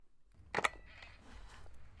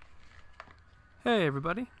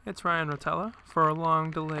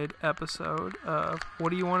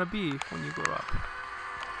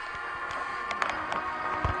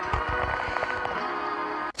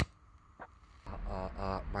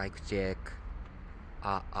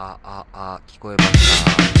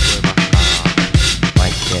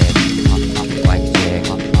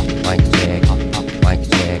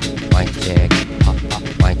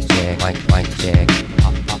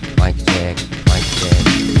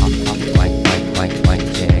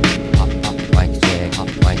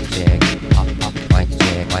mic check, mic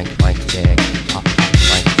check, mic check, mic check,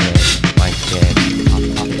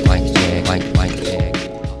 mic check, mic check.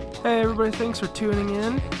 Hey everybody, thanks for tuning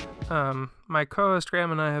in. My co-host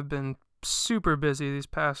Graham and I have been super busy these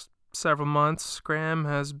past several months. Graham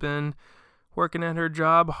has been working at her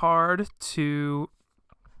job hard to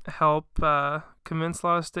help convince a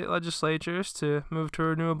lot of state legislatures to move to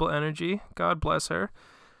renewable energy. God bless her.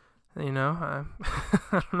 You know, I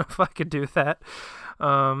don't know if I could do that.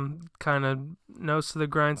 Kind of nose to the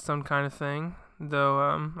grindstone kind of thing. Though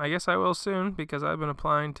I guess I will soon because I've been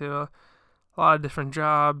applying to a lot of different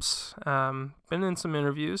jobs. Been in some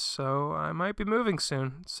interviews, so I might be moving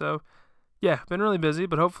soon. So yeah, been really busy,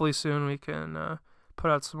 but hopefully soon we can put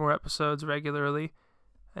out some more episodes regularly.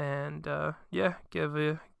 And yeah, give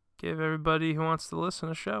everybody who wants to listen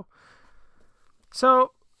a show.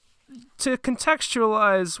 So, to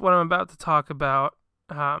contextualize what I'm about to talk about,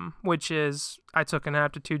 which is I took an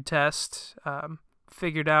aptitude test,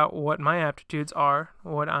 figured out what my aptitudes are,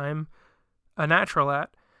 what I'm a natural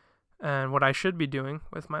at, and what I should be doing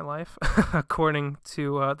with my life, according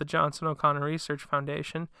to the Johnson O'Connor Research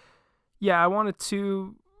Foundation. Yeah, I wanted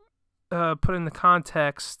to put in the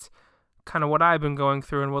context kind of what I've been going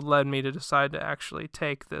through and what led me to decide to actually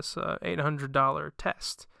take this $800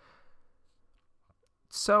 test.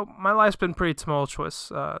 So my life's been pretty tumultuous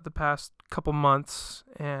the past couple months,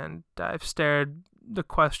 and I've stared the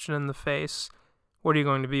question in the face, what are you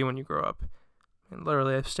going to be when you grow up? And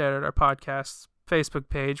literally I've stared at our podcast's Facebook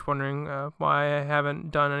page wondering why I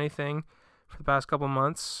haven't done anything for the past couple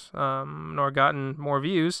months, nor gotten more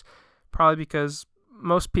views, probably because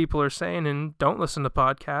most people are saying and don't listen to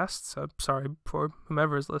podcasts. I'm sorry for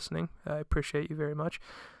whomever is listening. I appreciate you very much.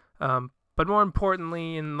 But more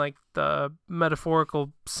importantly, in like the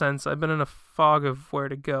metaphorical sense, I've been in a fog of where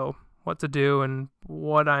to go, what to do, and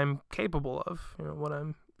what I'm capable of, what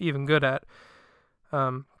I'm even good at.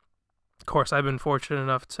 Of course, I've been fortunate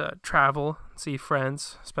enough to travel, see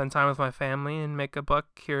friends, spend time with my family, and make a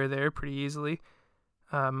buck here or there pretty easily.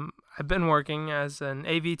 I've been working as an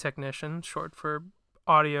AV technician, short for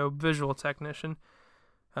audio visual technician.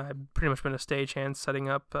 I've pretty much been a stagehand setting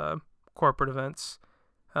up corporate events.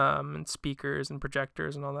 And speakers and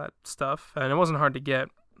projectors and all that stuff. And it wasn't hard to get.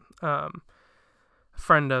 A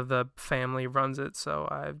friend of the family runs it, so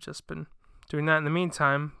I've just been doing that in the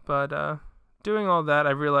meantime. But doing all that,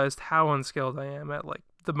 I realized how unskilled I am at like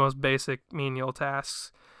the most basic menial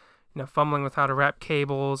tasks. Fumbling with how to wrap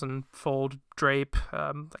cables and fold drape.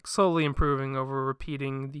 Like slowly improving over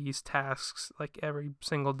repeating these tasks like every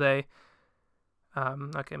single day.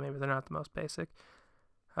 Okay, maybe they're not the most basic.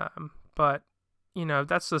 But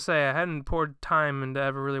that's to say I hadn't poured time into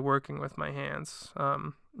ever really working with my hands.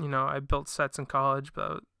 I built sets in college,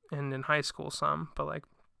 and in high school some, but like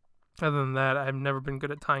other than that, I've never been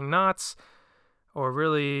good at tying knots or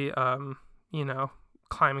really,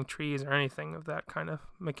 climbing trees or anything of that kind of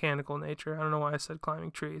mechanical nature. I don't know why I said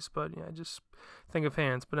climbing trees, but I just think of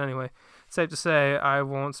hands. But anyway, safe to say I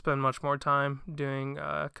won't spend much more time doing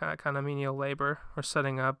kind of menial labor or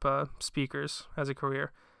setting up speakers as a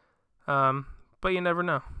career. But you never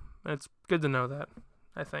know. It's good to know that,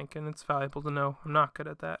 I think, and it's valuable to know I'm not good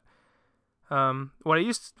at that.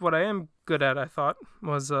 What I am good at, I thought,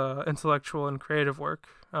 was intellectual and creative work.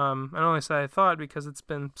 I only say I thought because it's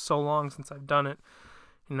been so long since I've done it.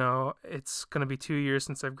 It's going to be 2 years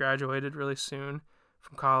since I've graduated really soon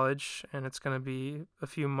from college, and it's going to be a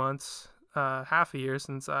few months, half a year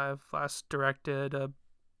since I've last directed a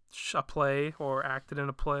play or acted in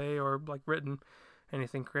a play or like written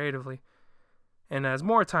anything creatively. And as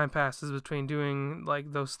more time passes between doing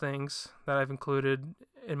like those things that I've included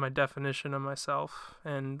in my definition of myself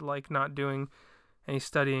and like not doing any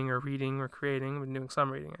studying or reading or creating, I've been doing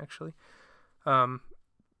some reading actually.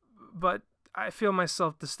 But I feel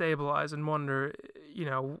myself destabilize and wonder,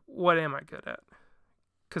 what am I good at?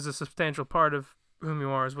 Because a substantial part of whom you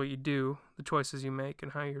are is what you do, the choices you make,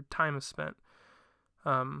 and how your time is spent.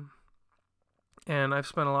 And I've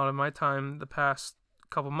spent a lot of my time the past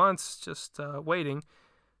couple months just waiting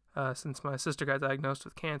since my sister got diagnosed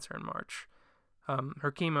with cancer in March.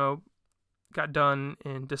 Her chemo got done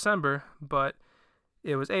in December, but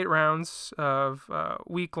It was 8 rounds of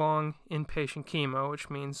week-long inpatient chemo, which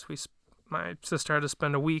means my sister had to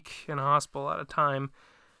spend a week in a hospital at a time,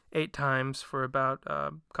 8 times for about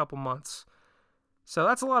a couple months. So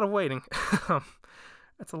that's a lot of waiting.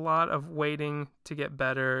 That's a lot of waiting to get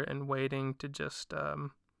better and waiting to just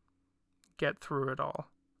get through it all.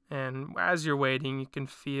 And as you're waiting, you can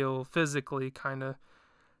feel physically kind of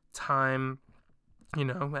time,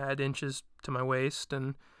 add inches to my waist,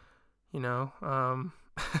 and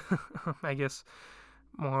I guess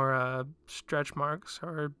more stretch marks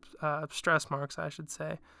or stress marks, I should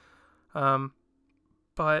say.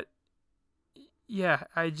 But yeah,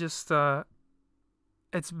 I just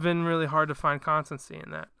it's been really hard to find constancy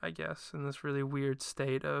in that, I guess, in this really weird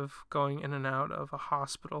state of going in and out of a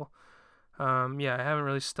hospital. I haven't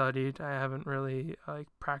really studied. I haven't really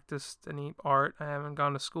practiced any art. I haven't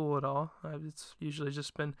gone to school at all. It's usually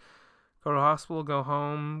just been go to the hospital, go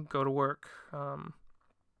home, go to work. And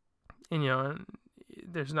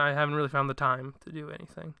I haven't really found the time to do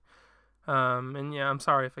anything. I'm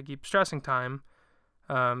sorry if I keep stressing time.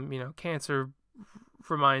 Cancer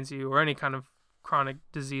reminds you, or any kind of chronic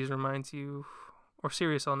disease reminds you, or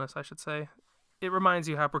serious illness, I should say. It reminds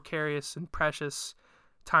you how precarious and precious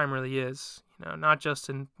time really is, not just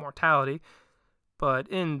in mortality, but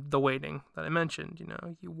in the waiting that I mentioned.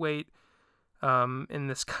 You wait in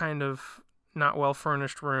this kind of not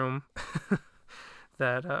well-furnished room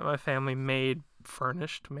that my family made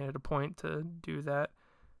it a point to do that.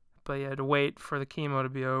 But you had to wait for the chemo to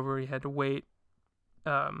be over. You had to wait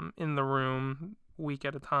in the room a week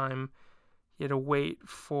at a time. You had to wait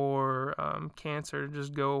for cancer to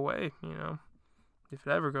just go away, if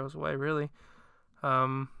it ever goes away, really.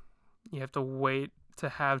 You have to wait to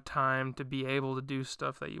have time to be able to do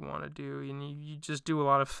stuff that you want to do. And you just do a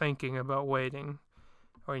lot of thinking about waiting,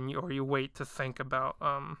 or you wait to think about,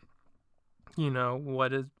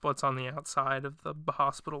 what's on the outside of the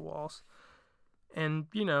hospital walls. And,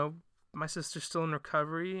 my sister's still in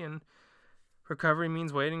recovery, and recovery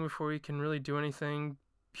means waiting before you can really do anything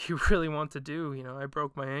you really want to do. I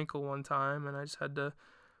broke my ankle one time, and I just had to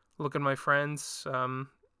look at my friends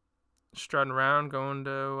strutting around, going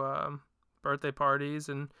to birthday parties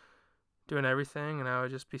and doing everything, and I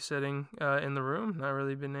would just be sitting in the room, not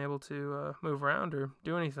really being able to move around or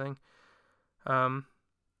do anything. But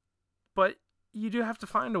you do have to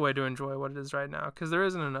find a way to enjoy what it is right now, because there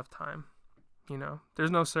isn't enough time.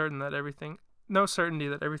 There's no certainty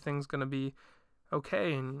that everything's going to be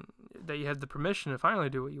okay, and that you have the permission to finally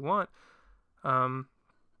do what you want. And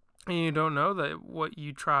you don't know that what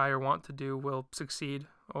you try or want to do will succeed,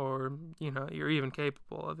 or, you're even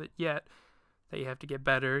capable of it yet. That you have to get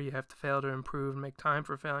better, you have to fail to improve and make time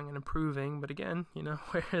for failing and improving. But again,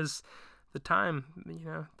 whereas the time,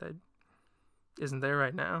 that isn't there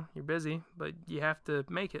right now. You're busy, but you have to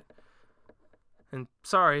make it. And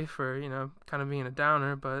sorry for, kind of being a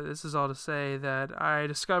downer, but this is all to say that I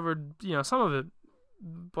discovered, some of it,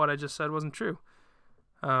 what I just said wasn't true.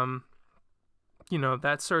 That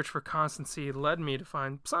search for constancy led me to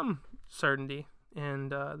find some certainty in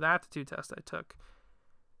the aptitude test I took.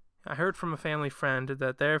 I heard from a family friend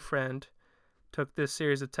that their friend took this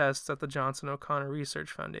series of tests at the Johnson O'Connor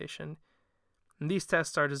Research Foundation. And these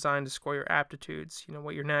tests are designed to score your aptitudes,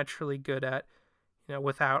 what you're naturally good at,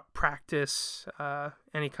 without practice,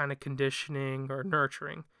 any kind of conditioning or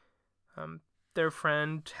nurturing. Their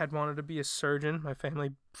friend had wanted to be a surgeon. My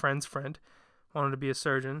family friend's friend wanted to be a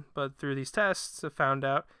surgeon, but through these tests, I found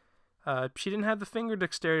out she didn't have the finger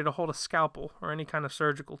dexterity to hold a scalpel or any kind of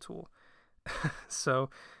surgical tool.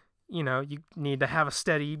 So, you need to have a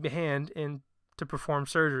steady hand to perform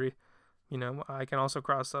surgery. I can also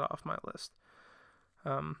cross that off my list.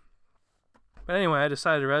 But anyway, I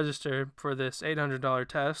decided to register for this $800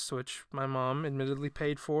 test, which my mom admittedly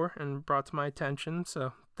paid for and brought to my attention.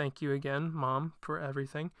 So thank you again, Mom, for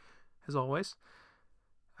everything, as always.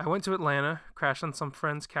 I went to Atlanta, crashed on some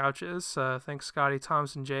friends' couches, thanks Scotty,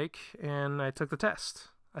 Thompson, Jake, and I took the test.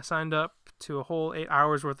 I signed up to a whole 8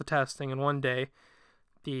 hours worth of testing in one day.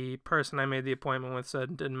 The person I made the appointment with said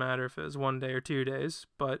it didn't matter if it was 1 day or 2 days,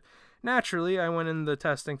 but naturally I went in the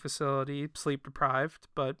testing facility, sleep deprived,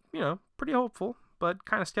 but, pretty hopeful, but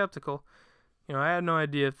kind of skeptical. I had no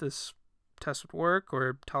idea if this test would work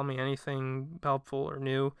or tell me anything helpful or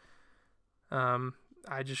new.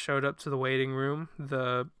 I just showed up to the waiting room.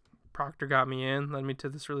 The proctor got me in, led me to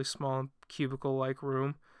this really small cubicle-like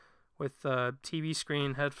room with a TV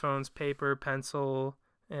screen, headphones, paper, pencil,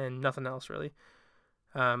 and nothing else really.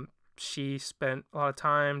 She spent a lot of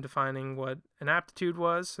time defining what an aptitude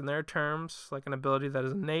was in their terms, like an ability that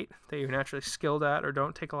is innate, that you're naturally skilled at or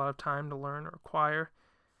don't take a lot of time to learn or acquire.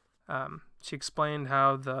 She explained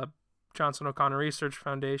how the Johnson O'Connor Research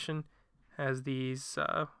Foundation has these,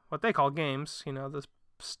 what they call games, the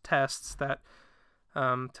tests that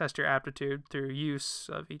test your aptitude through use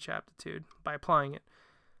of each aptitude by applying it.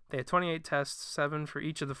 They had 28 tests, 7 for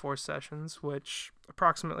each of the 4 sessions, which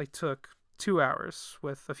approximately took 2 hours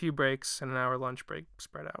with a few breaks and an hour lunch break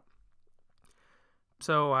spread out.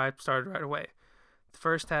 So I started right away. The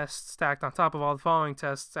first test, stacked on top of all the following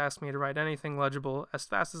tests, asked me to write anything legible as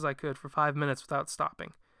fast as I could for 5 minutes without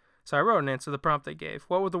stopping. So I wrote an answer to the prompt they gave.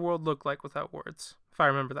 What would the world look like without words? If I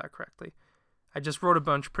remember that correctly. I just wrote a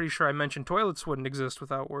bunch, pretty sure I mentioned toilets wouldn't exist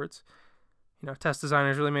without words. Test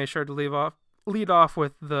designers really made sure to lead off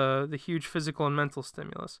with the huge physical and mental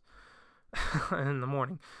stimulus in the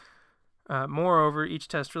morning. Moreover, each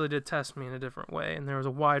test really did test me in a different way, and there was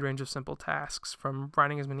a wide range of simple tasks, from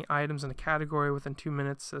writing as many items in a category within 2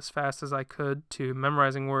 minutes as fast as I could, to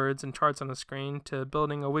memorizing words and charts on the screen, to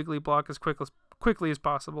building a wiggly block as quickly as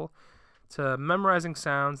possible, to memorizing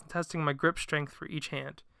sounds and testing my grip strength for each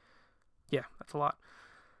hand. Yeah, that's a lot.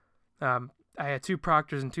 I had 2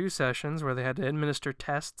 proctors in 2 sessions where they had to administer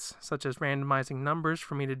tests, such as randomizing numbers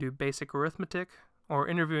for me to do basic arithmetic, or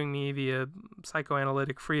interviewing me via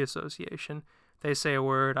psychoanalytic free association. They say a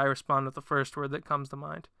word, I respond with the first word that comes to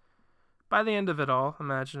mind. By the end of it all,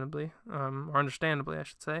 imaginably, or understandably, I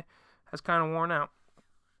should say, I was kind of worn out,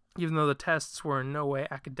 even though the tests were in no way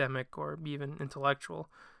academic or even intellectual.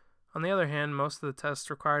 On the other hand, most of the tests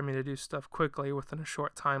required me to do stuff quickly within a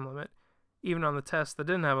short time limit. Even on the tests that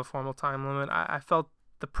didn't have a formal time limit, I felt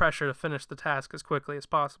the pressure to finish the task as quickly as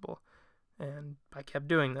possible, and I kept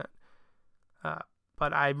doing that.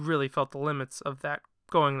 But I really felt the limits of that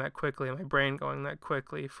going that quickly, and my brain going that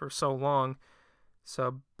quickly for so long.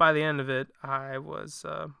 So by the end of it, I was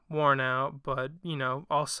worn out, but,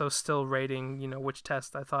 also still rating, which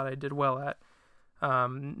test I thought I did well at,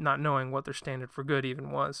 not knowing what their standard for good even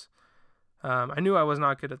was. I knew I was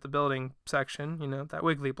not good at the building section, that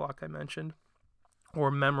wiggly block I mentioned, or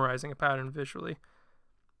memorizing a pattern visually.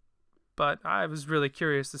 But I was really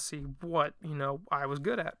curious to see what, I was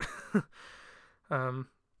good at.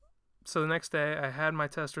 So the next day, I had my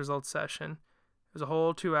test results session. It was a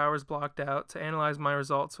whole 2 hours blocked out to analyze my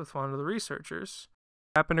results with one of the researchers.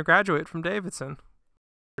 I happened to graduate from Davidson.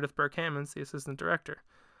 Meredith Burke-Hammons, the assistant director.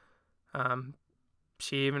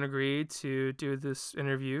 She even agreed to do this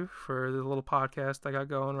interview for the little podcast I got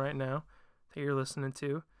going right now that you're listening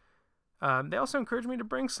to. They also encouraged me to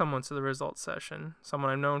bring someone to the results session,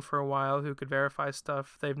 someone I've known for a while who could verify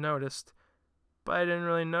stuff they've noticed. But I didn't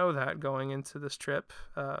really know that going into this trip.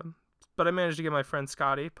 But I managed to get my friend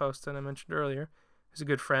Scotty Poston, I mentioned earlier, who's a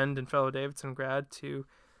good friend and fellow Davidson grad, to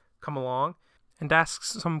come along and ask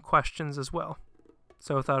some questions as well.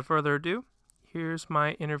 So without further ado, here's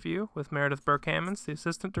my interview with Meredith Burke-Hammons, the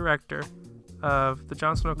assistant director of the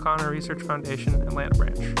Johnson O'Connor Research Foundation Atlanta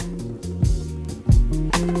branch.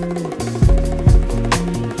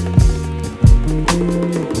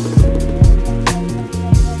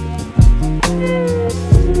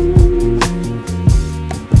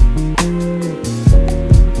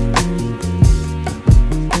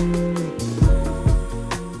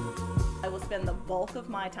 Of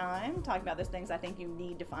my time talking about those things I think you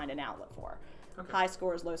need to find an outlet for. Okay. High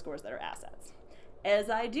scores, low scores that are assets. As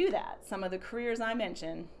I do that, some of the careers I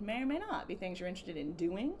mention may or may not be things you're interested in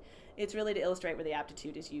doing. It's really to illustrate where the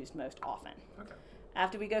aptitude is used most often. Okay.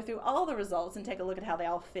 After we go through all the results and take a look at how they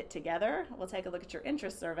all fit together, we'll take a look at your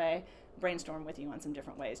interest survey, brainstorm with you on some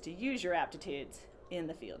different ways to use your aptitudes in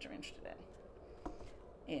the field you're interested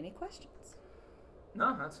in. Any questions?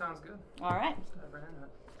 No, that sounds good. All right.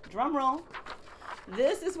 Drum roll.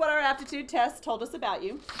 This is what our aptitude test told us about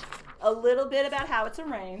you. A little bit about how it's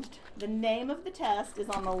arranged. The name of the test is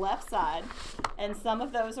on the left side, and some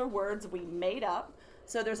of those are words we made up.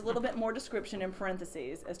 So there's a little bit more description in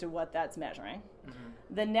parentheses as to what that's measuring.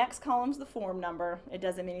 Mm-hmm. The next column's the form number. It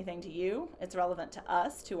doesn't mean anything to you. It's relevant to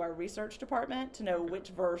us, to our research department, to know which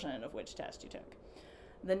version of which test you took.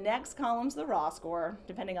 The next column's the raw score.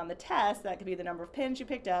 Depending on the test, that could be the number of pens you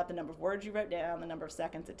picked up, the number of words you wrote down, the number of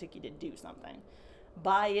seconds it took you to do something.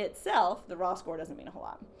 By itself, the raw score doesn't mean a whole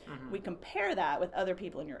lot. Mm-hmm. We compare that with other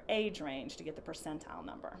people in your age range to get the percentile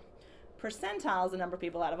number. Percentile is the number of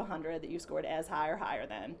people out of 100 that you scored as high or higher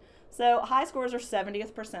than. So high scores are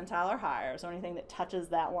 70th percentile or higher, so anything that touches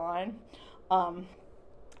that line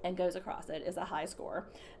and goes across it is a high score.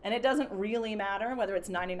 And it doesn't really matter whether it's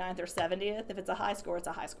 99th or 70th. If it's a high score, it's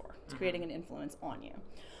a high score. It's creating an influence on you.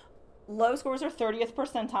 Low scores are 30th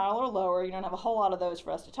percentile or lower. You don't have a whole lot of those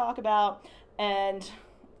for us to talk about. And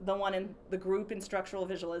The one in the group in structural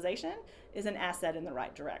visualization is an asset in the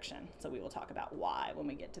right direction. So we will talk about why when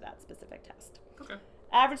we get to that specific test. Okay.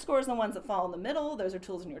 Average scores are the ones that fall in the middle. Those are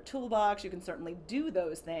tools in your toolbox. You can certainly do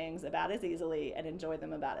those things about as easily and enjoy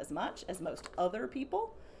them about as much as most other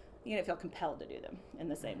people. You don't feel compelled to do them in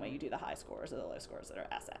the same way you do the high scores or the low scores that are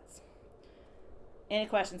assets. Any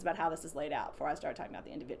questions about how this is laid out before I start talking about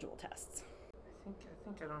the individual tests? I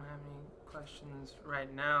think I don't have any questions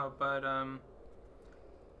right now, but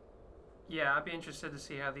yeah, I'd be interested to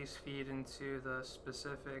see how these feed into the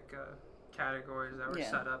specific categories that were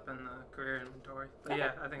set up in the career inventory. But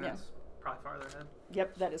yeah, I think that's probably farther ahead.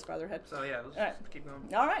 Yep, that is farther ahead. So yeah, let's keep going.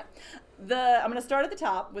 All right. I'm going to start at the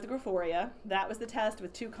top with Graphoria. That was the test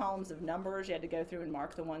with 2 columns of numbers. You had to go through and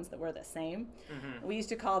mark the ones that were the same. Mm-hmm. We used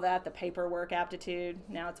to call that the paperwork aptitude.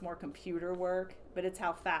 Now it's more computer work, but it's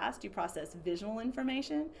how fast you process visual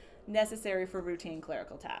information necessary for routine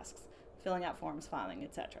clerical tasks, filling out forms, filing,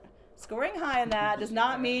 etc. Scoring high in that does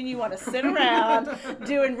not mean you want to sit around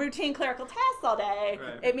doing routine clerical tasks all day.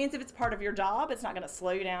 Right. It means if it's part of your job, it's not going to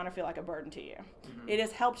slow you down or feel like a burden to you. Mm-hmm. It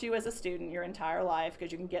has helped you as a student your entire life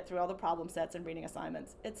because you can get through all the problem sets and reading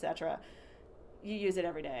assignments, etc. You use it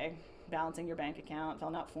every day, balancing your bank account,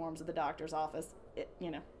 filling out forms at the doctor's office,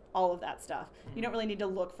 all of that stuff. Mm-hmm. You don't really need to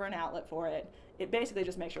look for an outlet for it. It basically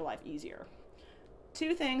just makes your life easier.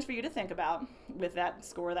 2 things for you to think about with that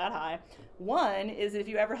score that high. One is if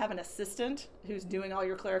you ever have an assistant who's doing all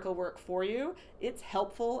your clerical work for you, it's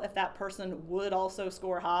helpful if that person would also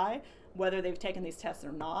score high, whether they've taken these tests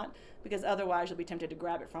or not, because otherwise you'll be tempted to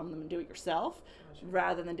grab it from them and do it yourself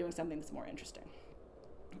rather than doing something that's more interesting.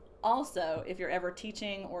 Also, if you're ever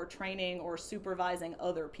teaching or training or supervising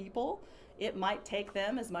other people, it might take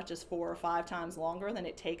them as much as 4 or 5 times longer than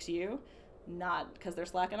it takes you. Not because they're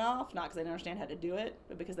slacking off, not because they don't understand how to do it,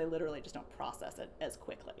 but because they literally just don't process it as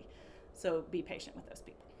quickly. So be patient with those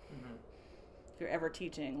people. Mm-hmm. If you're ever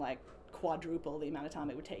teaching, like, quadruple the amount of time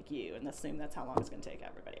it would take you, and assume that's how long it's going to take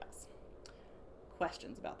everybody else.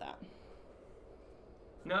 Questions about that?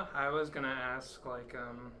 No, I was going to ask, like,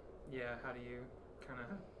 how do you kind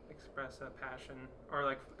of express a passion, or,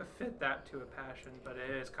 like, fit that to a passion, but it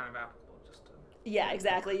is kind of applicable just to... Yeah,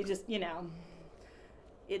 exactly. You just,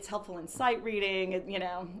 it's helpful in sight reading.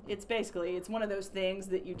 It's one of those things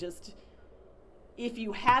that you just, if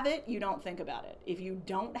you have it, you don't think about it. If you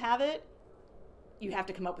don't have it, you have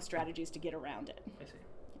to come up with strategies to get around it. I see.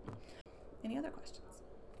 Any other questions?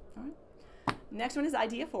 All right. Next one is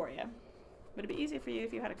Ideaphoria. Would it be easier for you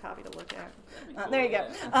if you had a copy to look at? Cool, there you go.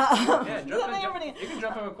 You can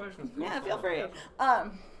jump in with questions. Please. Yeah, feel free.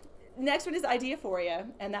 Next one is Ideaphoria,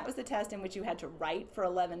 and that was the test in which you had to write for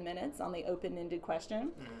 11 minutes on the open-ended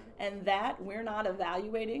question. Mm-hmm. And that, we're not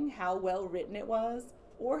evaluating how well written it was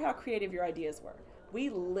or how creative your ideas were. We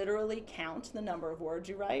literally count the number of words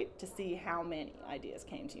you write to see how many ideas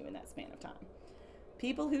came to you in that span of time.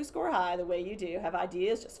 People who score high the way you do have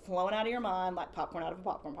ideas just flowing out of your mind like popcorn out of a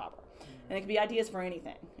popcorn popper. Mm-hmm. And it could be ideas for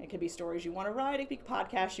anything. It could be stories you want to write, it could be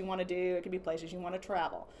podcasts you want to do, it could be places you want to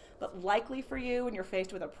travel. But likely for you, when you're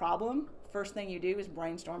faced with a problem, first thing you do is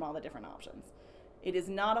brainstorm all the different options. It is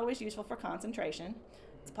not always useful for concentration.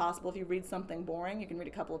 It's possible if you read something boring, you can read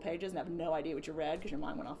a couple of pages and have no idea what you read because your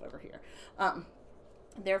mind went off over here.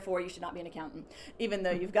 Therefore, you should not be an accountant, even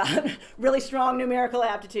though you've got really strong numerical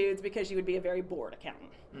aptitudes, because you would be a very bored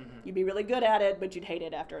accountant. Mm-hmm. You'd be really good at it, but you'd hate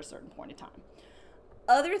it after a certain point in time.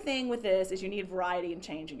 Other thing with this is you need variety and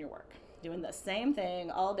change in your work. Doing the same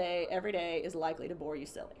thing all day, every day is likely to bore you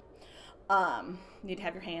silly. You need to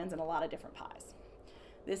have your hands in a lot of different pies.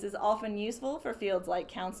 This is often useful for fields like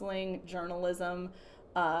counseling, journalism,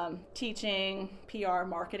 teaching, PR,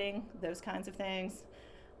 marketing, those kinds of things.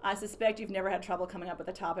 I suspect you've never had trouble coming up with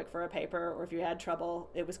a topic for a paper, or if you had trouble,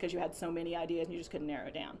 it was because you had so many ideas and you just couldn't narrow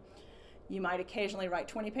it down. You might occasionally write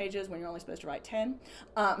 20 pages when you're only supposed to write 10,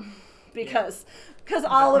 because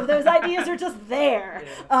all of those ideas are just there.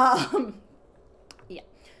 Yeah.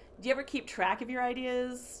 Do you ever keep track of your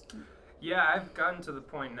ideas? Yeah, I've gotten to the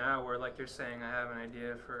point now where, like you're saying, I have an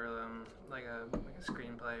idea for like a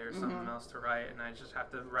screenplay or something else to write, and I just have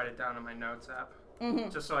to write it down in my notes app.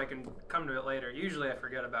 Mm-hmm. Just so I can come to it later. Usually I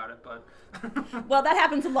forget about it, but... Well, that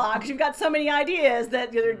happens a lot because you've got so many ideas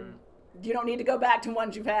that you don't need to go back to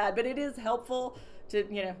ones you've had. But it is helpful to,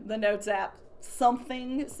 the Notes app,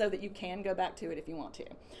 something so that you can go back to it if you want to.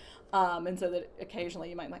 And so that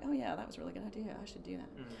occasionally you might be like, oh, yeah, that was a really good idea. I should do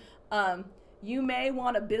that. Mm-hmm. You may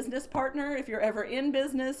want a business partner, if you're ever in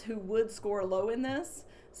business, who would score low in this,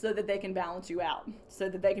 so that they can balance you out, so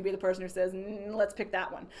that they can be the person who says, let's pick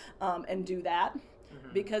that one, and do that.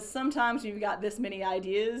 Mm-hmm. Because sometimes when you've got this many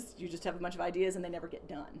ideas, you just have a bunch of ideas and they never get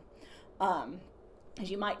done. is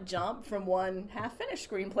you might jump from one half-finished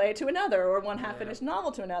screenplay to another, or one half-finished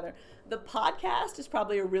novel to another. The podcast is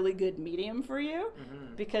probably a really good medium for you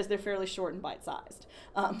because they're fairly short and bite-sized.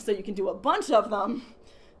 So you can do a bunch of them.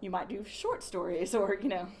 You might do short stories or,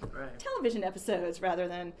 television episodes rather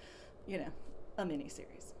than, a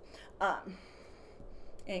mini-series.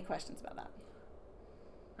 Any questions about that?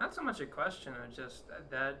 Not so much a question, just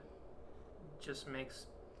that just makes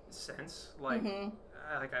sense. Like,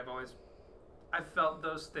 I've felt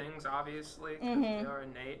those things, obviously, 'cause they are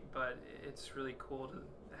innate, but it's really cool to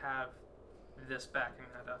have this backing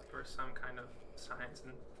that up, or some kind of science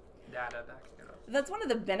and data backing it up. That's one of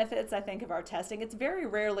the benefits, I think, of our testing. It's very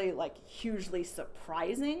rarely, hugely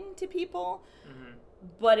surprising to people,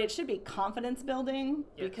 but it should be confidence building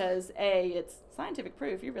because, A, it's scientific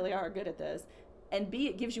proof you really are good at this, and B,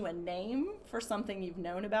 it gives you a name for something you've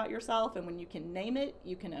known about yourself, and when you can name it,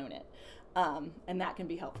 you can own it. And that can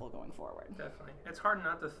be helpful going forward. Definitely. It's hard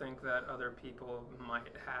not to think that other people might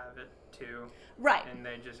have it too. Right. And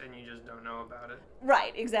you just don't know about it.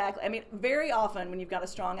 Right, exactly. I mean, very often when you've got a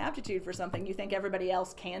strong aptitude for something, you think everybody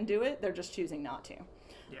else can do it, they're just choosing not to.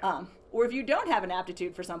 Yeah. Or if you don't have an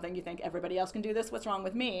aptitude for something, you think everybody else can do this, what's wrong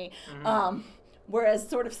with me? Whereas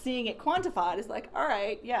sort of seeing it quantified is like, all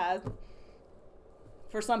right, yeah,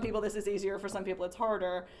 for some people this is easier, for some people it's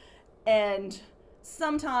harder. And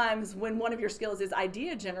sometimes when one of your skills is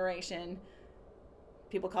idea generation,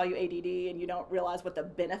 people call you ADD and you don't realize what the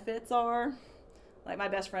benefits are. Like, my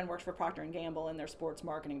best friend works for Procter & Gamble in their sports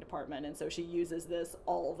marketing department, and so she uses this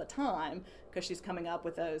all the time because she's coming up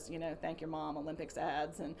with those, thank your mom Olympics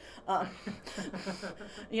ads, and, and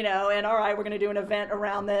all right, we're going to do an event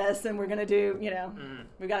around this, and we're going to do,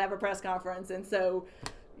 we got to have a press conference, and so,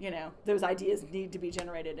 those ideas need to be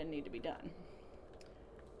generated and need to be done.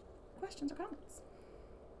 Questions or comments?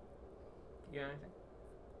 You got anything?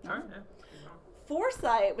 All right, yeah.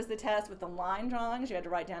 Foresight was the test with the line drawings. You had to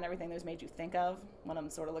write down everything those made you think of. One of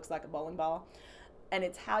them sort of looks like a bowling ball. And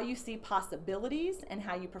it's how you see possibilities and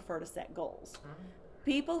how you prefer to set goals.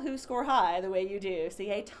 People who score high the way you do see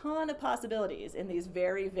a ton of possibilities in these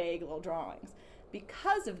very vague little drawings.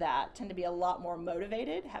 Because of that, tend to be a lot more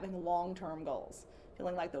motivated, having long-term goals,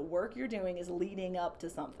 feeling like the work you're doing is leading up to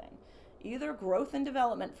something, either growth and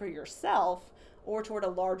development for yourself or toward a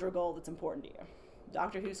larger goal that's important to you.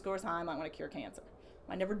 Doctor who scores high might want to cure cancer.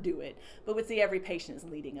 Might never do it, but would see every patient is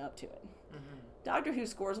leading up to it. Doctor who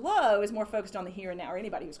scores low is more focused on the here and now, or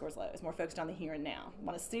anybody who scores low is more focused on the here and now.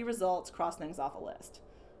 Want to see results, cross things off a list.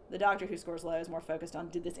 The doctor who scores low is more focused on,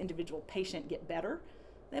 did this individual patient get better?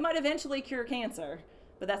 They might eventually cure cancer,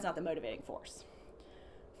 but that's not the motivating force.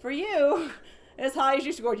 For you, as high as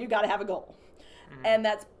you scored, you got to have a goal. And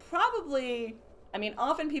that's probably,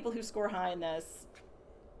 often people who score high in this,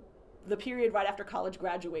 the period right after college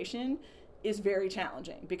graduation is very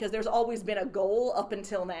challenging because there's always been a goal up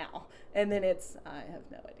until now. And then I have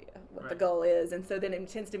no idea what the goal is. And so then it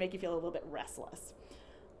tends to make you feel a little bit restless.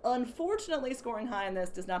 Unfortunately, scoring high in this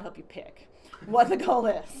does not help you pick what the goal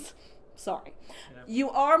is. Sorry. Yeah. You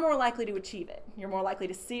are more likely to achieve it. You're more likely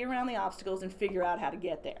to see around the obstacles and figure out how to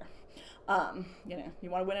get there. You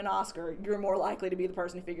want to win an Oscar, you're more likely to be the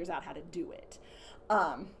person who figures out how to do it.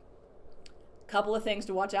 Couple of things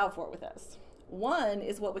to watch out for with this. One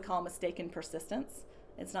is what we call mistaken persistence.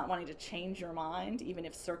 It's not wanting to change your mind, even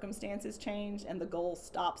if circumstances change and the goal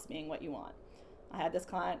stops being what you want. I had this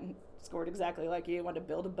client who scored exactly like you, wanted to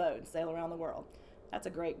build a boat and sail around the world. That's a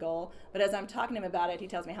great goal. But as I'm talking to him about it, he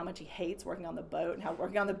tells me how much he hates working on the boat and how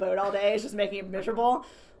working on the boat all day is just making him miserable.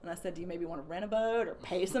 And I said, do you maybe want to rent a boat or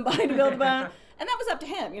pay somebody to build a boat? And that was up to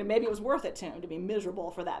him. Maybe it was worth it to him to be miserable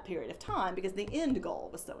for that period of time because the end goal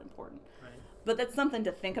was so important. Right. But that's something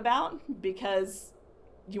to think about because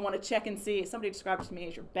you want to check and see. Somebody described it to me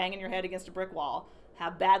as you're banging your head against a brick wall.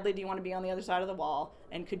 How badly do you want to be on the other side of the wall?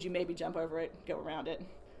 And could you maybe jump over it, go around it?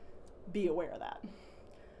 Be aware of that.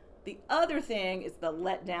 The other thing is the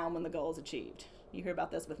letdown when the goal is achieved. You hear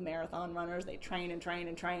about this with marathon runners. They train and train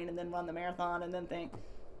and train and then run the marathon and then think,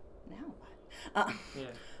 now what?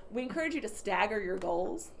 We encourage you to stagger your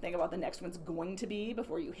goals. Think about the next one's going to be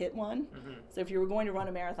before you hit one. So if you were going to run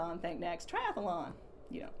a marathon, think next triathlon.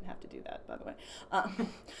 You don't have to do that, by the way.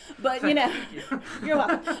 But, you're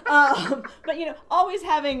welcome. But, always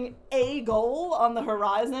having a goal on the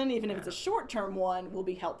horizon, even if it's a short-term one, will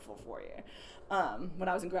be helpful for you. When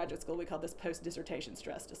I was in graduate school, we called this post-dissertation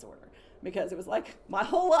stress disorder because it was like, my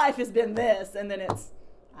whole life has been this, and then it's,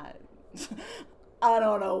 I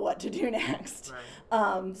don't know what to do next.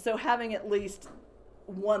 Right. So having at least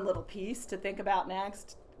one little piece to think about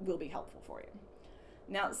next will be helpful for you.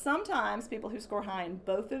 Now, sometimes people who score high in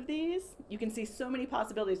both of these, you can see so many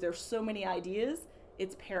possibilities. There's so many ideas.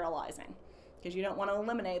 it's paralyzing because you don't want to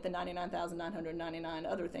eliminate the 99,999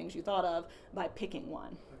 other things you thought of by picking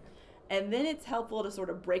one. And then it's helpful to sort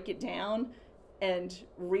of break it down and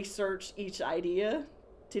research each idea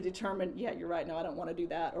to determine, yeah, you're right, no, I don't want to do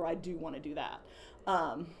that, or I do want to do that.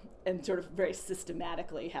 And sort of very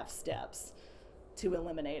systematically have steps to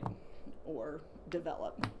eliminate or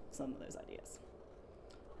develop some of those ideas.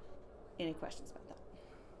 Any questions about that?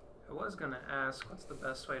 I was going to ask, what's the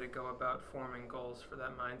best way to go about forming goals for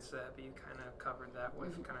that mindset? But you kind of covered that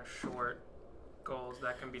with kind of short goals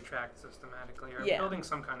that can be tracked systematically, or building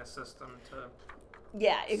some kind of system to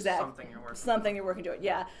exactly. Something you're working toward.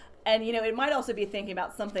 Yeah. And, it might also be thinking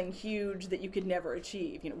about something huge that you could never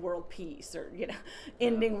achieve, world peace or,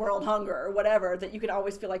 ending world hunger or whatever, that you could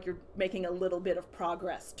always feel like you're making a little bit of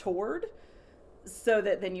progress toward, so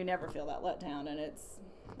that then you never feel that let down. And it's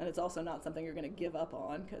also not something you're going to give up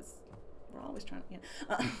on, because we're always trying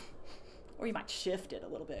to, or you might shift it a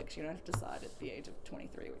little bit, because you don't have to decide at the age of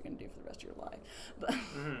 23 what you're going to do for the rest of your life. But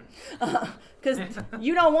because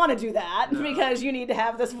you don't want to do that, because you need to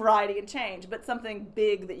have this variety and change. But something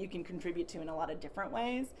big that you can contribute to in a lot of different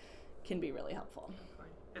ways can be really helpful.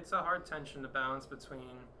 It's a hard tension to balance between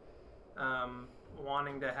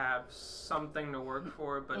wanting to have something to work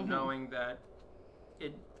for, but knowing that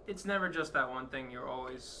it's never just that one thing. You're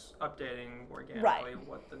always updating organically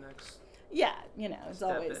what the next it's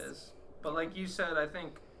step always is. But like you said, I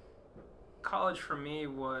think college for me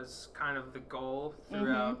was kind of the goal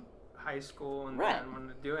throughout high school, and then wanted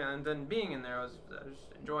to do it, and then being in there, I was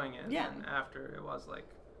enjoying it. Yeah. And after, it was like,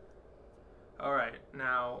 all right,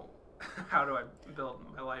 now how do I build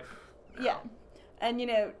my life now? Yeah. And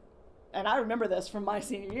and I remember this from my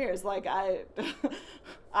senior years. Like I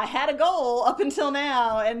had a goal up until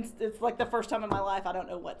now, and it's like the first time in my life I don't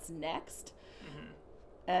know what's next.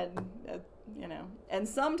 And and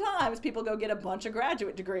sometimes people go get a bunch of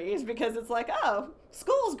graduate degrees because it's like, oh,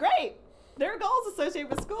 school's great. There are goals associated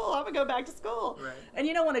with school. I'm gonna go back to school. Right. And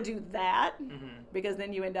you don't want to do that, because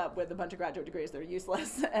then you end up with a bunch of graduate degrees that are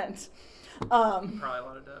useless and probably a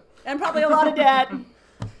lot of debt. And probably a lot of debt.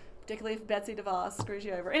 Particularly if Betsy DeVos screws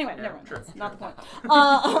you over. Anyway, never mind. That's not the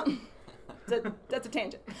point. That's a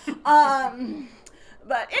tangent.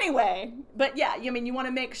 But anyway, you want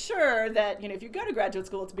to make sure that, if you go to graduate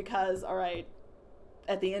school, it's because, all right,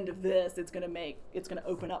 at the end of this, it's going to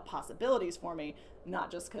open up possibilities for me, not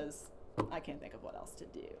just because I can't think of what else to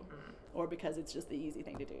do, or because it's just the easy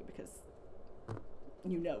thing to do, because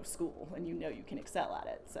school and you can excel at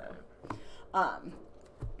it. So,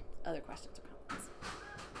 other questions or comments?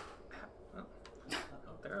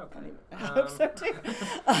 They're okay. I hope so too.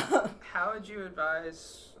 How would you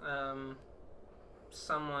advise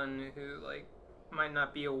someone who might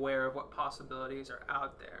not be aware of what possibilities are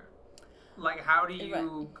out there? Like, how do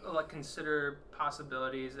you consider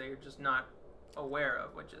possibilities that you're just not aware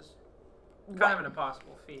of, which is kind of an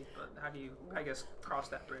impossible feat, but how do you, I guess, cross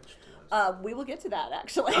that bridge to those? We will get to that,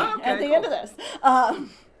 actually, at the end of this.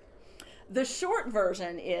 The short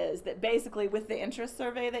version is that basically with the interest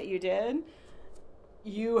survey that you did,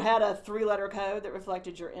 you had a 3-letter code that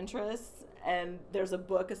reflected your interests, and there's a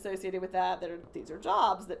book associated with that. These are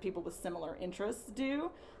jobs that people with similar interests do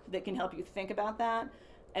that can help you think about that.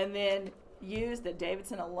 And then use the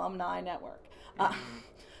Davidson Alumni Network.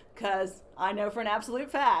 Because I know for an absolute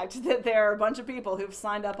fact that there are a bunch of people who've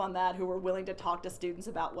signed up on that who are willing to talk to students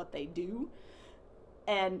about what they do.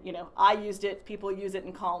 And, I used it, people use it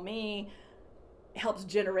and call me. It helps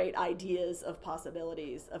generate ideas of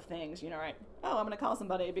possibilities of things, right? Oh, I'm going to call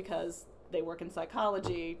somebody because they work in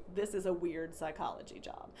psychology. This is a weird psychology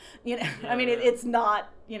job. I mean, it's not,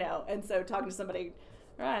 and so talking to somebody,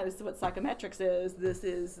 all right, this is what psychometrics is. This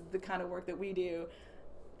is the kind of work that we do.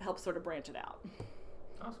 Helps sort of branch it out.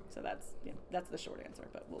 Awesome. So that's the short answer,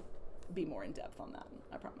 but we'll be more in depth on that,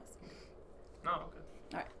 I promise. Oh, okay.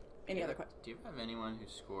 All right. Any other questions? Do you have anyone who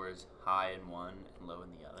scores high in one and low in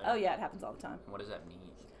the other? Oh, yeah, it happens all the time. What does that mean?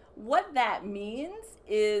 What that means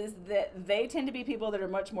is that they tend to be people that are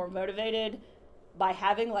much more motivated by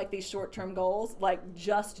having these short-term goals,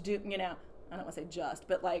 just do, I don't want to say just,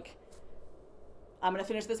 but I'm going to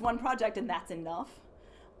finish this one project and that's enough.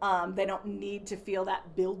 They don't need to feel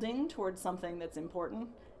that building towards something that's important.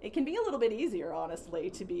 It can be a little bit easier,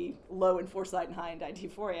 honestly, to be low in foresight and high in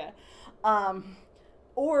ideaphoria.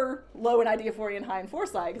 Or low in ideaphoria and high in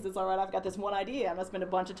foresight, because it's all right, I've got this one idea, I'm going to spend a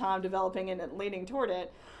bunch of time developing it and leaning toward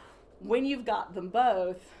it. When you've got them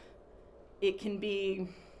both, it can be,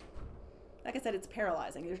 like I said, it's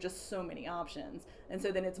paralyzing. There's just so many options. And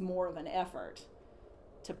so then it's more of an effort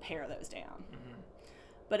to pare those down.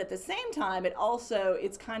 But at the same time,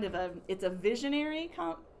 it's kind of it's a visionary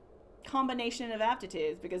combination of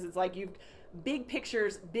aptitudes, because it's like you've big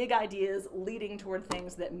pictures, big ideas leading toward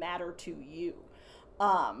things that matter to you.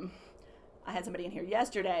 I had somebody in here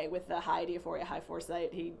yesterday with the high euphoria, high foresight.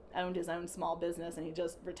 He owned his own small business and he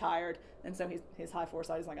just retired. And so his high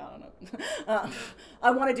foresight is like, I don't know.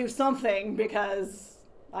 I want to do something because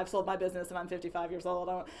I've sold my business and I'm 55 years old.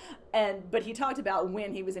 But he talked about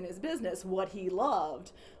when he was in his business, what he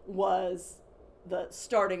loved was the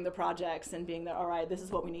starting the projects and being all right, this is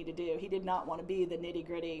what we need to do. He did not want to be the nitty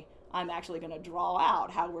gritty. I'm actually going to draw out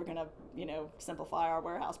how we're going to, simplify our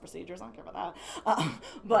warehouse procedures. I don't care about that.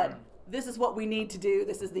 But this is what we need to do.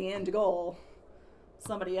 This is the end goal.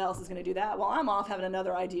 Somebody else is going to do that while I'm off having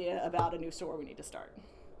another idea about a new store we need to start.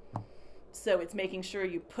 So it's making sure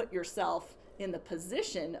you put yourself in the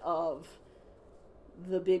position of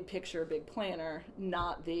the big picture, big planner,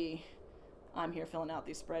 not the I'm here filling out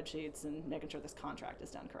these spreadsheets and making sure this contract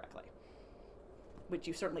is done correctly. Which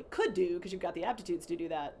you certainly could do because you've got the aptitudes to do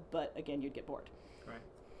that, but again, you'd get bored. Right.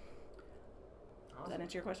 Does that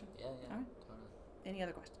answer your question? Yeah. All right. Totally. Any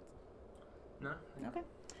other questions? No. Okay.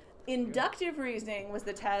 Inductive reasoning was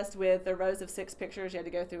the test with the rows of 6 pictures. You had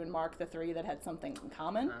to go through and mark the 3 that had something in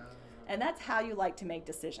common. And that's how you like to make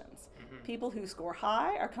decisions. Mm-hmm. People who score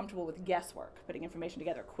high are comfortable with guesswork, putting information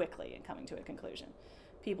together quickly and coming to a conclusion.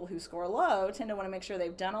 People who score low tend to want to make sure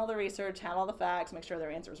they've done all the research, had all the facts, make sure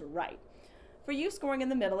their answers are right. For you, scoring in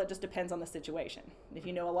the middle, it just depends on the situation. If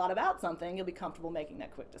you know a lot about something, you'll be comfortable making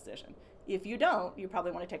that quick decision. If you don't, you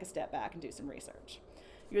probably want to take a step back and do some research.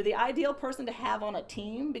 You're the ideal person to have on a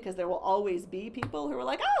team because there will always be people who are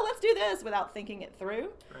like, oh, let's do this without thinking it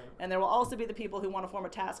through. Right. And there will also be the people who want to form a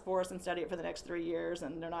task force and study it for the next 3 years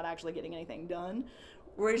and they're not actually getting anything done.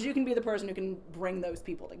 Whereas you can be the person who can bring those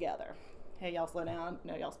people together. Hey, y'all slow down.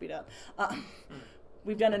 No, y'all speed up.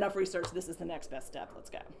 We've done enough research. This is the next best step. Let's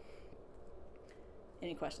go.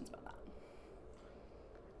 Any questions about that?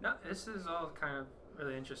 No, this is all kind of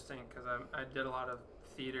really interesting because I did a lot of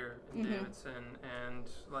theater in Davidson and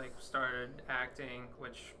started acting,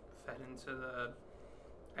 which fed into the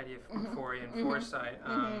idea of euphoria and foresight.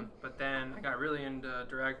 But then I got really into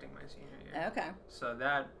directing my senior year. Okay. So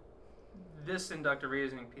this inductive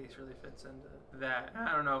reasoning piece really fits into that.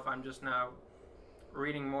 I don't know if I'm just now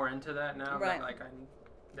reading more into that now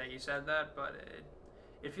that you said that, but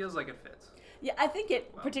it feels like it fits. Yeah, I think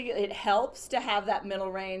it helps to have that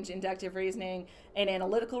middle range inductive reasoning and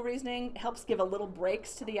analytical reasoning. Helps give a little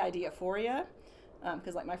breaks to the ideaphoria.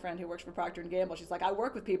 Because my friend who works for Procter & Gamble, she's like, I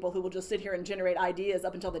work with people who will just sit here and generate ideas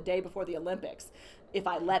up until the day before the Olympics, if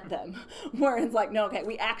I let them. Where it's like, no, okay,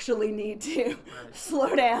 we actually need to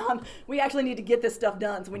slow down. We actually need to get this stuff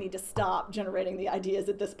done, so we need to stop generating the ideas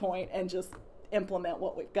at this point and just implement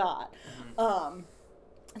what we've got.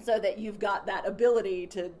 So that you've got that ability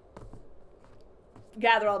to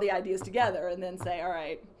gather all the ideas together and then say, all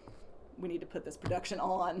right, we need to put this production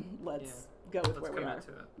on. Let's go with where we are.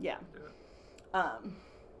 To it. Yeah. Do it.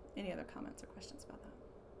 Any other comments or questions about that?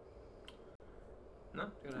 No,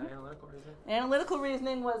 good analytical reasoning. Analytical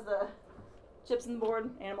reasoning was the chips on the board,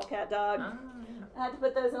 animal, cat, dog. Yeah. I had to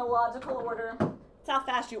put those in a logical order. It's how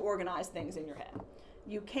fast you organize things in your head.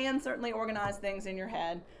 You can certainly organize things in your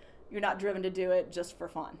head. You're not driven to do it just for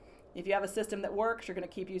fun. If you have a system that works, you're going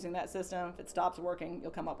to keep using that system. If it stops working,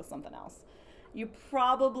 you'll come up with something else. You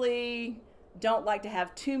probably don't like to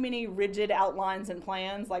have too many rigid outlines and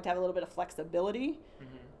plans, like to have a little bit of flexibility.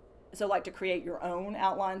 So like to create your own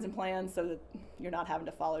outlines and plans so that you're not having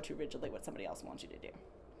to follow too rigidly what somebody else wants you to do.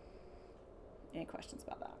 Any questions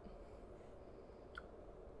about that?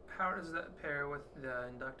 How does that pair with the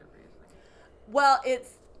inductive reasoning? Well,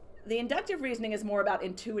 the inductive reasoning is more about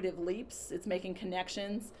intuitive leaps. It's making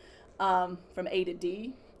connections from A to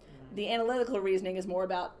D. The analytical reasoning is more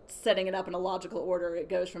about setting it up in a logical order. It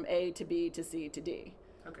goes from A to B to C to D.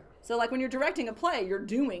 Okay. So when you're directing a play, you're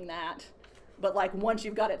doing that. But once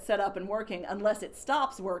you've got it set up and working, unless it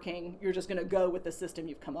stops working, you're just going to go with the system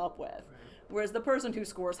you've come up with. Right. Whereas the person who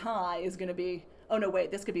scores high is going to be, oh no,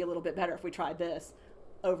 wait, this could be a little bit better if we tried this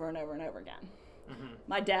over and over and over again.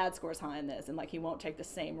 My dad scores high in this, and he won't take the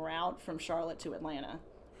same route from Charlotte to Atlanta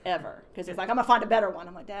ever. Because he's like, I'm going to find a better one.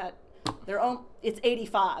 I'm like, Dad, it's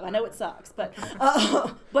 85. I know it sucks, but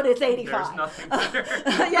it's 85. There's nothing better.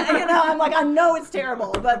 I'm like, I know it's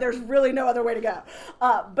terrible, but there's really no other way to go.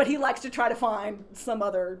 But he likes to try to find some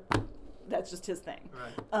other, that's just his thing.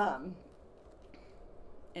 Right.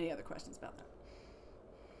 Any other questions about that?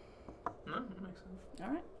 No, that makes sense. All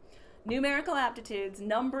right. Numerical aptitudes.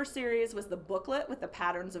 Number series was the booklet with the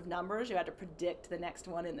patterns of numbers. You had to predict the next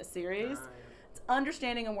one in the series. It's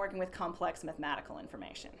understanding and working with complex mathematical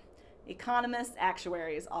information. Economists,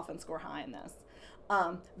 actuaries often score high in this.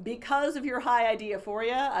 Because of your high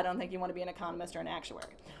ideaphoria, I don't think you want to be an economist or an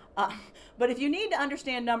actuary. But if you need to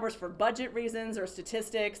understand numbers for budget reasons or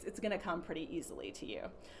statistics, it's going to come pretty easily to you.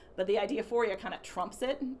 But the ideaphoria kind of trumps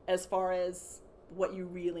it as far as what you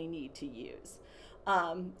really need to use.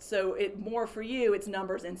 So more for you, it's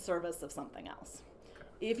numbers in service of something else.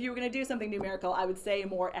 If you were going to do something numerical, I would say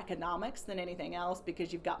more economics than anything else,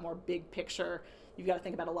 because you've got more big picture. You've got to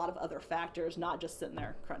think about a lot of other factors, not just sitting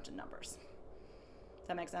there crunching numbers. Does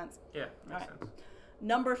that make sense? Yeah, makes sense.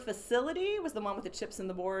 Number facility was the one with the chips in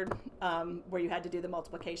the board, where you had to do the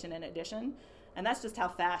multiplication and addition. And that's just how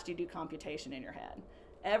fast you do computation in your head.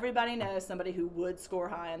 Everybody knows somebody who would score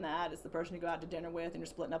high in that is the person you go out to dinner with and you're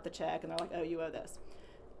splitting up the check and they're like, oh, you owe this.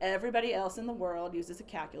 Everybody else in the world uses a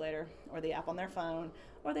calculator or the app on their phone,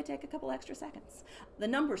 or they take a couple extra seconds. The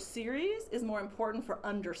number series is more important for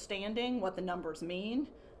understanding what the numbers mean.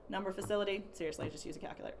 Number facility, seriously, just use a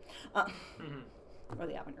calculator. Or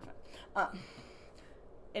the app on your phone.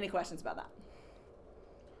 Any questions about that?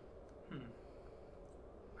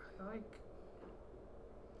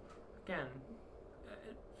 Again,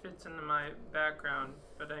 it fits into my background,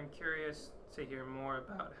 but I'm curious to hear more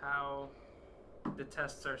about how the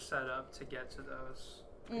tests are set up to get to those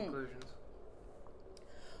conclusions.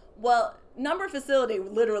 Well, number facility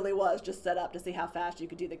literally was just set up to see how fast you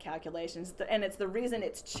could do the calculations. And it's the reason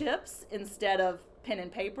it's chips instead of pen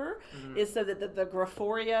and paper is so that the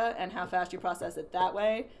graphoria and how fast you process it that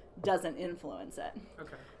way doesn't influence it.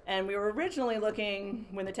 Okay. And we were originally looking,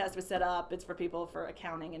 when the test was set up, it's for people for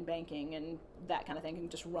accounting and banking and that kind of thing, and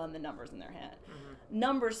just run the numbers in their head.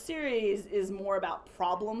 Number series is more about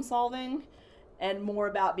problem solving and more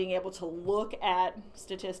about being able to look at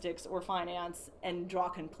statistics or finance and draw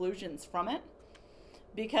conclusions from it.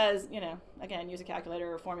 Because, again, use a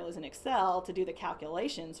calculator or formulas in Excel to do the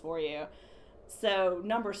calculations for you. So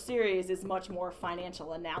number series is much more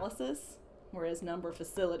financial analysis, whereas number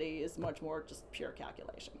facility is much more just pure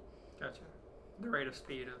calculation. Gotcha. The rate of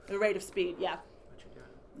speed of The rate of speed, yeah. what you're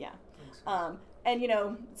doing. Yeah. Makes sense. And,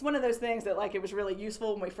 it's one of those things that, like, it was really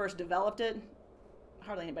useful when we first developed it.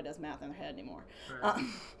 Hardly anybody does math in their head anymore. Right.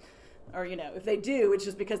 Or, if they do, it's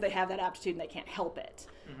just because they have that aptitude and they can't help it.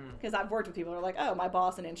 Because I've worked with people who are like, oh, my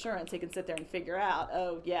boss in insurance, he can sit there and figure out,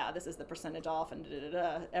 oh, yeah, this is the percentage off and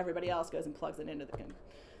da-da-da-da. Everybody else goes and plugs it into the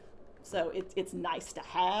So it's nice to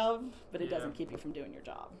have, but it doesn't keep you from doing your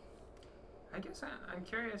job. I guess I'm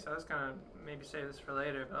curious. I was going to maybe save this for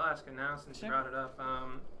later, but I'll ask it now since Sure. you brought it up.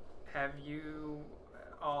 Have you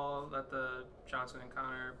all at the Johnson &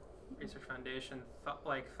 Connor Research Foundation thought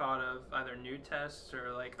of either new tests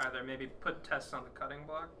or either maybe put tests on the cutting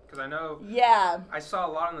block? Because I know I saw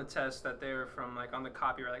a lot on the tests that they were from on the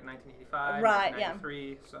copyright 1985, Right,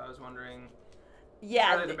 1993. So I was wondering,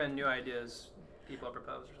 Yeah. there have been new ideas people have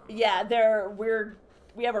proposed or something. Yeah,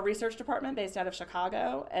 we have a research department based out of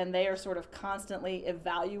Chicago, and they are sort of constantly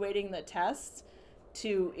evaluating the tests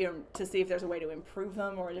to see if there's a way to improve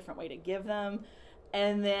them or a different way to give them.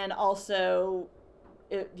 And then also,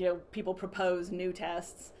 people propose new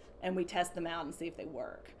tests, and we test them out and see if they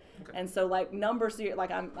work. Okay. And so, numbers,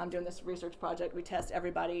 I'm doing this research project. We test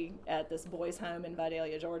everybody at this boys' home in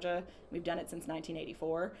Vidalia, Georgia. We've done it since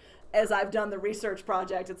 1984. As I've done the research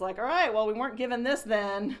project, it's like, all right, well, we weren't given this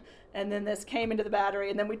then, and then this came into the battery,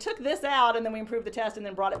 and then we took this out, and then we improved the test, and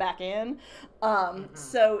then brought it back in.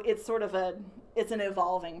 So it's sort of it's an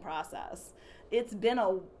evolving process.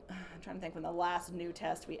 I'm trying to think when the last new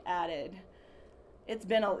test we added. It's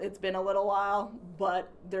been a little while, but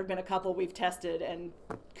there have been a couple we've tested and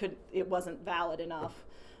it wasn't valid enough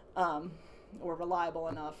or reliable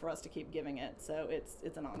enough for us to keep giving it. So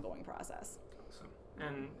it's an ongoing process. Awesome.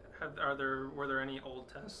 And were there any old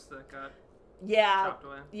tests that got chopped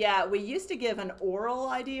away? Yeah, we used to give an oral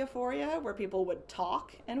ideaphoria where people would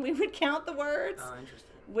talk and we would count the words. Oh,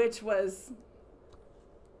 interesting. Which was,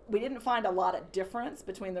 we didn't find a lot of difference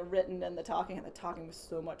between the written and the talking was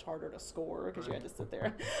so much harder to score because you had to sit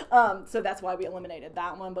there. So that's why we eliminated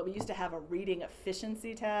that one. But we used to have a reading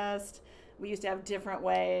efficiency test. We used to have different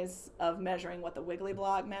ways of measuring what the Wiggly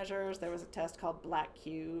block measures. There was a test called Black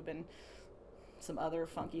Cube and some other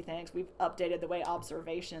funky things. We've updated the way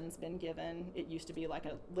observation's been given. It used to be like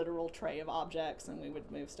a literal tray of objects, and we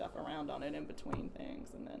would move stuff around on it in between things.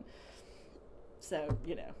 And then, so,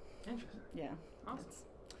 Interesting. yeah. Awesome.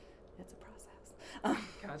 It's a process.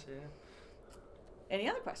 Gotcha. Any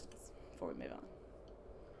other questions before we move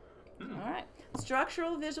on? All right.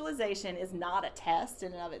 Structural visualization is not a test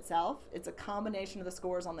in and of itself. It's a combination of the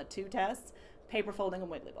scores on the two tests, paper folding and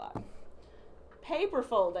Wiggly block. Paper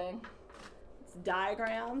folding, it's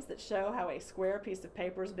diagrams that show how a square piece of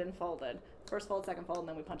paper has been folded. First fold, second fold, and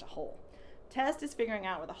then we punch a hole. Test is figuring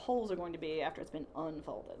out where the holes are going to be after it's been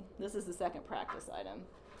unfolded. This is the second practice item.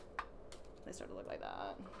 They start to look like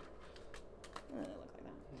that. They look like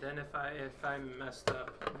that. Then if I messed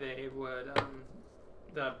up, they would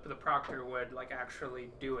the proctor would like actually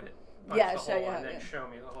do it. Punch Yeah, the show hole you how and then to- show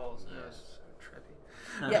me the holes. Yeah. It was so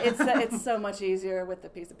trippy. Yeah, it's so much easier with the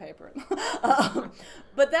piece of paper.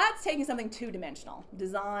 But that's taking something two-dimensional.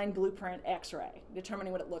 Design, blueprint, X-ray.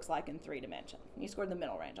 Determining what it looks like in 3 dimensions. You scored the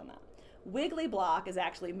middle range on that. Wiggly block is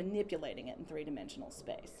actually manipulating it in 3-dimensional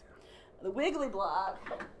space. The wiggly block,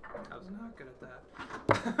 I was not good at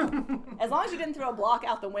that. as long as you didn't throw a block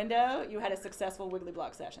out the window, you had a successful wiggly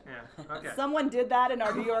block session. Yeah. Okay. Someone did that in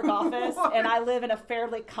our New York office, and I live in a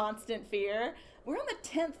fairly constant fear. We're on the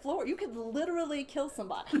 10th floor. You could literally kill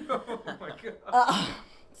somebody. Oh my god.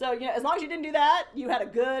 So, as long as you didn't do that, you had a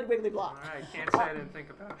good wiggly block. All right. Can't say I didn't think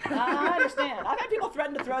about it. I understand. I've had people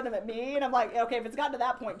threaten to throw them at me, and I'm like, okay, if it's gotten to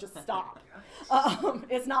that point, just stop.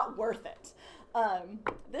 It's not worth it.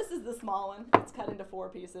 This is the small one. It's cut into 4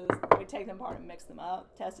 pieces. We take them apart and mix them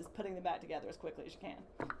up. Test is putting them back together as quickly as you can.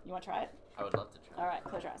 You want to try it? I would love to try. All right,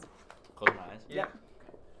 close your eyes. Close my eyes. Yeah. Yep.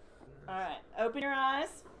 All right, open your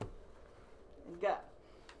eyes and go.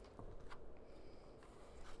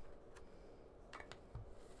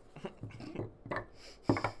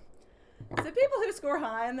 So people who score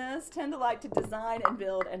high in this tend to like to design and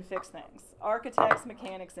build and fix things. Architects,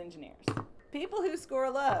 mechanics, engineers. People who score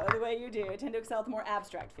low, the way you do, tend to excel at the more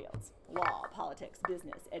abstract fields. Law, politics,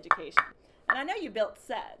 business, education. And I know you built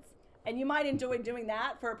sets, and you might enjoy doing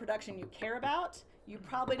that for a production you care about. You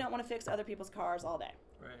probably don't want to fix other people's cars all day.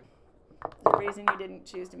 Right. The reason you didn't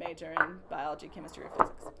choose to major in biology, chemistry, or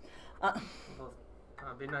physics. Well,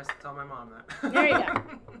 it'd be nice to tell my mom that. There you go.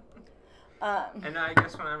 And I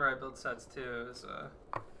guess whenever I build sets too, is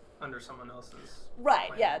under someone else's Right,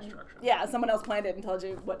 plan yeah. instruction. Yeah, someone else planned it and told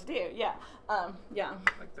you what to do. Yeah. Yeah.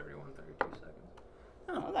 Like 31, 32 seconds.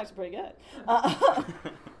 Oh, that was actually pretty good.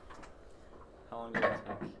 How long does it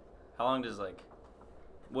take? How long does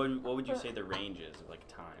what would you say the range is of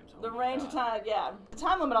times? The range of time, yeah. The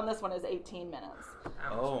time limit on this one is 18 minutes.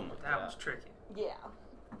 That Oh was, my that God. was tricky. Yeah.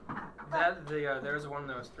 There was one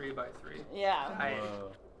that was 3x3. Yeah.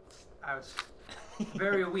 I was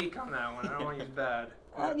very weak on that one. I don't want to use bad.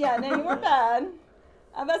 Yeah, no, you weren't bad.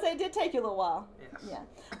 I must say it did take you a little while. Yes.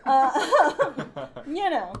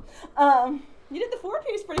 Yeah. You did the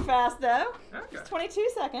 4-piece pretty fast though. Okay. It's 22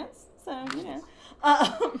 seconds. So,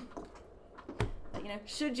 but,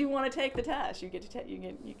 should you want to take the test, you get to you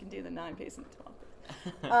can do the 9-piece and the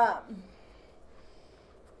 12-piece. All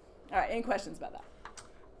right, any questions about that?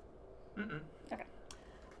 Mm-mm. Okay.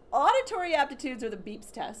 Auditory aptitudes are the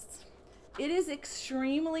BEEPS tests. It is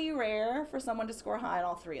extremely rare for someone to score high on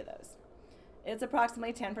all 3 of those. It's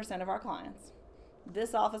approximately 10% of our clients.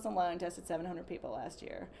 This office alone tested 700 people last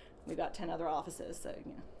year. We've got 10 other offices, so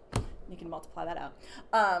you can multiply that out.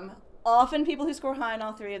 Often people who score high on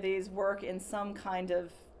all 3 of these work in some kind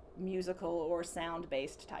of musical or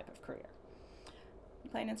sound-based type of career. You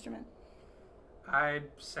play an instrument? I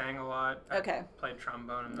sang a lot. Okay. I played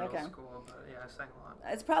trombone in middle Okay. school, but yeah, I sang a lot.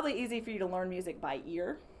 It's probably easy for you to learn music by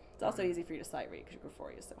ear. It's also easy for you to sight read because your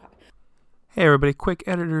graphoria is so high. Hey everybody, quick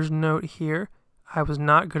editor's note here. I was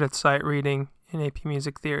not good at sight reading in AP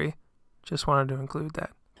Music Theory. Just wanted to include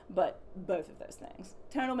that. But both of those things.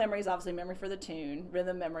 Tonal memory is obviously memory for the tune.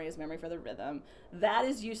 Rhythm memory is memory for the rhythm. That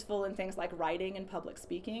is useful in things like writing and public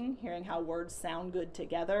speaking, hearing how words sound good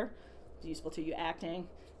together. It's useful to you acting.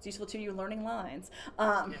 It's useful to you learning lines.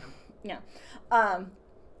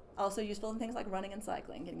 Also useful in things like running and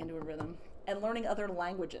cycling, getting into a rhythm, and learning other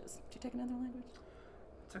languages. Did you take another language?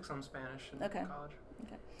 I took some Spanish in Okay. college.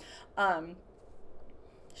 Okay.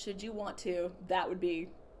 Should you want to, that would be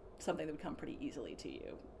something that would come pretty easily to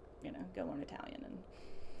you. Go learn Italian and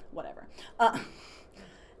whatever.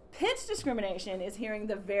 Pitch discrimination is hearing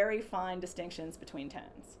the very fine distinctions between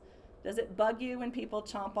tones. Does it bug you when people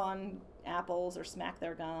chomp on apples or smack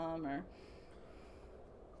their gum or?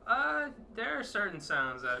 There are certain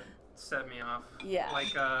sounds that set me off. Yeah.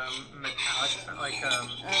 Like metallic, like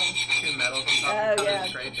two metals on top Oh, of each other yeah.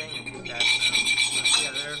 scraping and that sound. But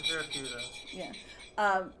yeah, there are a few of those.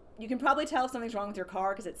 Yeah. You can probably tell if something's wrong with your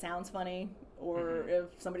car because it sounds funny, or if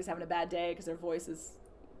somebody's having a bad day because their voice is,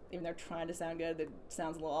 even they're trying to sound good, it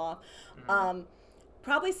sounds a little off.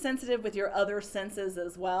 Probably sensitive with your other senses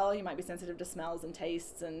as well. You might be sensitive to smells and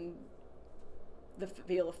tastes and the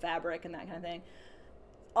feel of fabric and that kind of thing.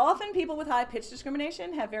 Often people with high pitch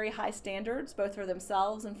discrimination have very high standards, both for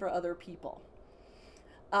themselves and for other people.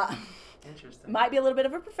 Interesting. Might be a little bit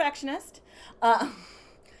of a perfectionist.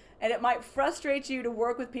 And it might frustrate you to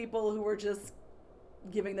work with people who are just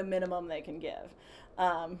giving the minimum they can give.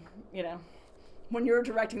 You know, when you're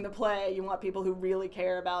directing the play, you want people who really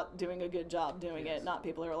care about doing a good job doing it, not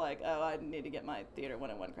people who are like, oh, I need to get my Theater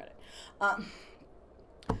 101 credit.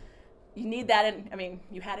 You need that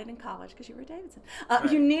you had it in college because you were Davidson.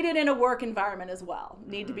 Right. You need it in a work environment as well.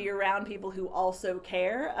 Need to be around people who also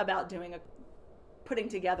care about putting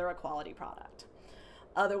together a quality product.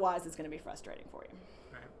 Otherwise, it's going to be frustrating for you.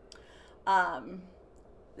 Right.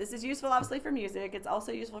 This is useful, obviously, for music. It's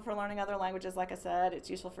also useful for learning other languages, like I said. It's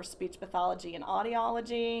useful for speech pathology and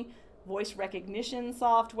audiology, voice recognition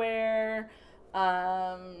software. What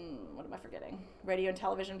am I forgetting? Radio and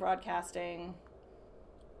television broadcasting.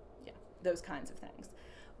 Yeah, those kinds of things.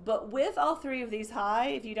 But with all three of these high,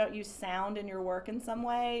 if you don't use sound in your work in some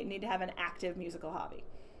way, you need to have an active musical hobby.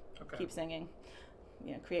 Okay. Keep singing.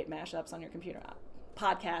 Create mashups on your computer.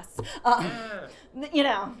 Podcasts.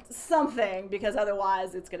 Something, because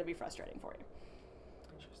otherwise it's going to be frustrating for you.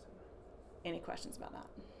 Interesting. Any questions about that?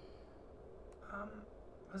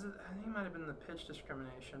 I think it might have been the pitch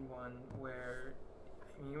discrimination one where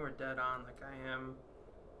you were dead on. Like, I am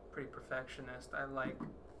pretty perfectionist. I like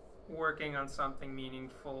working on something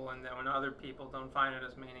meaningful, and then when other people don't find it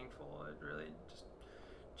as meaningful, it really just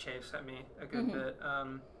chafes at me a good bit.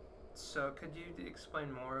 So could you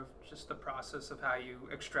explain more of just the process of how you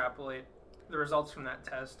extrapolate the results from that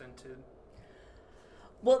test into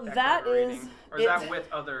that is... rating? Or is that with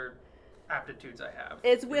other aptitudes I have?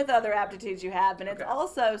 It's with other aptitudes you have, and it's Okay.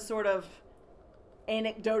 also sort of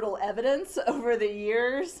anecdotal evidence over the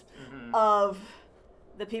years of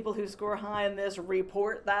the people who score high in this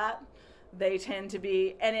report that. They tend to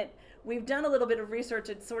be... And we've done a little bit of research.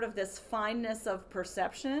 It's sort of this fineness of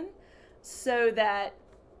perception so that...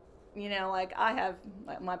 I have,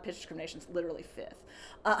 my pitch discrimination is literally fifth.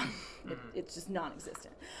 It's just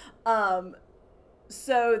non-existent.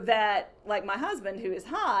 So that, like my husband, who is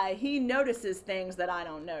high, he notices things that I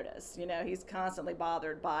don't notice. He's constantly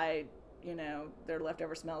bothered by, there are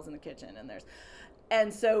leftover smells in the kitchen,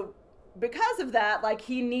 and so because of that, like,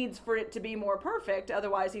 he needs for it to be more perfect.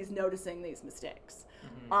 Otherwise, he's noticing these mistakes.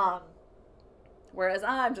 Whereas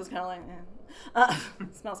I'm just kind of like,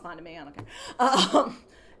 it smells fine to me. I don't care.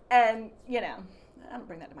 And, I don't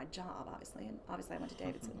bring that to my job, obviously. And obviously I went to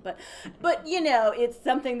Davidson. But it's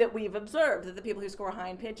something that we've observed, that the people who score high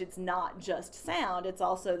in pitch, it's not just sound. It's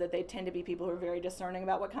also that they tend to be people who are very discerning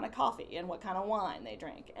about what kind of coffee and what kind of wine they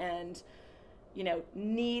drink. And,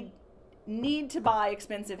 need to buy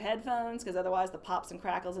expensive headphones, because otherwise the pops and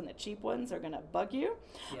crackles and the cheap ones are going to bug you.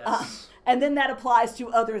 Yes. And then that applies to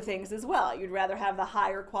other things as well. You'd rather have the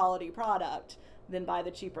higher quality product than buy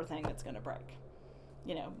the cheaper thing that's going to break.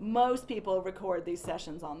 Most people record these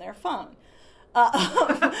sessions on their phone.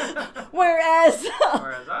 Whereas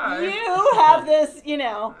you have this,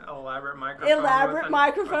 elaborate microphone with an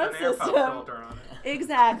AirPod system. filter on it.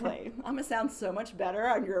 Exactly. I'm going to sound so much better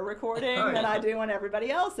on your recording than I do on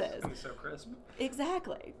everybody else's. It's gonna be so crisp.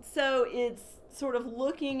 Exactly. So it's sort of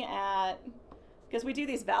looking at, because we do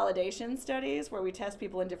these validation studies where we test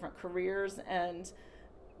people in different careers and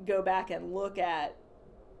go back and look at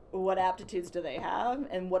what aptitudes do they have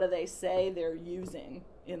and what do they say they're using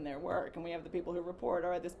in their work. And we have the people who report,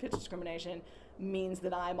 all right, this pitch discrimination means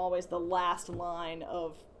that I'm always the last line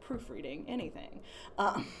of proofreading anything.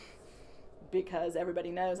 Because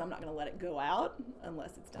everybody knows I'm not going to let it go out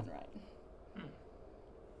unless it's done right.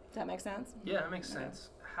 Does that make sense? Yeah, that makes sense.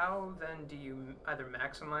 How then do you either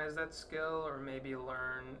maximize that skill or maybe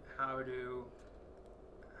learn how to,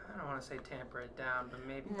 I don't want to say tamper it down, but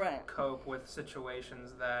maybe cope with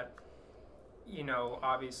situations that,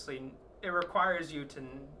 obviously it requires you to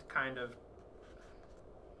kind of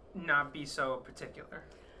not be so particular?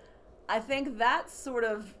 I think that sort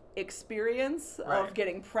of experience of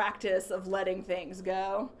getting practice of letting things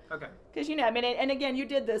go. Okay. Because, and again, you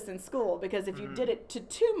did this in school, because if you did it to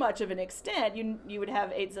too much of an extent, you would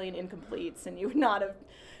have 8 zillion incompletes, and you would not have,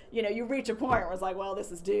 you reach a point where it's like, well,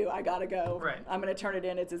 this is due, I gotta go. Right. I'm going to turn it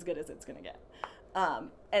in, it's as good as it's going to get.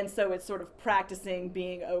 And so it's sort of practicing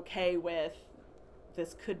being okay with,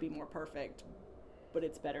 this could be more perfect, but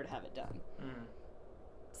it's better to have it done.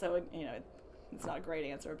 So, it's not a great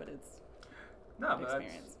answer, but it's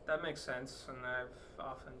experience. That makes sense, and I've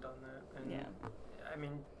often done that. And I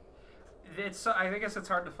mean, I guess it's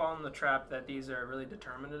hard to fall in the trap that these are really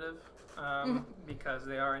determinative, because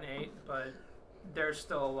they are innate, but there's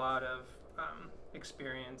still a lot of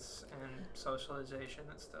experience and socialization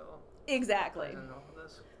that still plays into all of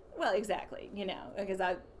this. Well, exactly. Because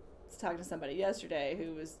I was talking to somebody yesterday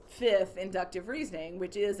who was 5th inductive reasoning,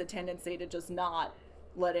 which is a tendency to just not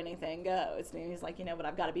let anything go. He's like, but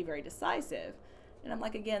I've got to be very decisive. And I'm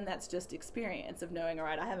like, again, that's just experience of knowing, all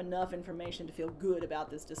right, I have enough information to feel good about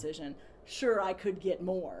this decision. Sure, I could get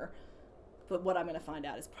more, but what I'm going to find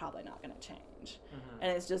out is probably not going to change.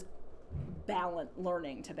 And it's just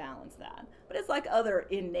learning to balance that. But it's like other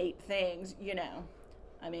innate things, you know.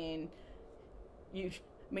 I mean,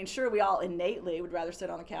 sure, we all innately would rather sit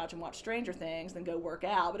on the couch and watch Stranger Things than go work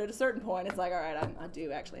out. But at a certain point, it's like, all right, I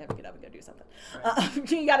do actually have to get up and go do something.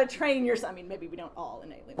 Right. You got to train yourself. I mean, maybe we don't all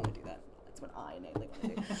innately want to do that. That's what I innately want to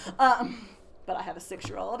do. But I have a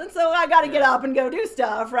 6-year-old, and so I got to get up and go do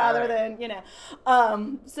stuff rather than, you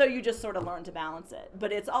know. So you just sort of learn to balance it.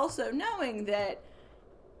 But it's also knowing that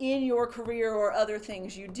in your career or other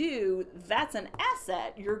things you do, that's an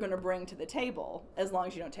asset you're going to bring to the table as long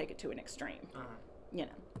as you don't take it to an extreme. You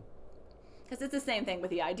know, because it's the same thing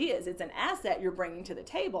with the ideas. It's an asset you're bringing to the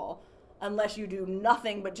table unless you do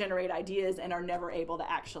nothing but generate ideas and are never able to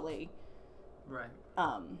actually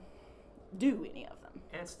do any of them.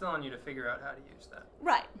 And it's still on you to figure out how to use that.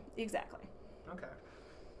 Right, exactly. Okay.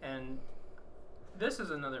 And this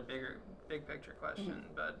is another big picture question,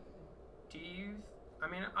 but do you, I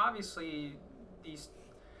mean, obviously these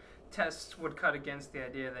tests would cut against the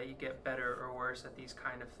idea that you get better or worse at these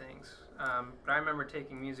kind of things. But I remember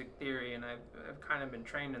taking music theory, and I've kind of been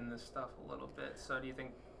trained in this stuff a little bit. So do you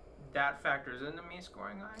think that factors into me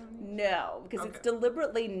scoring high? No, because it's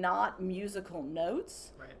deliberately not musical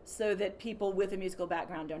notes, so that people with a musical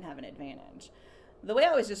background don't have an advantage. The way I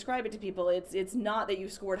always describe it to people, it's not that you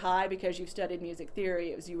scored high because you've studied music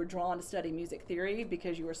theory. It was you were drawn to study music theory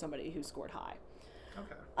because you were somebody who scored high.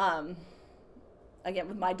 Okay. Again,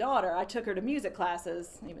 with my daughter, I took her to music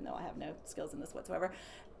classes, even though I have no skills in this whatsoever.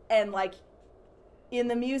 And like in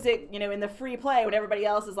the music, you know, in the free play, when everybody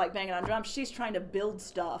else is like banging on drums, she's trying to build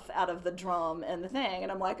stuff out of the drum and the thing.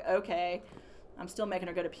 And I'm like, okay, I'm still making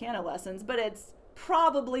her go to piano lessons, but it's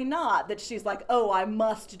probably not that she's like, oh, I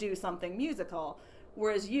must do something musical.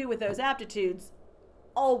 Whereas you with those aptitudes,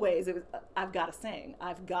 always, it was, I've got to sing.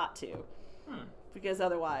 I've got to. Because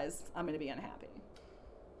otherwise, I'm going to be unhappy.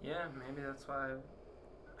 Yeah, maybe that's why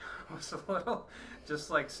I was a little just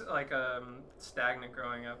like stagnant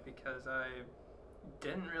growing up, because I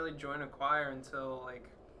didn't really join a choir until like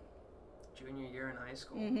junior year in high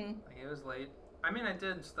school. Like it was late. I mean, I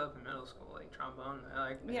did stuff in middle school, like trombone. I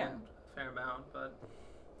liked band a fair amount, but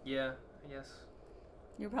yeah, I guess.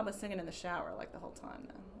 You were probably singing in the shower like the whole time,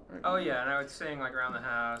 though. Oh yeah, and I would sing like around the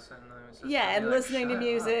house, and I was just and like, listening to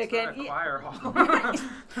music, it's not a choir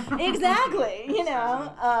hall. Exactly, you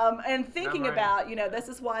know, and thinking about, you know, this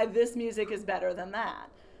is why this music is better than that.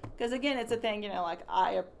 Because again, it's a thing, you know, like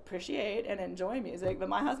I appreciate and enjoy music, but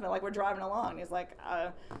my husband, like we're driving along, he's like,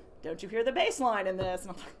 "Don't you hear the bass line in this?"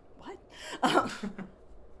 And I'm like, "What?"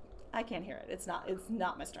 I can't hear it. It's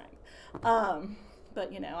not my strength.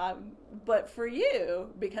 But, you know, but for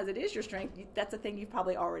you, because it is your strength, that's a thing you've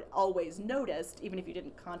probably always noticed, even if you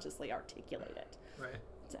didn't consciously articulate it. Right.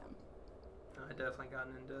 So. I definitely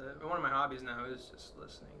gotten into it. One of my hobbies now is just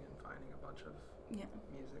listening and finding a bunch of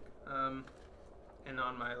music. And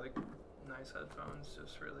on my, like, nice headphones,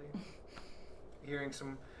 just really hearing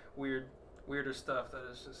some weirder stuff that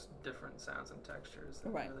is just different sounds and textures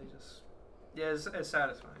that really just, it's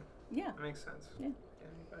satisfying. Yeah. It makes sense. Yeah.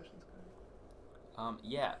 Any questions?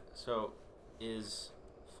 So is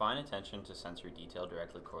fine attention to sensory detail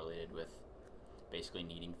directly correlated with basically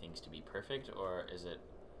needing things to be perfect, or is it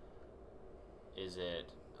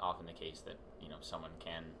often the case that, you know, someone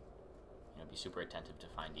can, you know, be super attentive to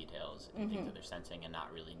fine details and things that they're sensing and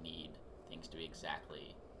not really need things to be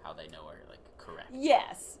exactly how they know are, like, correct?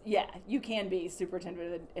 Yes, you can be super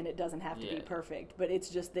attentive and it doesn't have to be perfect, but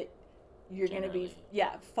it's just that you're going to be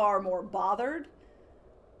far more bothered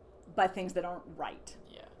by things that aren't right,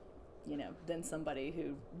 you know, than somebody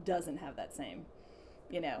who doesn't have that same,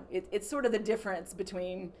 you know, it's sort of the difference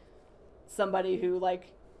between somebody who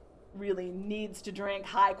like really needs to drink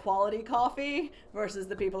high quality coffee versus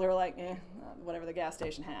the people who are like, whatever the gas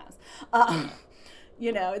station has.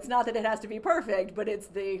 You know, it's not that it has to be perfect, but it's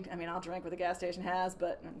I'll drink what the gas station has,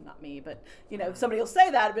 but not me, but, you know, somebody will say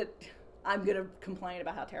that, but I'm going to complain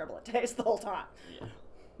about how terrible it tastes the whole time. Yeah.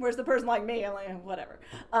 Whereas the person like me, I'm like, whatever.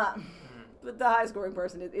 But the high scoring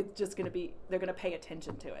person, it's just going to be, they're going to pay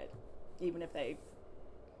attention to it, even if they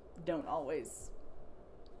don't always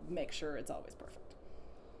make sure it's always perfect.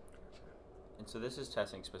 And so this is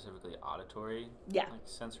testing specifically auditory, like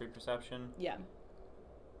sensory perception. Yeah.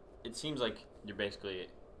 It seems like you're basically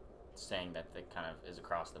saying that it kind of is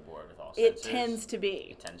across the board with all senses. It tends to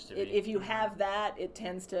be. If you have that, it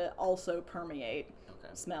tends to also permeate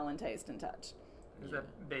smell and taste and touch. Is that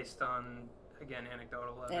based on, again,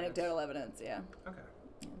 anecdotal evidence? Anecdotal evidence, yeah. Okay.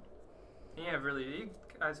 Yeah. Yeah, really. You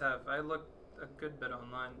guys have. I looked a good bit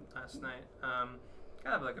online last night.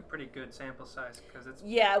 Kind of like a pretty good sample size because it's.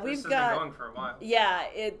 Yeah, this we've has got. been going for a while. Yeah,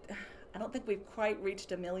 I don't think we've quite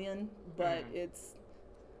reached 1 million, but it's.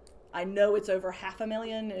 I know it's over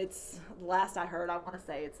 500,000. It's last I heard. I want to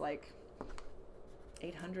say it's like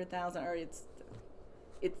 800,000, or it's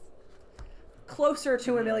closer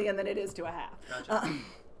to 1 million than it is to a half. Gotcha.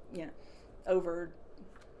 Yeah, over.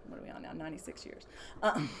 What are we on now? 96 years.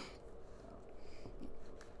 Other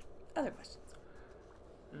questions?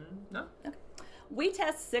 No. Okay. We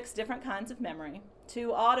test 6 different kinds of memory: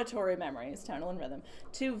 2 auditory memories, tonal and rhythm;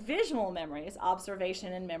 2 visual memories,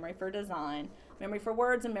 observation and memory for design; memory for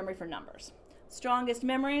words and memory for numbers. Strongest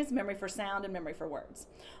memories: memory for sound and memory for words.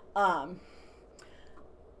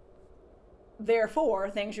 Therefore,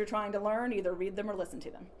 things you're trying to learn, either read them or listen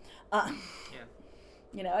to them. Yeah.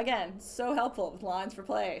 You know, again, so helpful with lines for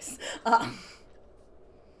place.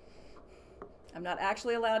 I'm not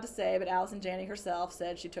actually allowed to say, but Allison Janney herself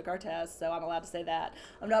said she took our test, so I'm allowed to say that.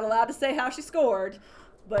 I'm not allowed to say how she scored,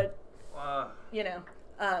 but, you know,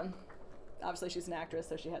 obviously she's an actress,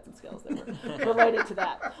 so she had some skills that were related to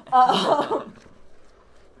that.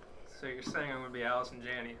 So you're saying I'm going to be Allison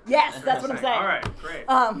Janney? Yes, that's what I'm saying. All right, great.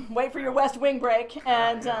 Wait for your West Wing break,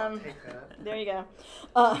 and I'll take that. there you go.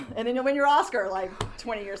 And then you'll win your Oscar like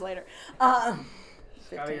 20 years later.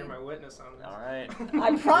 Scotty, you're my witness on this. All right.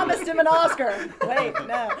 I promised him an Oscar. Wait,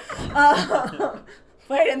 no.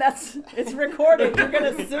 Wait, and it's recorded. You're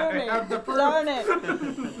going to sue me. Darn it.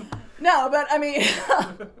 No, but I mean,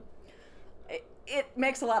 it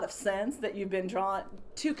makes a lot of sense that you've been drawn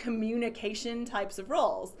to communication types of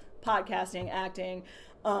roles, podcasting, acting,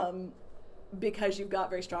 because you've got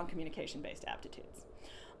very strong communication-based aptitudes.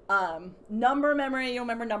 Number memory, you'll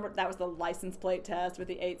remember number. That was the license plate test with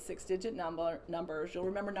the 8 6-digit numbers. You'll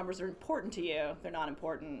remember numbers are important to you. If they're not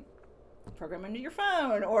important, program them into your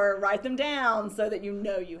phone or write them down so that you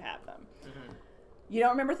know you have them. Mm-hmm. You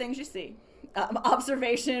don't remember things you see.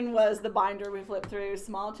 Observation was the binder we flipped through,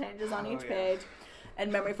 small changes on each page.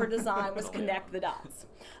 And memory for design was connect the dots.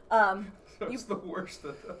 That's the worst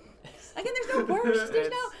of them. Again, there's no worst.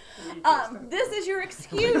 There's no. This is your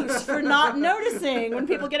excuse for not noticing when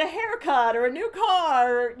people get a haircut or a new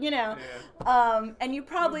car, or, you know. Yeah. And you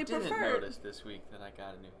probably didn't prefer. notice this week that I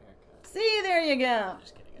got a new haircut. See, there you go.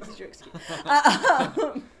 Just kidding. This is your excuse.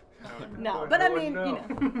 No, but I mean, you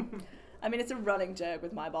know. I mean, it's a running joke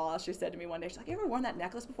with my boss. She said to me one day, she's like, "You ever worn that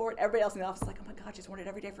necklace before?" And everybody else in the office is like, "Oh my God, she's worn it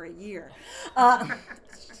every day for a year."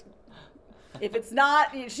 If it's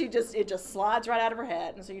not, it just slides right out of her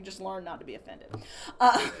head, and so you just learn not to be offended.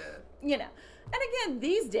 You know. And again,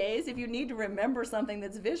 these days, if you need to remember something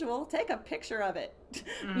that's visual, take a picture of it.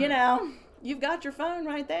 You know, you've got your phone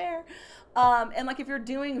right there. And like if you're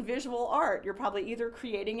doing visual art, you're probably either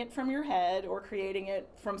creating it from your head or creating it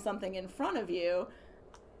from something in front of you.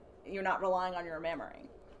 You're not relying on your memory.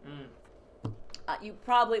 You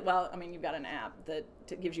probably, well, I mean, you've got an app that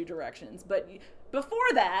gives you directions, but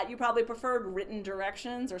before that, you probably preferred written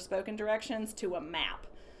directions or spoken directions to a map.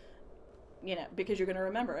 You know, because you're going to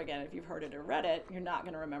remember, again, if you've heard it or read it, you're not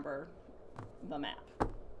going to remember the map.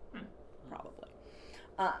 Probably.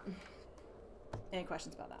 Any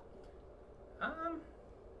questions about that?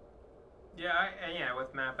 Yeah,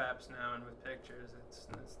 with map apps now and with pictures, it's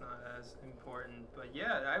not as important. But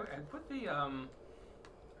yeah, I put the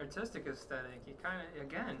artistic aesthetic. You kind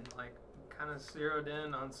of zeroed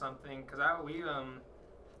in on something because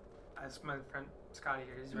as my friend Scotty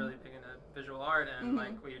here, he's really big into visual art, and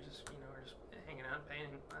like we just were just hanging out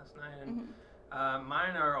painting last night, and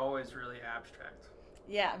mine are always really abstract.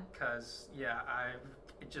 Yeah. Because I've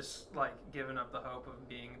just like given up the hope of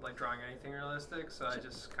being like drawing anything realistic, so I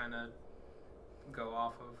just kind of go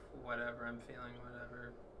off of whatever I'm feeling,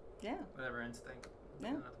 whatever instinct I'm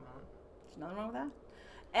feeling at the moment. There's nothing wrong with that.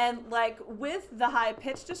 And like with the high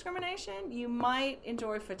pitch discrimination, you might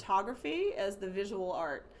enjoy photography as the visual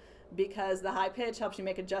art because the high pitch helps you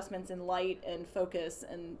make adjustments in light and focus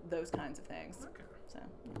and those kinds of things. Okay. So,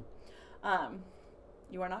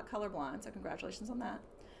 you are not colorblind, so congratulations on that.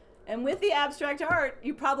 And with the abstract art,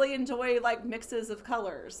 you probably enjoy like mixes of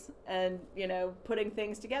colors and, putting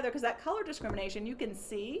things together because that color discrimination, you can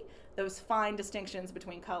see those fine distinctions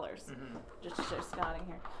between colors. Just to show Scott in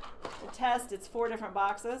here. The test, it's 4 different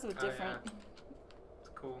boxes with different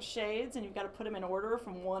shades, and you've got to put them in order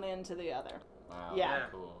from one end to the other. Wow, yeah.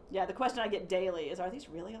 Cool. Yeah, the question I get daily is, are these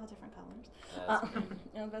really all different colors? That's great.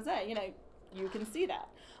 I was going to say, you can see that.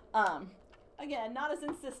 Again, not as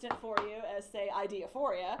insistent for you as, say,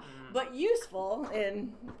 Ideaphoria, but useful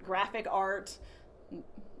in graphic art,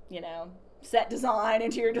 set design,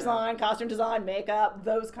 interior design, costume design, makeup,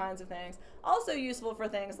 those kinds of things. Also useful for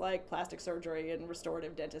things like plastic surgery and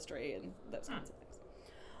restorative dentistry and those kinds of things.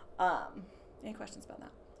 Any questions about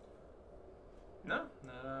that? No,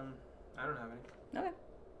 I don't have any. Okay.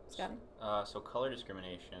 Scotty? So color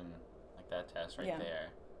discrimination, like that test right there.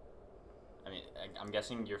 I mean, I'm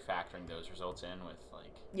guessing you're factoring those results in with like.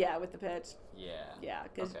 Yeah, with the pitch. Yeah. Yeah,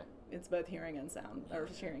 because it's both hearing and sound, or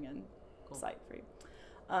hearing and sight for you.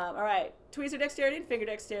 All right, tweezer dexterity and finger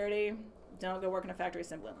dexterity. Don't go work in a factory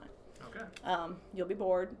assembly line. Okay. You'll be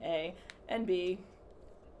bored, A, and B,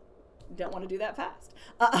 don't want to do that fast.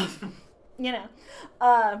 You know,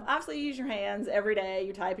 obviously you use your hands every day.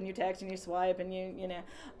 You type and you text and you swipe and you know,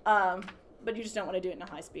 but you just don't want to do it in a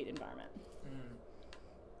high-speed environment.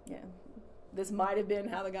 Yeah. This might have been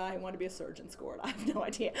how the guy who wanted to be a surgeon scored. I have no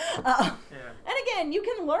idea. And again, you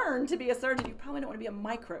can learn to be a surgeon. You probably don't want to be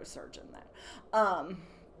a microsurgeon, though,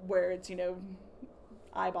 where it's, you know,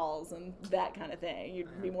 eyeballs and that kind of thing.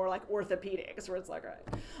 You'd be more like orthopedics, where it's like,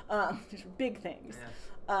 all right, there's big things.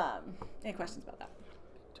 Any questions about that?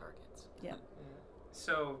 Targets. Yeah.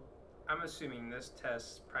 So I'm assuming this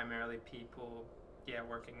tests primarily people,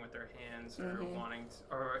 working with their hands or wanting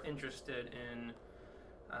or interested in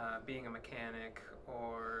being a mechanic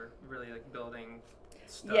or really like building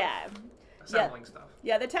stuff. Assembling stuff.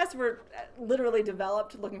 Yeah, the tests were literally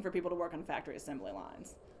developed looking for people to work on factory assembly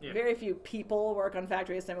lines. Yeah. Very few people work on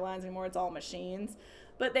factory assembly lines anymore. It's all machines.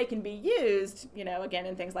 But they can be used, you know, again,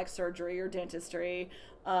 in things like surgery or dentistry,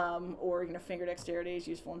 or, you know, finger dexterity is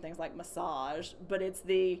useful in things like massage. But it's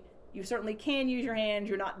you certainly can use your hands.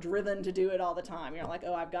 You're not driven to do it all the time. You're not like,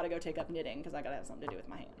 oh, I've got to go take up knitting because I've got to have something to do with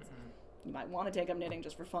my hands. You might want to take up knitting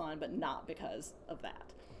just for fun, but not because of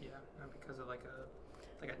that. Yeah, not because of like a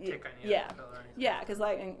tick I need to fill or anything. Yeah, because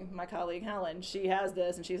like my colleague Helen, she has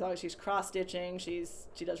this, and she's cross stitching. She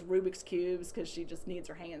does Rubik's cubes because she just needs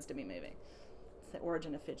her hands to be moving. It's the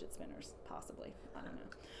origin of fidget spinners, possibly. I don't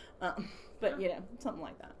know, but you know, something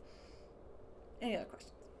like that. Any other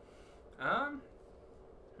questions? I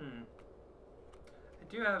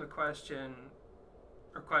do have a question.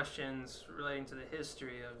 Or questions relating to the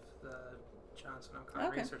history of the Johnson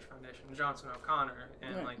O'Connor Research Foundation, Johnson O'Connor,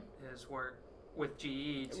 and like his work with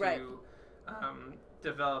GE to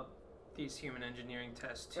develop these human engineering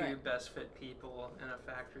tests to best fit people in a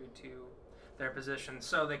factory to their position,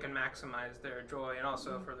 so they can maximize their joy, and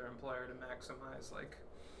also for their employer to maximize like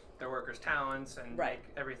their workers' talents and make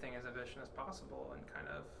everything as efficient as possible. And kind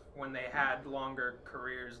of when they had longer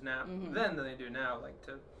careers now then than they do now, like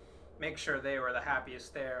to make sure they were the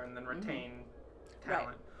happiest there and then retain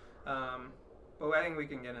talent. But I think we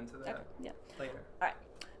can get into that later. All right.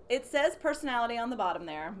 It says personality on the bottom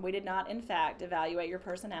there. We did not, in fact, evaluate your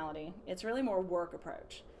personality. It's really more work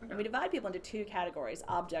approach. And we divide people into two categories,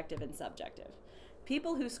 objective and subjective.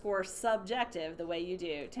 People who score subjective the way you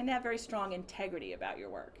do tend to have very strong integrity about your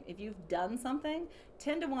work. If you've done something,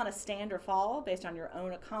 tend to want to stand or fall based on your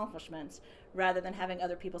own accomplishments rather than having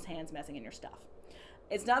other people's hands messing in your stuff.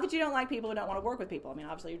 It's not that you don't like people who don't want to work with people. I mean,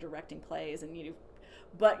 obviously you're directing plays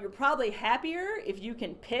but you're probably happier if you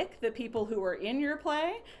can pick the people who are in your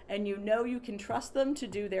play and you know you can trust them to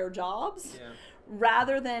do their jobs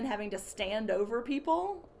rather than having to stand over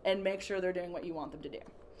people and make sure they're doing what you want them to do.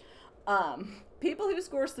 People who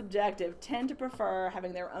score subjective tend to prefer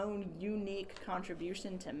having their own unique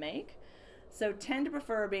contribution to make, so tend to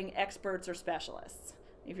prefer being experts or specialists.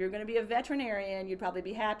 If you're going to be a veterinarian, you'd probably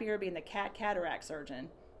be happier being the cataract surgeon.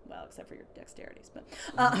 Well, except for your dexterities,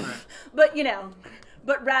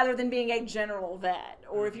 but rather than being a general vet.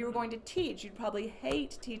 Or if you were going to teach, you'd probably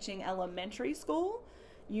hate teaching elementary school.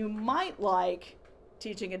 You might like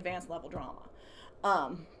teaching advanced level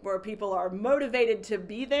drama, where people are motivated to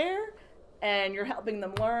be there and you're helping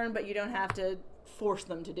them learn, but you don't have to force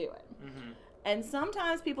them to do it. And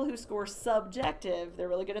sometimes people who score subjective, they're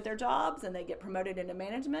really good at their jobs and they get promoted into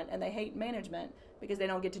management, and they hate management because they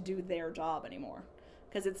don't get to do their job anymore.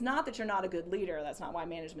 Because it's not that you're not a good leader. That's not why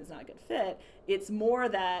management's not a good fit. It's more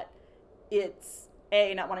that it's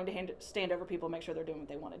A, not wanting to stand over people and make sure they're doing what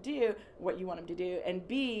they want to do, what you want them to do, and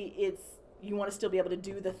B, it's you want to still be able to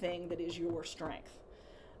do the thing that is your strength.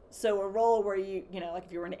 So a role where you like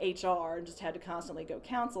if you were in HR and just had to constantly go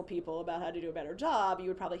counsel people about how to do a better job, you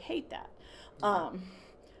would probably hate that.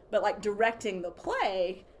 But like directing the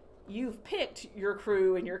play, you've picked your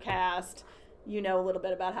crew and your cast, you know a little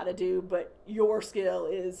bit about how to do, but your skill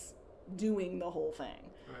is doing the whole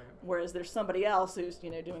thing. Whereas there's somebody else who's,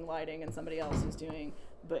 doing lighting and somebody else who's doing,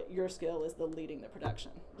 but your skill is the leading the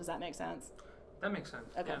production. Does that make sense? That makes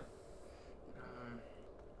sense. Okay. Yeah.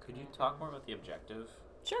 Could you talk more about the objective?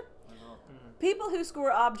 Sure. result. People who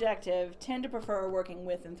score objective tend to prefer working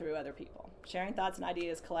with and through other people, sharing thoughts and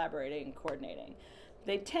ideas, collaborating, coordinating.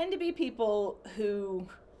 They tend to be people who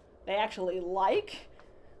they actually like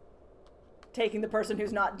taking the person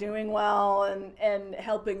who's not doing well and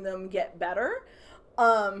helping them get better.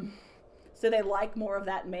 So they like more of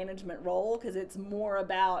that management role because it's more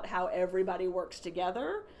about how everybody works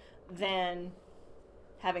together than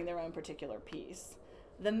having their own particular piece.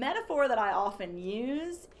 The metaphor that I often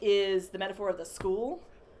use is the metaphor of the school.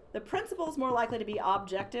 The principal is more likely to be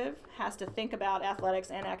objective, has to think about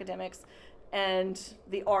athletics and academics and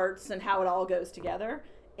the arts and how it all goes together.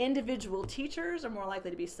 Individual teachers are more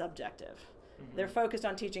likely to be subjective. Mm-hmm. They're focused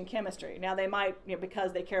on teaching chemistry. Now they might,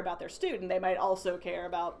 because they care about their student, they might also care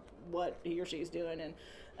about what he or she's doing in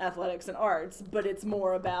athletics and arts, but it's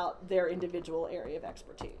more about their individual area of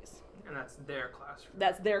expertise. And that's their classroom.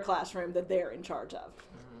 That's their classroom that they're in charge of.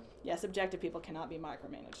 Mm-hmm. Yes, objective people cannot be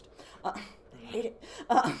micromanaged. I hate it.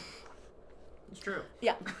 It's true.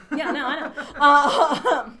 Yeah. Yeah, no, I know.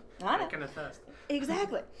 I can attest.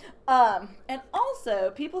 Exactly. And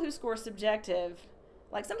also, people who score subjective,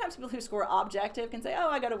 like sometimes people who score objective can say, oh,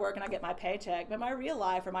 I go to work and I get my paycheck, but my real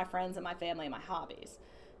life are my friends and my family and my hobbies.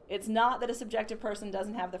 It's not that a subjective person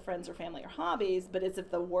doesn't have the friends or family or hobbies, but it's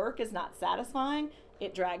if the work is not satisfying,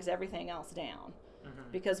 it drags everything else down.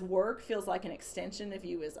 Mm-hmm. Because work feels like an extension of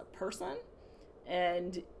you as a person,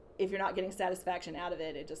 and if you're not getting satisfaction out of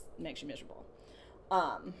it, it just makes you miserable.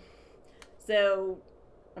 So,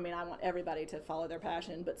 I mean, I want everybody to follow their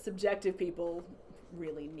passion, but subjective people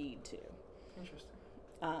really need to. Interesting.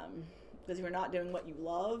 Because if you're not doing what you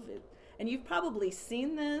love, and you've probably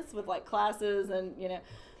seen this with like classes and,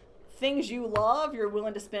 things you love, you're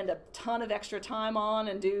willing to spend a ton of extra time on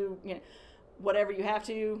and do, whatever you have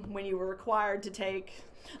to when you were required to take.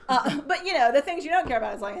 But, the things you don't care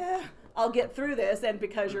about, it's like, I'll get through this. And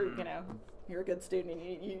because you're, you're a good student,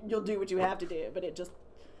 and you'll do what you have to do, but it just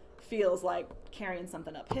feels like carrying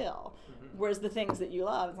something uphill. Mm-hmm. Whereas the things that you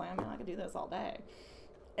love, it's like, I could do this all day.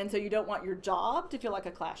 And so you don't want your job to feel like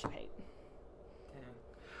a class you hate.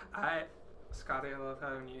 Dang. Scotty, I love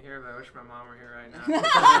having you here, but I wish my mom were here right now.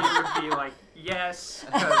 She would be like, yes,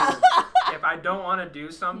 because if I don't want to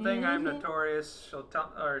do something, mm-hmm. I'm notorious. She'll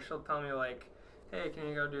tell me like, hey, can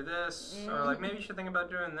you go do this? Mm-hmm. Or like, maybe you should think about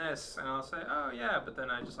doing this. And I'll say, oh yeah, but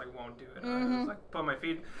then I just like won't do it. Mm-hmm. I just like put my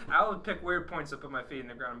feet, I would pick weird points to put my feet in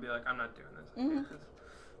the ground and be like, I'm not doing this. Mm-hmm.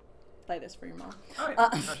 Play this for your mom. Oh yeah,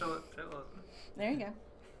 she'll listen. There you go.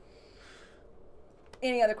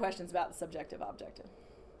 Any other questions about the subjective objective?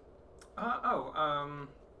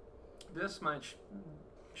 This might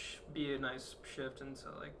be a nice shift into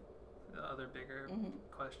like the other bigger mm-hmm.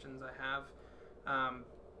 questions I have.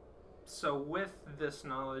 So with this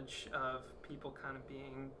knowledge of people kind of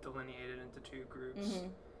being delineated into two groups, mm-hmm.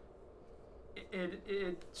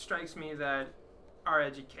 it strikes me that our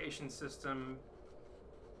education system,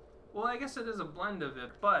 well, I guess it is a blend of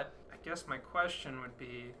it, but I guess my question would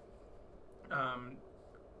be,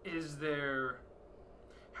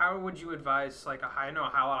 how would you advise, like, I know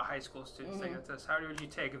how a lot of high school students mm-hmm. think of this, how would you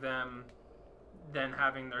take them then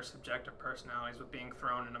having their subjective personalities with being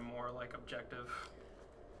thrown in a more, like, objective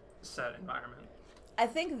set environment? I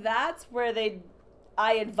think that's where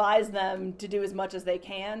I advise them to do as much as they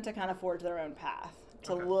can to kind of forge their own path,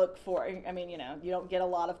 to okay. look for, I mean, you don't get a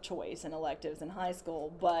lot of choice in electives in high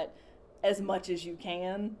school, but as much as you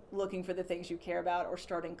can, looking for the things you care about or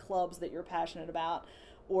starting clubs that you're passionate about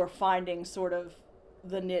or finding sort of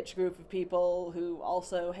the niche group of people who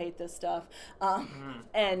also hate this stuff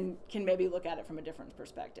and can maybe look at it from a different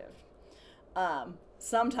perspective.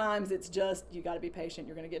 Sometimes it's just you got to be patient.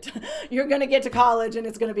 You're going to get to college and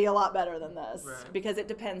it's going to be a lot better than this right. because it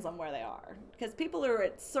depends on where they are. Because people who are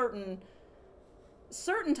at certain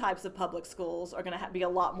types of public schools are going to be a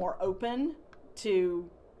lot more open to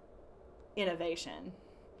innovation.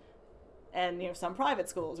 And, some private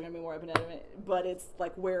schools are going to be more open to it, but it's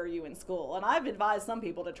like, where are you in school? And I've advised some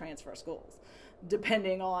people to transfer schools,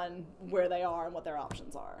 depending on where they are and what their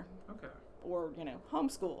options are. Okay. Or,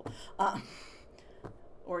 homeschool.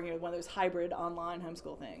 Or, one of those hybrid online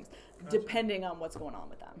homeschool things, gotcha. Depending on what's going on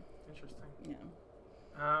with them. Interesting.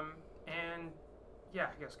 Yeah. And, yeah,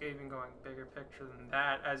 I guess even going bigger picture than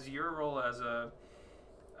that, as your role as a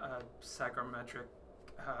psychometric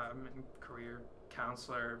career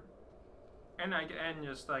counselor, and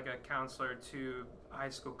just like a counselor to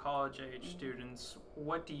high school, college age mm-hmm. students,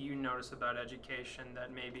 what do you notice about education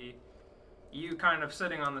that maybe you kind of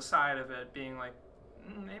sitting on the side of it being like,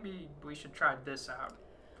 maybe we should try this out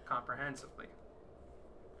comprehensively?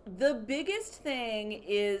 The biggest thing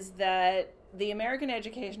is that the American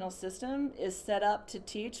educational system is set up to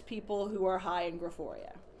teach people who are high in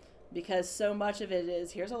Graphoria, because so much of it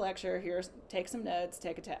is, here's a lecture, take some notes,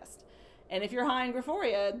 take a test. And if you're high in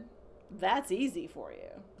Graphoria, that's easy for you.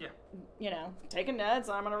 Yeah. You know, taking notes,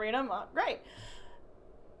 I'm going to read them, great.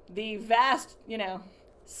 The vast,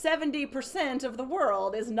 70% of the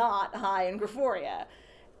world is not high in Graphoria.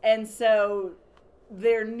 And so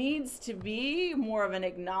there needs to be more of an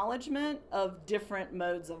acknowledgement of different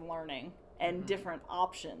modes of learning and different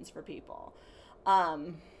options for people.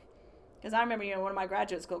 Because I remember, one of my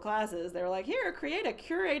graduate school classes, they were like, here, create a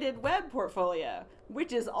curated web portfolio,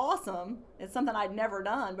 which is awesome. It's something I'd never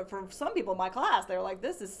done. But for some people in my class, they were like,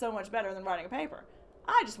 this is so much better than writing a paper.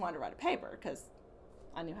 I just wanted to write a paper because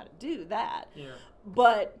I knew how to do that. Yeah.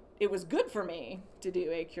 But it was good for me to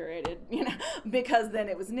do a curated, because then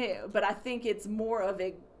it was new. But I think it's more of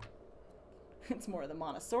the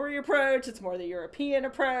Montessori approach. It's more the European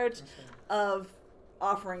approach of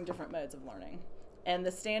offering different modes of learning. And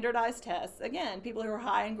the standardized tests, again, people who are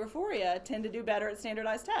high in Graphoria tend to do better at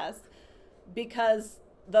standardized tests because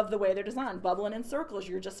of the way they're designed. Bubbling in circles,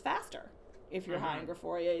 you're just faster. If you're high in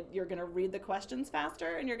Graphoria, you're going to read the questions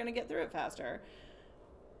faster and you're going to get through it faster.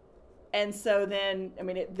 And so then,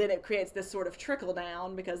 it creates this sort of trickle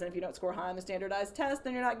down, because then if you don't score high on the standardized test,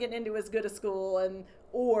 then you're not getting into as good a school,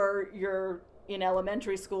 or you're in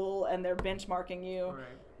elementary school and they're benchmarking you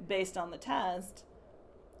based on the test.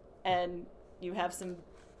 And you have some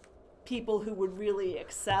people who would really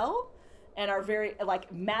excel and are very,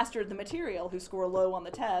 mastered the material, who score low on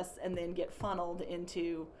the tests and then get funneled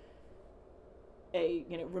into a,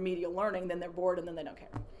 remedial learning, then they're bored and then they don't care.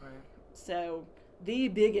 Right. So the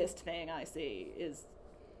biggest thing I see is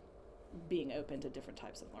being open to different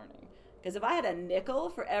types of learning. Because if I had a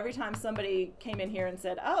nickel for every time somebody came in here and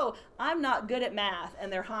said, oh, I'm not good at math,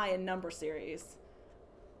 and they're high in number series,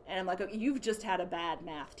 and I'm like, okay, you've just had a bad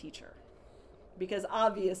math teacher. Because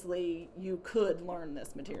obviously you could learn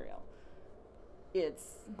this material.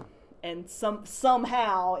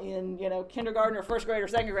 Somehow in, kindergarten or first grade or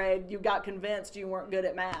second grade, you got convinced you weren't good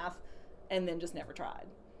at math and then just never tried.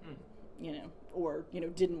 Or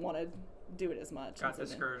didn't want to do it as much. Got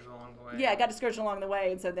discouraged along the way. Yeah, got discouraged along the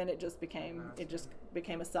way, and so then it just became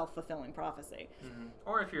a self-fulfilling prophecy. Mm-hmm.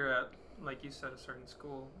 Or if you're at, like you said, a certain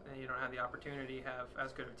school and you don't have the opportunity to have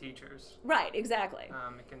as good of teachers. Right, exactly.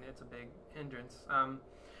 It's a big hindrance. I'm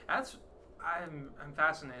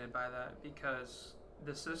fascinated by that, because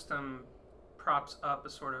the system props up a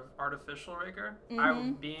sort of artificial rigor.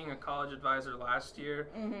 Being a college advisor last year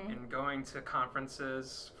and going to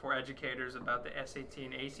conferences for educators about the SAT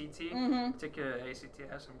and ACT, particularly the ACT,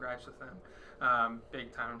 I have some gripes with them.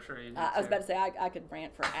 Big time, I'm sure you do I was about to say, I could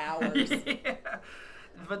rant for hours. Yeah.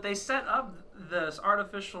 But they set up this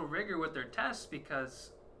artificial rigor with their tests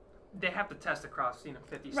because they have to test across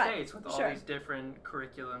 50 states with all these different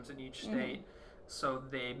curriculums in each state. So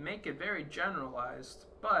they make it very generalized,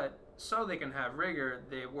 but so they can have rigor,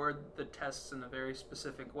 they word the tests in a very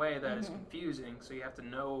specific way that is confusing. So you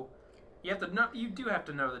do have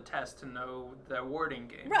to know the test to know the wording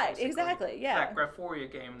game. Right, basically. Exactly, yeah. That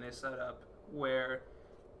Graphoria game they set up where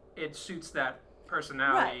it suits that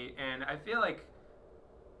personality, and I feel like,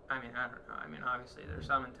 I don't know. Obviously there's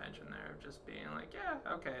some intention there of just being like, yeah,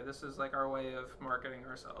 okay, this is like our way of marketing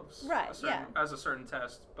ourselves. Right, as a certain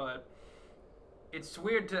test, but it's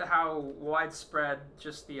weird to how widespread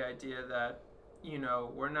just the idea that,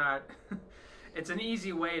 we're not, it's an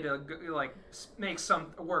easy way to make some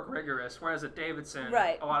work rigorous, whereas at Davidson,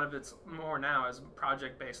 a lot of it's more now is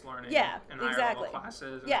project-based learning in higher level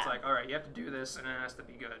classes, and it's like, all right, you have to do this and it has to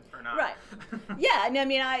be good or not. Right. Yeah, and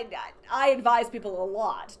I advise people a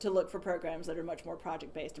lot to look for programs that are much more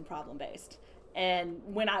project-based and problem-based. And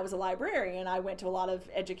when I was a librarian, I went to a lot of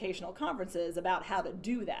educational conferences about how to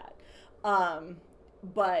do that.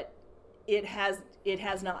 But it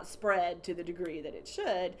has not spread to the degree that it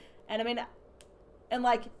should. And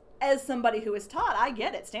as somebody who is taught, I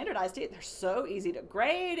get it. Standardized tests, they're so easy to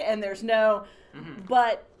grade, and there's no,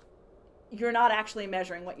 but you're not actually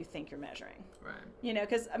measuring what you think you're measuring. Right.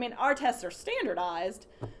 Because our tests are standardized,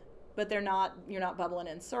 but you're not bubbling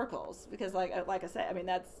in circles, because like I said,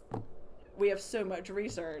 we have so much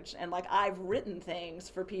research, and I've written things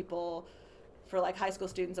for people, for high school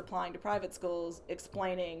students applying to private schools,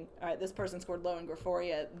 explaining, all right, this person scored low in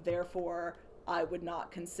Graphoria, therefore I would not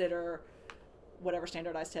consider whatever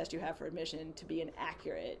standardized test you have for admission to be an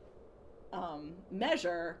accurate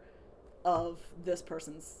measure of this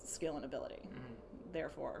person's skill and ability.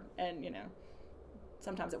 Therefore, and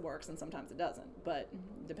sometimes it works and sometimes it doesn't, but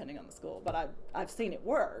depending on the school. But I've seen it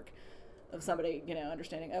work. of somebody,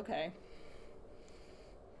 understanding, okay,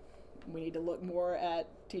 we need to look more at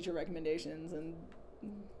teacher recommendations and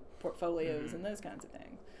portfolios and those kinds of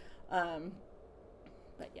things.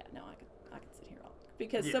 But yeah, no, I could sit here all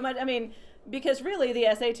because so much. I mean, because really the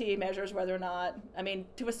SAT measures whether or not. I mean,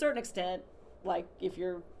 to a certain extent, like if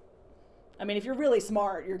you're really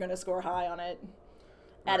smart, you're going to score high on it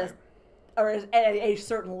at a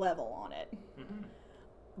certain level on it. Mm-hmm.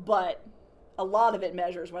 But a lot of it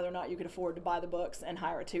measures whether or not you can afford to buy the books and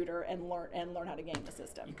hire a tutor and learn how to game the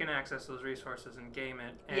system. You can access those resources and game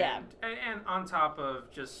it. And on top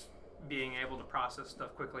of just being able to process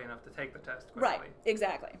stuff quickly enough to take the test quickly. Right,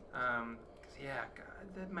 exactly. God,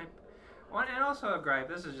 that might... Well, and also a gripe,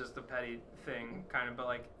 this is just a petty thing, kind of, but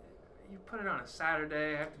like, you put it on a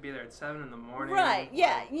Saturday, I have to be there at 7 in the morning. Right,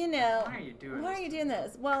 yeah, Why are you doing this? Why are you doing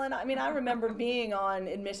this? Well, and I mean, I remember being on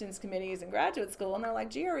admissions committees in graduate school, and they're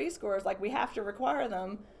like, GRE scores, like, we have to require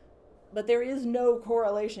them, but there is no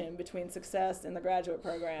correlation between success in the graduate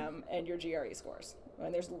program and your GRE scores. I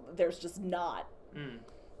mean, there's just not.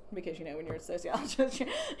 Because, when you're a sociologist,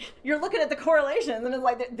 you're looking at the correlations, and it's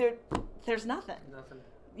like, there's nothing. Nothing.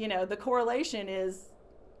 The correlation is,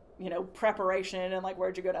 preparation and like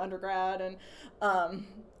where'd you go to undergrad, and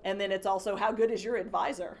then it's also how good is your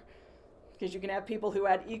advisor, because you can have people who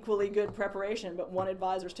had equally good preparation, but one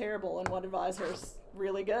advisor's terrible and one advisor's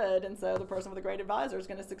really good, and so the person with a great advisor is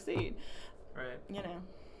going to succeed. Right.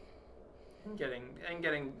 And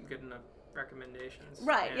getting good enough recommendations.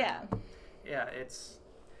 Right. And yeah, it's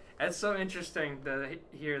so interesting to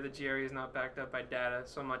hear the GRE is not backed up by data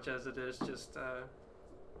so much as it is just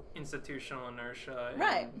institutional inertia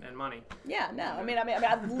and money. Yeah, no. I mean,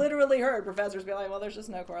 I've literally heard professors be like, well, there's just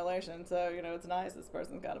no correlation. So, it's nice this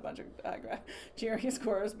person's got a bunch of GRE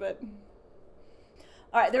scores, but...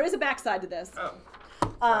 All right, there is a backside to this.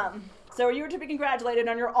 So you were to be congratulated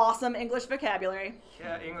on your awesome English vocabulary.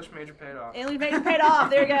 Yeah, English major paid off. English major paid off.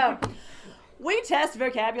 There you go. We test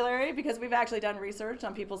vocabulary because we've actually done research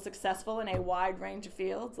on people successful in a wide range of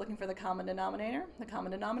fields, looking for the common denominator. The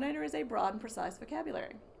common denominator is a broad and precise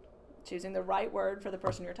vocabulary. Choosing the right word for the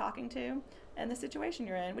person you're talking to and the situation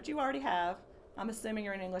you're in, which you already have. I'm assuming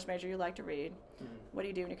you're an English major, you like to read. Mm-hmm. What do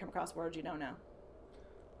you do when you come across words you don't know?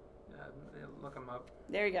 Look them up.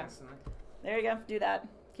 There you go. Instantly. There you go. Do that.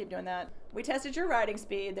 Keep doing that. We tested your writing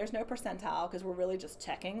speed. There's no percentile because we're really just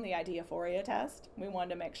checking the Ideaphoria test. We wanted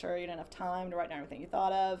to make sure you didn't have time to write down everything you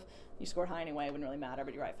thought of. You scored high anyway. It wouldn't really matter,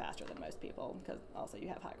 but you write faster than most people because also you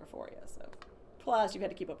have hyperphoria. So, plus you've had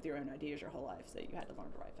to keep up with your own ideas your whole life, so you had to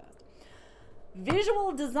learn to write fast.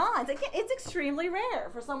 Visual designs. It's extremely rare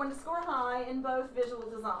for someone to score high in both visual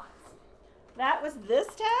designs. That was this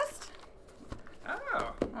test.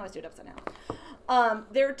 Oh. I always do it upside down.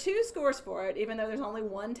 There are 2 scores for it, even though there's only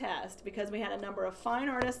 1 test, because we had a number of fine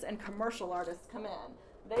artists and commercial artists come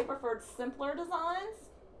in. They preferred simpler designs.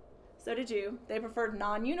 So did you. They preferred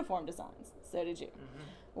non-uniform designs. So did you.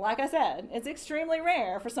 Mm-hmm. Like I said, it's extremely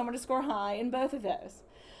rare for someone to score high in both of those.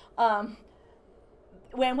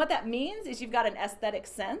 When what that means is you've got an aesthetic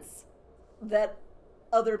sense that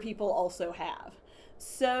other people also have.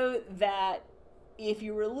 So that if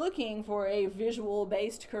you were looking for a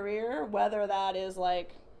visual-based career, whether that is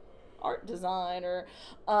like art design or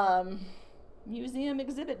museum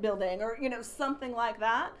exhibit building or, something like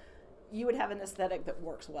that, you would have an aesthetic that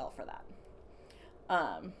works well for that.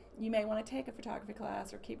 You may want to take a photography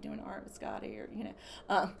class or keep doing art with Scotty or,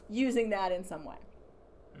 using that in some way.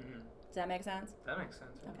 Mm-hmm. Does that make sense? That makes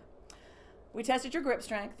sense. Yeah. Okay. We tested your grip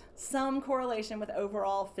strength, some correlation with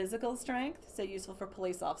overall physical strength, so useful for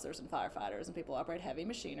police officers and firefighters and people who operate heavy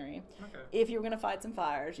machinery. Okay. If you were going to fight some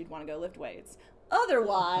fires, you'd want to go lift weights.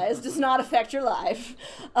 Otherwise, does not affect your life.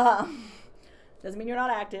 Doesn't mean you're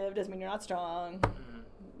not active, doesn't mean you're not strong. Mm-hmm.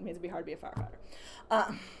 It means it'd be hard to be a firefighter,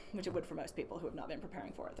 which it would for most people who have not been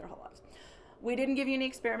preparing for it their whole lives. We didn't give you any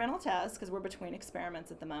experimental tests because we're between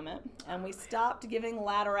experiments at the moment, and we stopped giving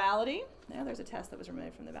laterality. Now there's a test that was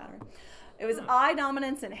removed from the battery. It was eye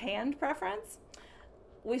dominance and hand preference.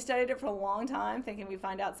 We studied it for a long time, thinking we'd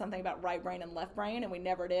find out something about right brain and left brain, and we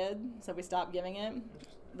never did, so we stopped giving it.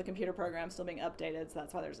 The computer program's still being updated, so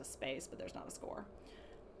that's why there's a space, but there's not a score.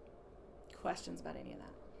 Questions about any of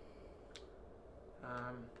that?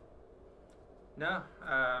 No.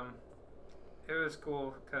 It was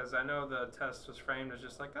cool because I know the test was framed as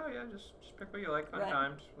just like, oh yeah, just pick what you like,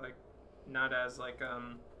 untimed, like not as like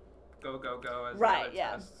go as the other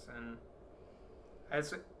tests, and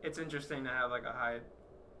it's interesting to have like a high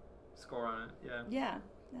score on it. Yeah.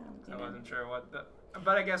 Yeah. I wasn't sure what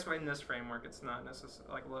But I guess in this framework, it's not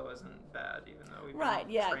necessarily like low isn't bad, even though we've Right,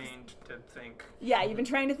 been yeah. trained to think. Yeah, you've been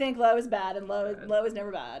trained to think low is bad, and low is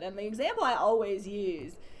never bad. And the example I always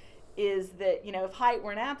use is that, you know, if height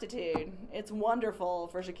were an aptitude, it's wonderful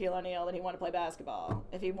for Shaquille O'Neal that he wanted to play basketball.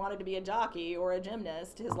 If he wanted to be a jockey or a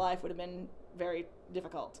gymnast, his life would have been very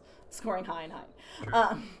difficult, scoring high in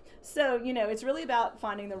height. So, you know, it's really about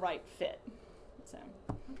finding the right fit. So.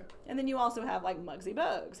 Okay. And then you also have like Muggsy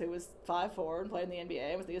Bogues, who was 5'4" and played in the NBA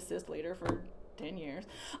and was the assist leader for 10 years.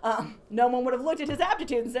 No one would have looked at his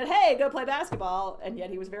aptitude and said, hey, go play basketball, and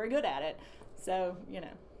yet he was very good at it. So, you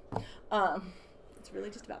know, it's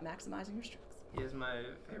really just about maximizing your strengths. He is my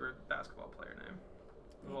favorite basketball player name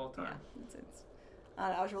of all time.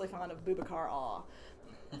 Yeah, I was really fond of Boubacar Aw.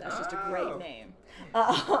 That's just a great name.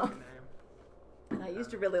 Good name. And I used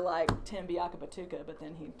to really like Tim Biakabatuka, but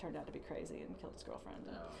then he turned out to be crazy and killed his girlfriend.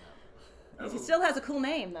 He still has a cool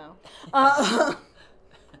name, though.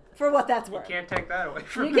 For what that's worth. You can't take that away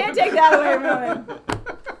from him. You can't take that away from him.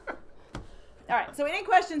 All right, so any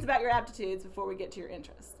questions about your aptitudes before we get to your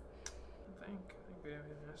interests? I think we have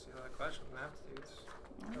asked you a lot of questions on aptitudes.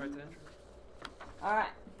 Right to interest. All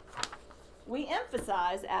right. We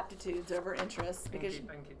emphasize aptitudes over interests because... I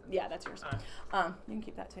can keep that. Yeah, that's yours. All You can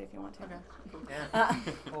keep that too if you want to. right. Yeah.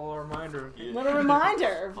 A little reminder of you. Little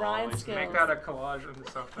reminder of Ryan's Always skills. Make that a collage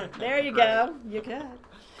into something. There you Great. go. You could.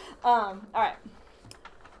 All right.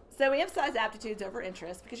 So we emphasize aptitudes over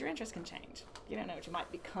interests because your interests can change. You don't know what you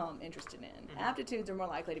might become interested in. Mm-hmm. Aptitudes are more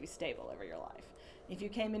likely to be stable over your life. If you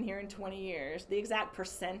came in here in 20 years, the exact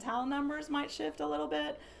percentile numbers might shift a little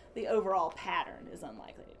bit. The overall pattern is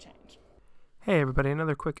unlikely to change. Hey everybody,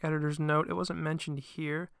 another quick editor's note. It wasn't mentioned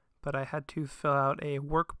here, but I had to fill out a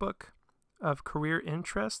workbook of career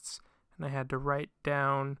interests, and I had to write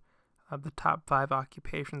down the top 5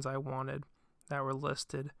 occupations I wanted that were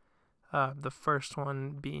listed. The first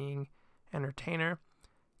one being entertainer,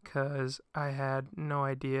 because I had no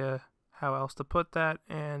idea how else to put that,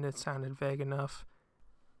 and it sounded vague enough,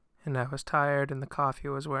 and I was tired, and the coffee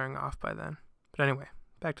was wearing off by then. But anyway,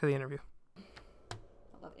 back to the interview. I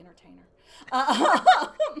love entertainer.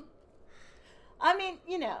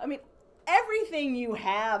 Everything you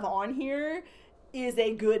have on here is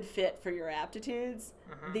a good fit for your aptitudes.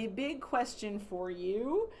 Mm-hmm. The big question for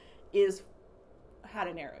you is how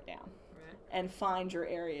to narrow it down and find your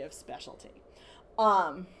area of specialty.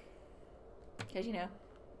 Because, you know,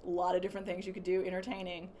 a lot of different things you could do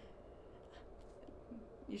entertaining.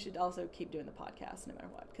 You should also keep doing the podcast no matter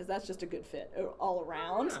what, because that's just a good fit all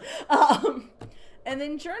around. And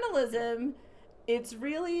then journalism, it's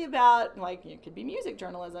really about, like, it could be music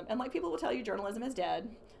journalism. And, like, people will tell you journalism is dead.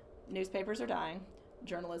 Newspapers are dying.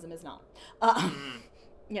 Journalism is not.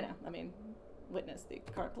 You know, I mean, witness the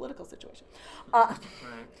current political situation. Right.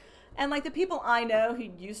 And, like, the people I know who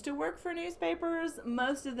used to work for newspapers,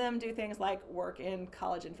 most of them do things like work in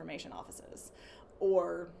college information offices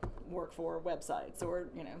or work for websites or,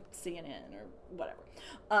 you know, CNN or whatever.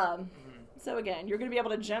 So, again, you're going to be able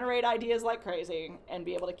to generate ideas like crazy and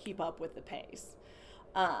be able to keep up with the pace.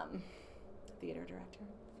 Theater director,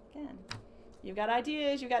 again, you've got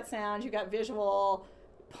ideas, you've got sound, you've got visual,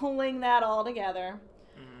 pulling that all together.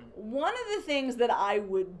 One of the things that I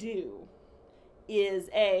would do is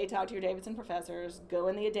talk to your Davidson professors, go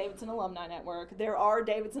in the Davidson Alumni Network. There are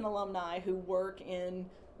Davidson alumni who work in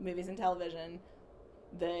movies and television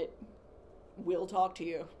that will talk to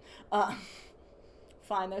you.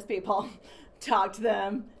 Find those people, talk to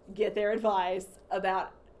them, get their advice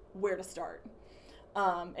about where to start.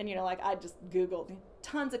 And, you know, like I just Googled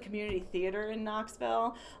tons of community theater in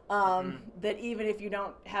Knoxville that even if you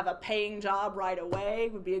don't have a paying job right away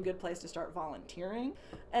would be a good place to start volunteering.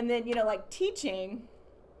 And then, you know, like teaching,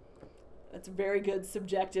 that's a very good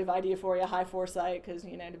subjective idea for you, high foresight, because,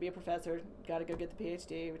 you know, to be a professor, got to go get the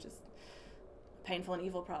PhD, which is a painful and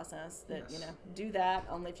evil process that, you know, do that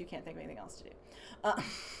only if you can't think of anything else to do.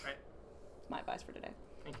 Right. My advice for today.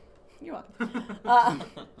 Thank you. You're welcome.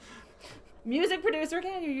 Music producer,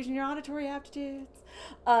 again, you're using your auditory aptitudes.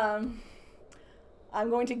 I'm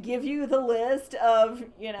going to give you the list of,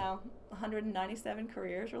 you know, 197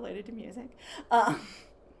 careers related to music.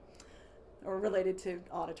 Or related to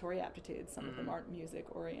auditory aptitudes. Some of them aren't music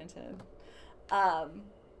oriented. And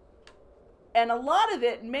a lot of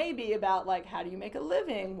it may be about, like, how do you make a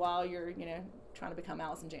living while you're, you know, trying to become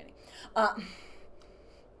Allison Janney.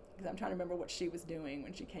 Because I'm trying to remember what she was doing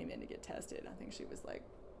when she came in to get tested. I think she was like,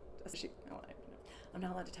 I'm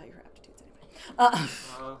not allowed to tell you her aptitudes anyway.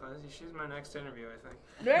 Well, she's my next interview, I think.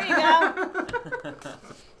 There you go.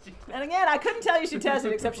 And again, I couldn't tell you she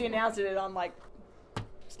tested except she announced it on, like,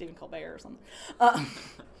 Stephen Colbert or something.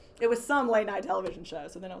 It was some late night television show.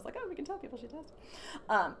 So then I was like, oh, we can tell people she tested.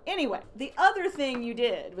 Anyway, the other thing you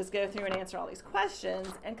did was go through and answer all these questions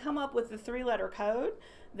and come up with the 3-letter code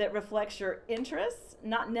that reflects your interests,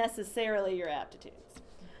 not necessarily your aptitudes.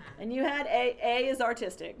 And you had A is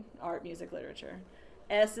artistic, art, music, literature.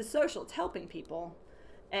 S is social, it's helping people.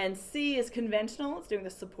 And C is conventional, it's doing the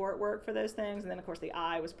support work for those things. And then, of course, the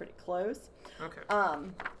I was pretty close. Okay.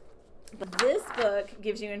 But this book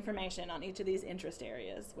gives you information on each of these interest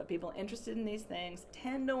areas, what people interested in these things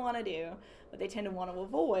tend to want to do, what they tend to want to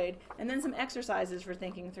avoid, and then some exercises for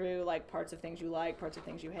thinking through, like parts of things you like, parts of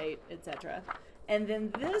things you hate, etc. And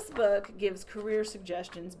then this book gives career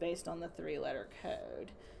suggestions based on the 3-letter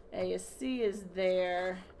code. ASC is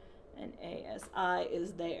there, and ASI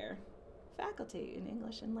is there. Faculty in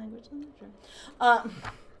English and Language and Literature.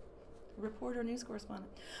 Reporter, news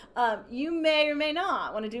correspondent. You may or may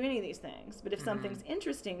not want to do any of these things, but if something's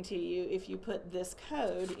interesting to you, if you put this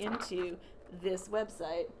code into this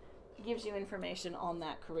website, it gives you information on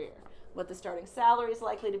that career. What the starting salary is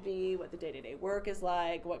likely to be, what the day-to-day work is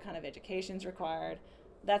like, what kind of education is required.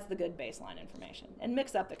 That's the good baseline information. And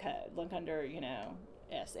mix up the code. Look under,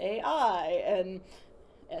 SAI and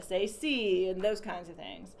SAC and those kinds of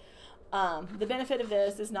things. The benefit of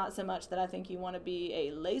this is not so much that I think you want to be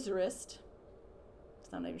a laserist.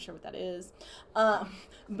 I'm not even sure what that is.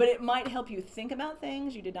 But it might help you think about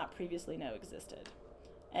things you did not previously know existed.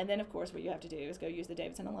 And then, of course, what you have to do is go use the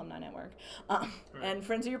Davidson Alumni Network. And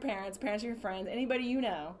friends of your parents of your friends, anybody you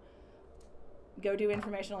know, go do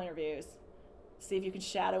informational interviews. See if you can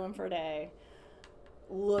shadow them for a day.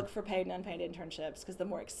 Look for paid and unpaid internships, because the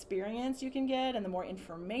more experience you can get and the more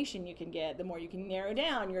information you can get, the more you can narrow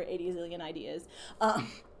down your 80 zillion ideas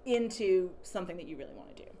into something that you really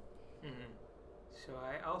want to do. So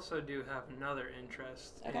I also do have another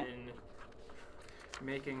interest in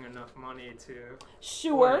making enough money to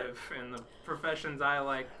live, and the professions I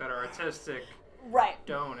like that are artistic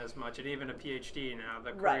don't as much, and even a PhD now,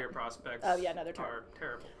 the career prospects are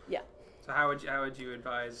terrible. Yeah. So how would you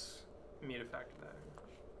advise me to factor that in?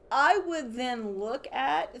 I would then look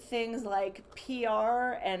at things like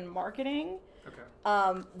PR and marketing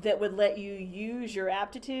that would let you use your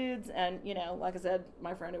aptitudes. And, like I said,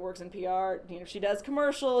 my friend who works in PR, she does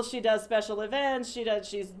commercials, she does special events,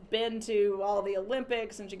 she's been to all the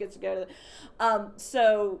Olympics, and she gets to go to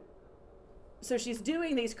so she's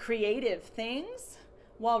doing these creative things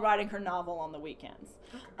while writing her novel on the weekends.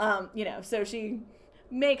 So she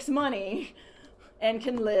makes money and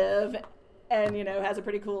can live and, has a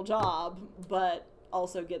pretty cool job, but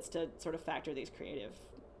also gets to sort of factor these creative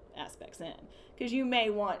aspects in. Because you may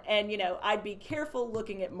want, and, I'd be careful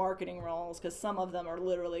looking at marketing roles, because some of them are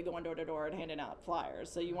literally going door to door and handing out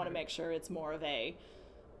flyers. So you want to make sure it's more of a,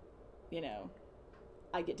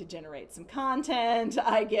 I get to generate some content,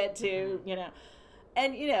 I get to,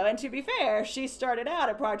 and to be fair, she started out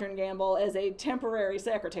at Procter & Gamble as a temporary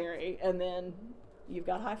secretary, and then you've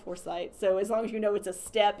got high foresight. So as long as you know it's a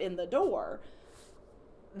step in the door,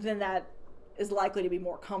 then that is likely to be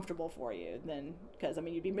more comfortable for you than, because,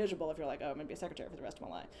 you'd be miserable if you're like, oh, I'm going to be a secretary for the rest of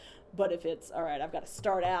my life. But if it's, all right, I've got to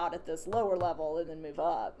start out at this lower level and then move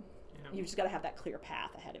up, you've just got to have that clear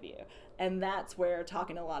path ahead of you. And that's where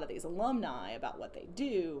talking to a lot of these alumni about what they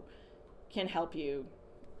do can help you,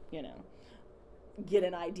 get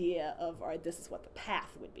an idea of, all right, this is what the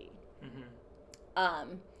path would be.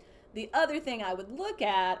 The other thing I would look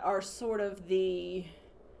at are sort of the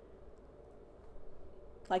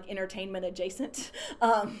entertainment adjacent.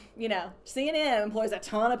 CNN employs a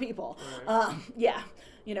ton of people.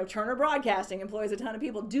 Turner Broadcasting employs a ton of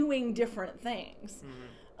people doing different things.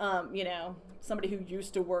 Somebody who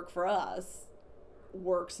used to work for us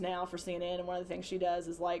works now for CNN, and one of the things she does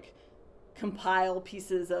is compile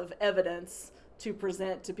pieces of evidence to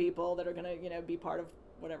present to people that are going to be part of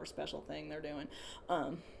whatever special thing they're doing.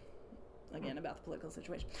 Again, about the political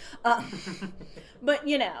situation. But,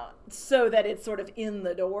 so that it's sort of in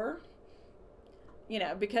the door,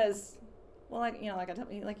 because, well, like I tell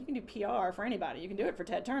you, you can do PR for anybody. You can do it for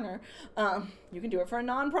Ted Turner. You can do it for a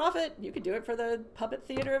nonprofit. You could do it for the Puppet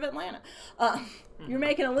Theater of Atlanta. You're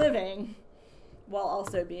making a living while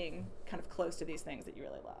also being kind of close to these things that you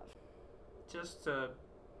really love. Just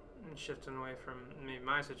shifting away from maybe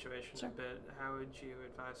my situation a bit, how would you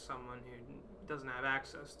advise someone who doesn't have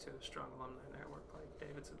access to a strong alumni network like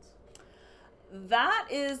Davidson's? That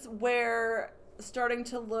is where starting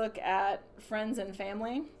to look at friends and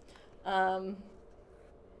family, and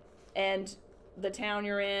the town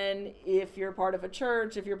you're in, if you're part of a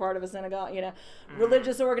church, if you're part of a synagogue,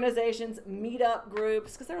 religious organizations, meetup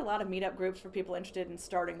groups, because there are a lot of meetup groups for people interested in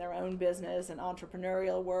starting their own business and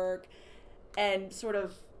entrepreneurial work, and sort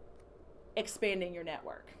of expanding your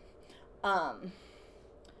network.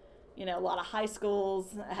 You know, a lot of high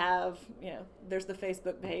schools have, you know, there's the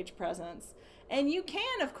Facebook page presence. And you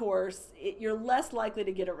can, of course, you're less likely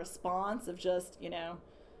to get a response of just, you know,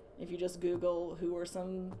 if you just Google who are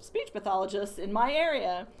some speech pathologists in my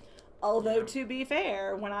area. Although, to be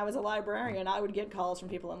fair, when I was a librarian, I would get calls from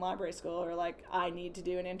people in library school who are like, I need to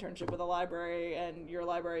do an internship with a library, and your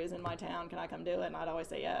library is in my town. Can I come do it? And I'd always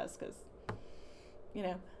say yes, because, you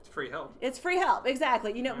know. It's free help. It's free help,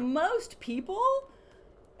 exactly. You know, most people,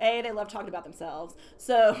 they love talking about themselves.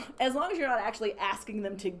 So as long as you're not actually asking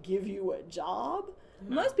them to give you a job,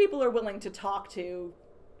 most people are willing to talk to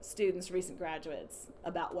students, recent graduates,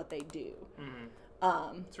 about what they do.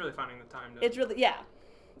 It's really finding the time to It's really,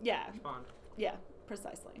 yeah, respond. yeah,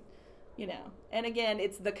 precisely. You know, and again,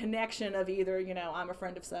 it's the connection of either, you know, I'm a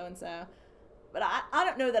friend of so-and-so. But I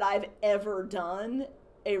don't know that I've ever done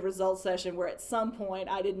a results session where at some point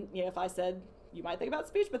I didn't, you know, if I said, you might think about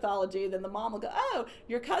speech pathology, then the mom will go, oh,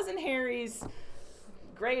 your cousin Harry's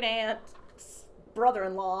great aunt's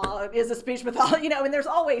brother-in-law is a speech pathologist, you know, and there's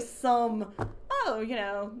always some, oh, you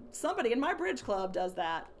know, somebody in my bridge club does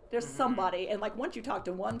that. There's somebody, and like once you talk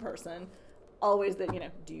to one person, always that, you know,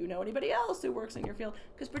 do you know anybody else who works in your field?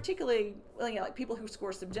 Because particularly, well, you know, like people who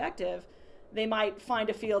score subjective, they might find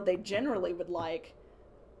a field they generally would like,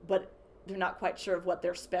 but they're not quite sure of what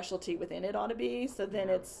their specialty within it ought to be. So then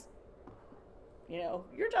it's, you know,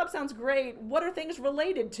 your job sounds great. What are things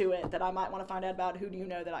related to it that I might want to find out about? Who do you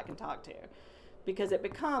know that I can talk to? Because it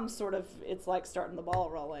becomes sort of, it's like starting the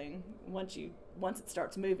ball rolling. Once it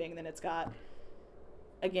starts moving, then it's got,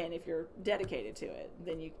 again, if you're dedicated to it,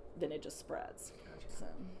 then it just spreads. Gotcha. So.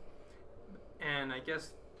 And I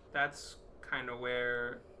guess that's kind of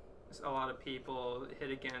where a lot of people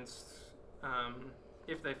hit against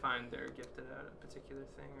if they find they're gifted at a particular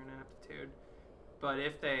thing or an aptitude. But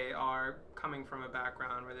if they are coming from a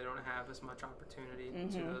background where they don't have as much opportunity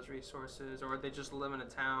to those resources, or they just live in a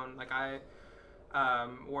town, like I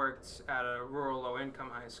worked at a rural low-income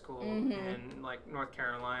high school in like North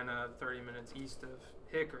Carolina, 30 minutes east of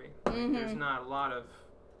Hickory. Like, there's not a lot of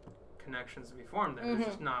connections to be formed there. There's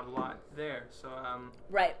just not a lot there. So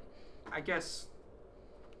Right. I guess,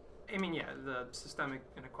 I mean, yeah, the systemic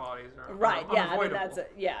inequalities are Right. Yeah. I mean, unavoidable. that's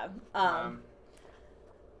it. Yeah.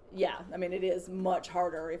 Yeah. I mean, it is much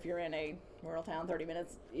harder if you're in a rural town 30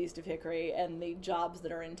 minutes east of Hickory and the jobs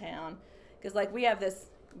that are in town. Because, like, we have this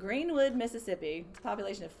Greenwood, Mississippi,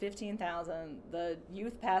 population of 15,000. The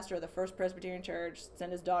youth pastor of the First Presbyterian Church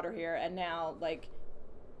sent his daughter here, and now, like,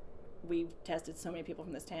 we've tested so many people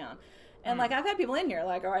from this town. And, like, I've had people in here,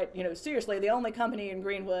 like, all right, you know, seriously, the only company in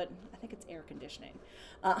Greenwood, I think it's air conditioning.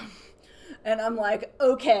 And I'm like,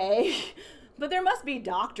 okay, but there must be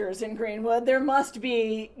doctors in Greenwood. There must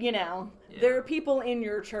be, you know, there are people in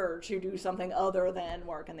your church who do something other than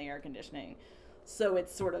work in the air conditioning. So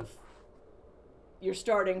it's sort of, you're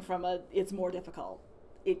starting from it's more difficult.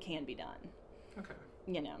 It can be done. Okay.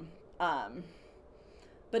 You know.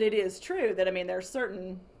 But it is true that, I mean, there's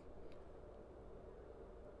certain,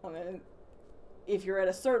 I mean, if you're at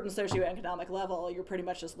a certain socioeconomic level, you're pretty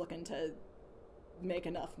much just looking to make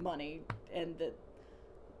enough money, and that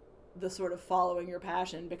the sort of following your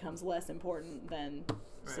passion becomes less important than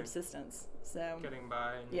subsistence. So getting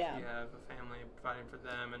by, and if you have a family, providing for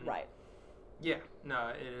them, and yeah, no,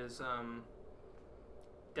 it is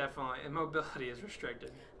definitely, mobility is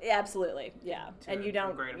restricted. Absolutely, yeah, and you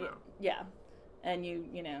don't, great amount. yeah, and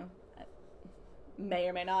you know, may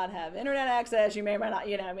or may not have internet access. You may or may not,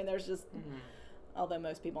 you know, I mean, there's just, although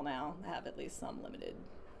most people now have at least some limited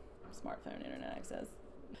smartphone internet access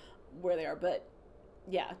where they are, but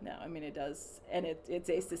yeah, no, I mean, it does, and it's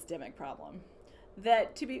a systemic problem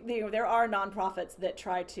that, to be, you know, there are nonprofits that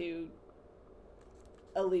try to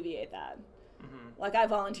alleviate that. Like, I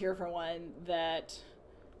volunteer for one that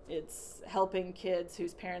it's helping kids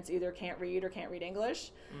whose parents either can't read or can't read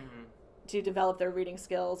English to develop their reading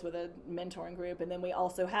skills with a mentoring group. And then we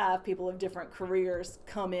also have people of different careers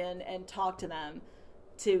come in and talk to them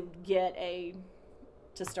to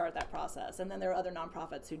to start that process. And then there are other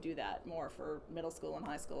nonprofits who do that more for middle school and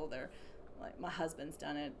high school. They're like, my husband's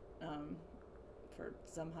done it for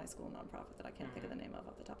some high school nonprofit that I can't think of the name of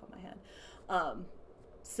off the top of my head.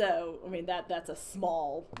 So, I mean, that's a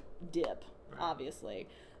small dip, obviously.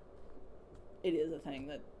 It is a thing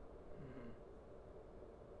that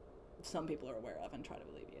some people are aware of and try to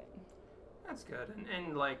alleviate. That's good.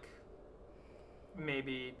 And like,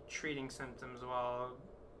 maybe treating symptoms while,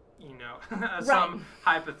 you know, some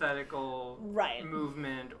hypothetical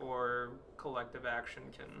movement or collective action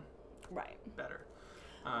can better.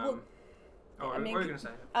 Well, what were you going to say?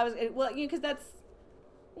 I was, well, you know, because that's,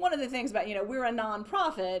 one of the things about, we're a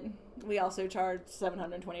nonprofit. We also charge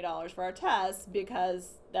 $720 for our tests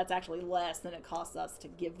because that's actually less than it costs us to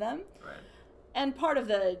give them. Right. And part of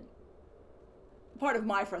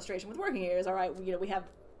my frustration with working here is, all right, we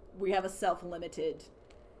have a self-limited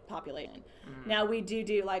population. Mm-hmm. Now we do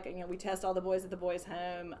we test all the boys at the boys'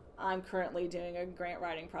 home. I'm currently doing a grant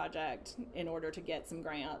writing project in order to get some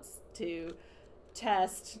grants to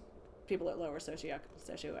test people at lower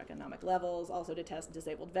socioeconomic levels, also to test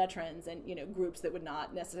disabled veterans and groups that would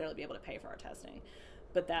not necessarily be able to pay for our testing.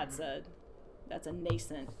 But that's a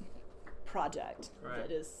nascent project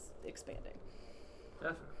that is expanding.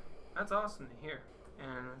 Definitely. That's awesome to hear.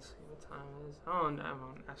 And let's see what time it is. Oh, and I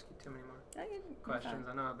won't ask you too many more questions.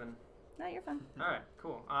 I know I've been... No, you're fine. All right,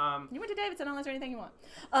 cool. You went to Davidson. I'll answer anything you want.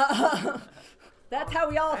 That's how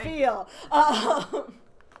we all feel.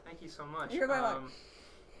 Thank you so much. You're very welcome.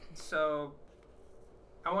 So,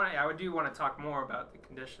 I do want to talk more about the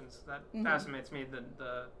conditions. That fascinates me,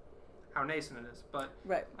 the how nascent it is. But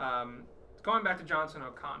right. Going back to Johnson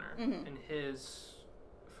O'Connor and his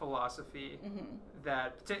philosophy,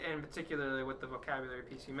 that, and particularly with the vocabulary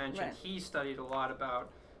piece you mentioned, he studied a lot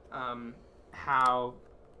about how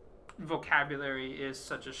vocabulary is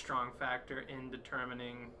such a strong factor in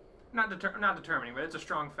determining, not determining, but it's a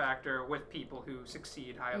strong factor with people who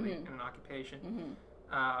succeed highly in an occupation.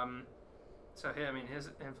 So his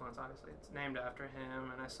influence, obviously, it's named after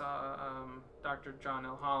him. And I saw Dr. John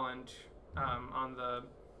L. Holland on the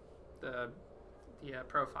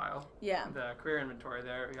profile, the career inventory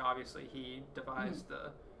there. He devised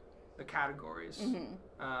the categories,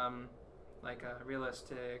 like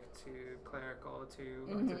realistic to clerical to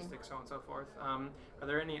artistic, so on and so forth. Are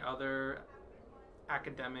there any other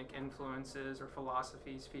academic influences or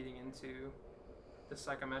philosophies feeding into the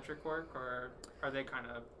psychometric work, or are they kind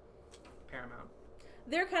of paramount?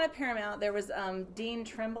 They're kind of paramount. There was Dean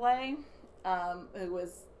Tremblay, who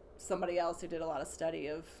was somebody else who did a lot of study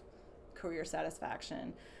of career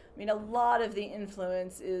satisfaction. A lot of the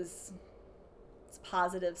influence is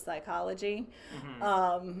positive psychology,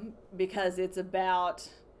 because it's about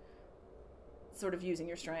sort of using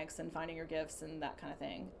your strengths and finding your gifts and that kind of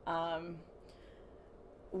thing.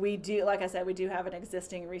 We do, like I said, we do have an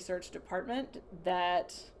existing research department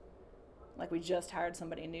that, we just hired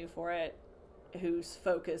somebody new for it, whose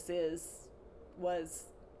focus was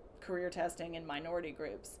career testing in minority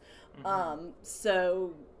groups.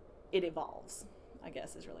 So it evolves, I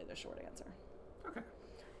guess, is really the short answer. Okay.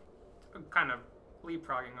 Kind of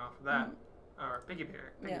leapfrogging off of that, or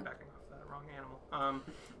piggybacking off that, wrong animal.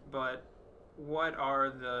 But what are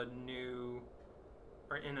the new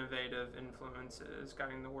or innovative influences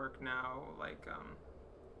guiding the work now? I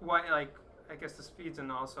guess this feeds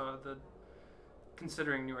in also the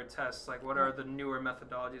considering newer tests. What are the newer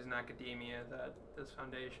methodologies in academia that this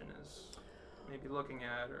foundation is maybe looking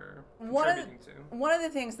at or contributing to? One of the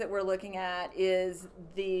things that we're looking at is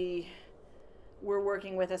we're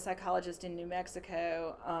working with a psychologist in New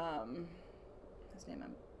Mexico, his name is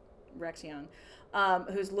Rex Young,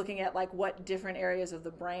 who's looking at what different areas of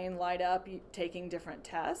the brain light up taking different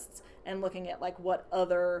tests, and looking at what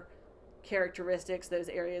other characteristics those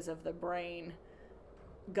areas of the brain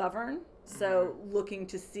govern. So looking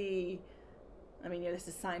to see, this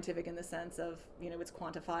is scientific in the sense of, it's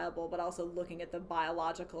quantifiable, but also looking at the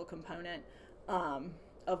biological component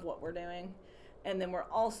of what we're doing. And then we're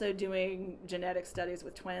also doing genetic studies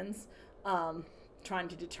with twins, trying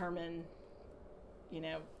to determine,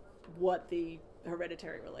 what the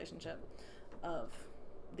hereditary relationship of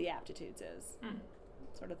the aptitudes is.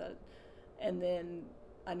 And then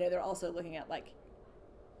I know they're also looking at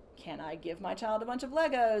can I give my child a bunch of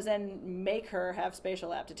Legos and make her have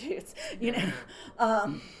spatial aptitudes? Is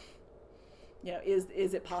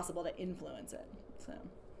it possible to influence it? So.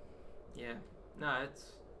 Yeah. No,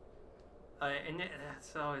 it's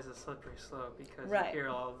always a slippery slope, because you hear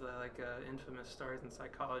all the infamous stories in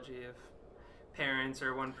psychology of parents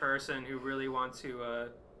or one person who really want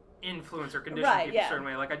to influence or condition people a certain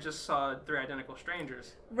way. I just saw 3 Identical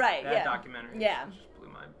Strangers. That documentary. Yeah. It just blew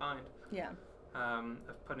my mind. Yeah. Of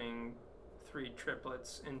putting 3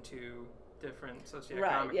 triplets into different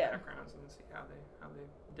socioeconomic backgrounds and see how they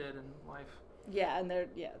did in life. Yeah, and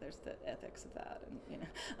there's the ethics of that, and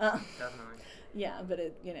definitely. Yeah, but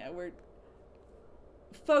we're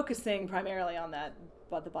focusing primarily on that,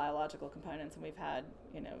 but the biological components, and we've had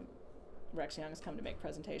Rex Young has come to make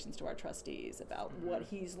presentations to our trustees about what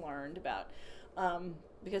he's learned about,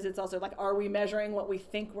 because it's also are we measuring what we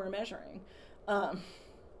think we're measuring?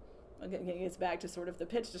 Again, it's back to sort of the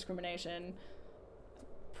pitch discrimination.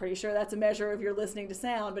 pretty sure that's a measure of your listening to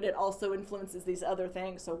sound, but it also influences these other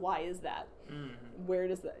things. So why is that? Mm-hmm. Where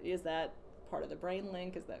does that, is that part of the brain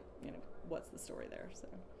link? Is that, what's the story there? So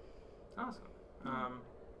Awesome.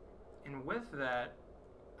 And with that,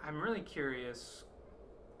 I'm really curious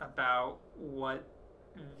about what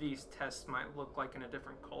these tests might look like in a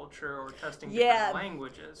different culture or testing different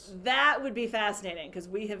languages. That would be fascinating because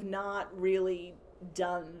we have not really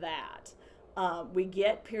done that. We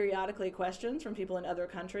get periodically questions from people in other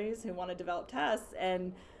countries who want to develop tests,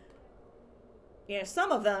 and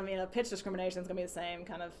some of them, pitch discrimination is going to be the same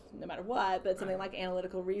kind of no matter what, but something like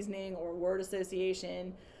analytical reasoning or word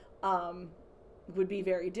association would be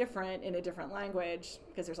very different in a different language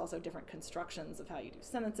because there's also different constructions of how you do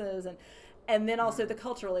sentences, and then also the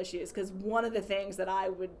cultural issues, because one of the things that I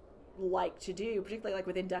would like to do, particularly like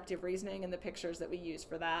with inductive reasoning and the pictures that we use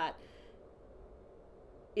for that,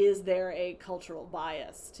 is there a cultural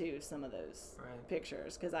bias to some of those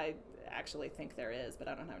pictures? Because I actually think there is, but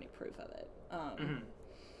I don't have any proof of it.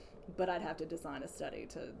 But I'd have to design a study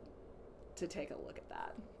to take a look at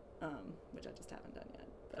that, which I just haven't done yet.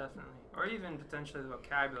 But. Definitely. Or even potentially the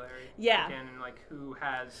vocabulary. Yeah. Again, like who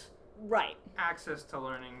has access to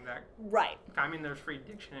learning that. Right. I mean, there's free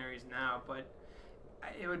dictionaries now, but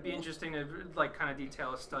it would be interesting to like kind of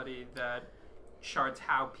detail a study that charts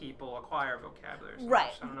how people acquire vocabulary.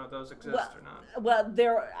 Right. I don't know if those exist or not. Well,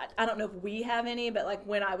 I don't know if we have any, but like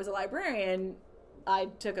when I was a librarian, I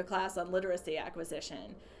took a class on literacy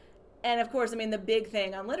acquisition. And of course, I mean, the big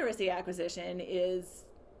thing on literacy acquisition is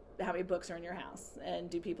how many books are in your house, and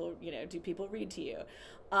do people read to you?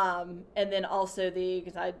 And then also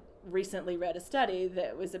because I recently read a study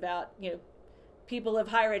that was about, people of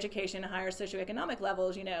higher education and higher socioeconomic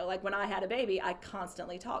levels, like when I had a baby, I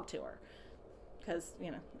constantly talked to her. Because,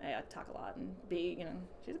 A, I talk a lot, and B,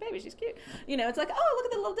 she's a baby, she's cute. It's like, oh, look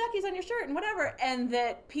at the little duckies on your shirt and whatever. And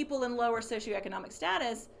that people in lower socioeconomic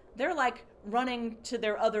status, they're like running to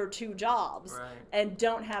their other two jobs and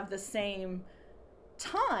don't have the same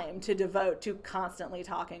time to devote to constantly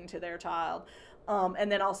talking to their child.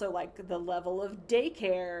 And then also like the level of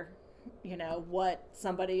daycare, what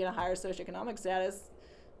somebody in a higher socioeconomic status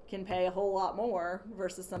can pay a whole lot more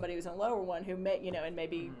versus somebody who's in a lower one who may, and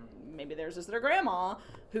maybe there's just their grandma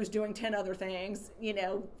who's doing 10 other things,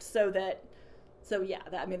 so that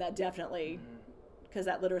definitely, because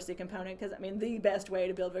that literacy component, because the best way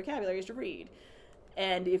to build vocabulary is to read.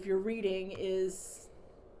 And if your reading is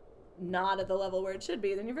not at the level where it should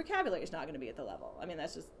be, then your vocabulary is not going to be at the level.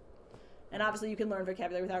 That's just, and obviously you can learn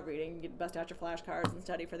vocabulary without reading. You can bust out your flashcards and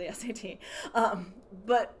study for the SAT.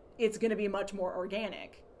 But it's going to be much more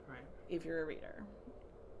organic if you're a reader.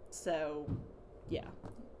 So, yeah.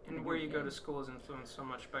 And where you go to school is influenced so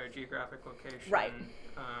much by your geographic location,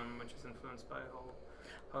 which is influenced by a whole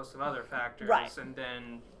host of other factors. And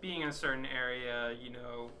then being in a certain area,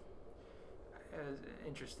 is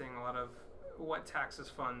interesting. A lot of what taxes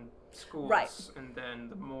fund schools, and then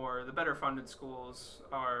the better funded schools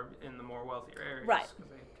are in the more wealthier areas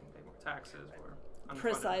because they can pay more taxes or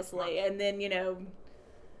precisely. And then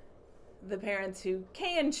the parents who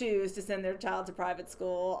can choose to send their child to private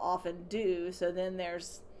school often do. So then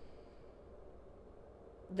there's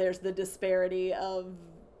the disparity of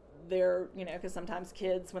their, because sometimes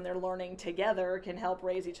kids, when they're learning together, can help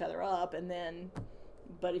raise each other up. And then,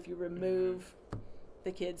 but if you remove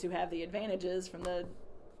the kids who have the advantages from the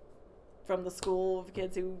school of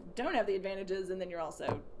kids who don't have the advantages, and then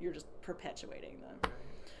you're just perpetuating them.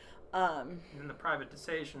 And then the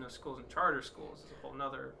privatization of schools and charter schools is a whole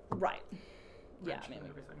nother everything.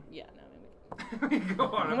 Yeah, no, we can go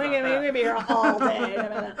on we can be here all day.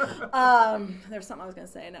 There's something I was going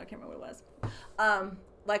to say. No, I can't remember what it was.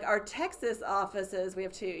 Like our Texas offices, we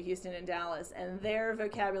have two, Houston and Dallas, and their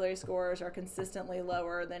vocabulary scores are consistently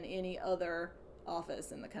lower than any other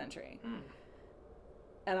office in the country.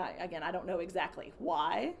 And I don't know exactly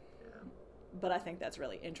why, but I think that's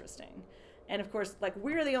really interesting. And of course, like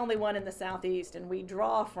we're the only one in the Southeast, and we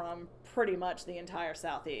draw from pretty much the entire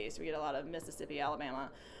Southeast. We get a lot of Mississippi, Alabama,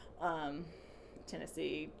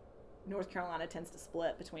 Tennessee, North Carolina tends to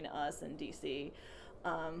split between us and DC,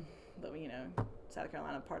 but South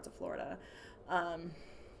Carolina, parts of Florida.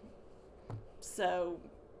 So,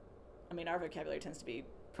 our vocabulary tends to be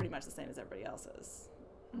pretty much the same as everybody else's,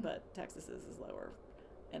 but Texas's is lower.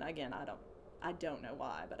 And again, I don't know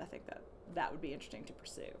why, but I think that would be interesting to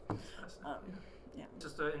pursue.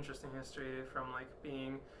 Just an interesting history from like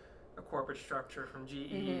being a corporate structure from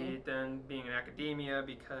GE, then being in academia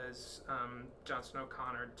because Johnson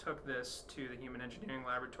O'Connor took this to the Human Engineering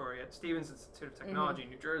Laboratory at Stevens Institute of Technology in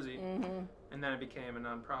New Jersey, and then it became a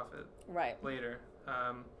nonprofit later.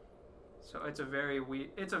 So it's a very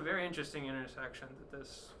interesting intersection that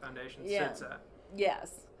this foundation Yeah. sits at.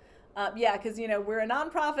 Yes. Yeah, because, we're a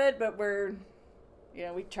nonprofit, but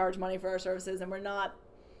we charge money for our services, and we're not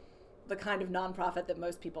the kind of nonprofit that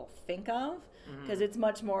most people think of, because it's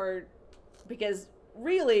much more, because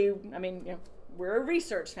really, we're a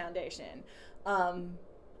research foundation.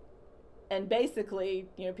 And basically,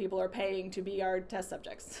 people are paying to be our test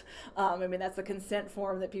subjects. That's the consent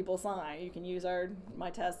form that people sign. You can use my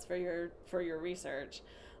tests for your research.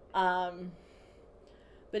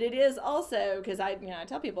 But it is also, because I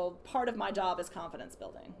tell people, part of my job is confidence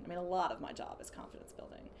building. A lot of my job is confidence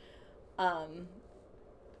building.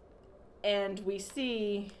 And we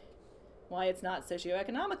see why it's not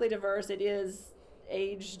socioeconomically diverse. It is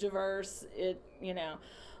age diverse.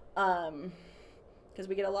 Because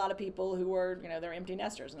we get a lot of people who are, they're empty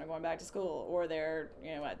nesters and they're going back to school, or they're,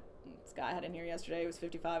 this guy I had in here yesterday who was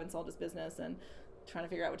 55 and sold his business and trying to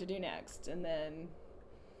figure out what to do next. And then,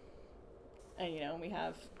 we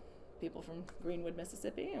have people from Greenwood,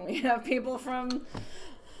 Mississippi, and we have people from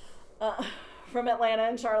Atlanta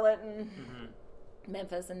and Charlotte and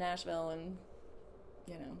Memphis and Nashville, and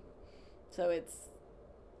so it's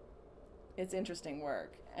interesting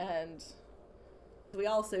work. And we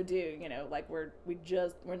also do, we're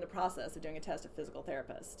in the process of doing a test of physical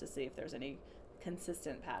therapists to see if there's any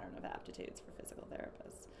consistent pattern of aptitudes for physical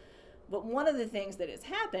therapists. But one of the things that has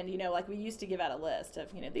happened, we used to give out a list of,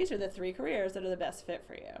 these are the 3 careers that are the best fit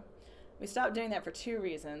for you. We stopped doing that for 2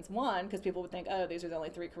 reasons. One, because people would think, oh, these are the only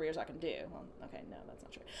 3 careers I can do. Well, okay, no, that's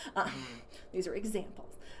not true. These are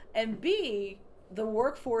examples. And B, the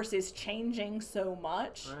workforce is changing so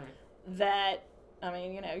much that,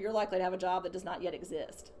 you're likely to have a job that does not yet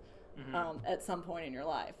exist at some point in your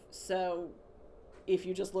life. So if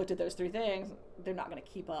you just looked at those 3 things, they're not going to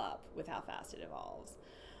keep up with how fast it evolves.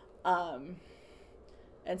 And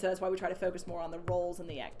so that's why we try to focus more on the roles and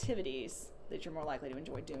the activities that you're more likely to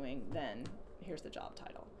enjoy doing than here's the job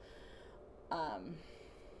title.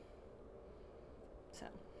 So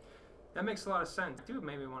that makes a lot of sense. I do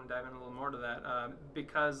maybe want to dive in a little more to that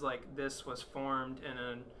because this was formed in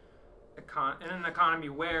an economy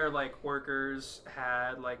where workers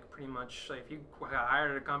had pretty much if you got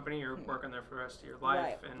hired at a company, you're working there for the rest of your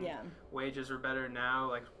life, and wages are better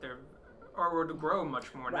now. Or were to grow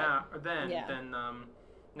much more now than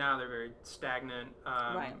now they're very stagnant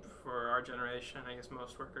for our generation. I guess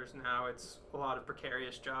most workers now, it's a lot of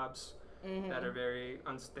precarious jobs that are very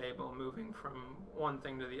unstable, moving from one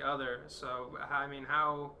thing to the other. So how do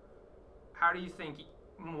you think,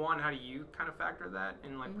 how do you kind of factor that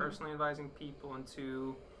in personally advising people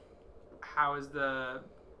into how is the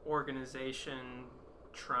organization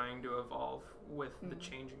trying to evolve with the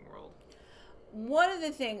changing world? One of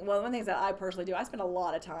the things that I personally do, I spend a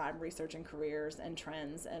lot of time researching careers and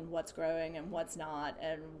trends and what's growing and what's not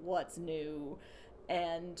and what's new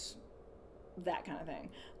and that kind of thing.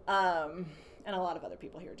 And a lot of other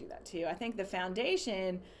people here do that too. I think the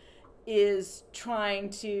foundation is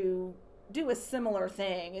trying to do a similar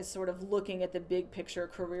thing, is sort of looking at the big picture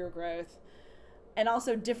career growth and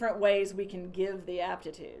also different ways we can give the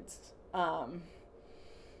aptitudes.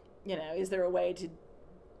 Is there a way to,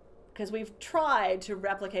 because we've tried to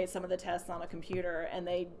replicate some of the tests on a computer, and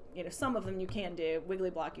they, some of them you can do. Wiggly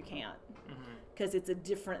block you can't, because it's a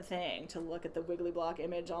different thing to look at the wiggly block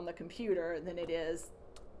image on the computer than it is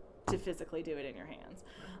to physically do it in your hands.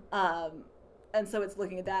 And so it's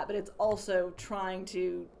looking at that, but it's also trying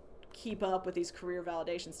to keep up with these career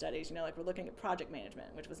validation studies. We're looking at project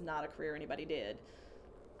management, which was not a career anybody did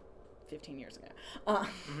 15 years ago.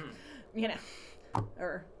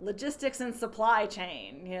 Or logistics and supply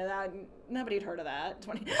chain, that nobody had heard of that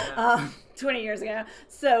 20 years ago.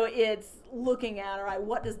 So it's looking at, all right,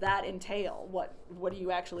 what does that entail? What do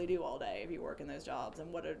you actually do all day if you work in those jobs,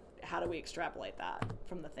 and how do we extrapolate that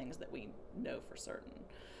from the things that we know for certain?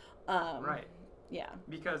 Right. Yeah.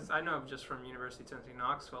 Because I know just from University of Tennessee,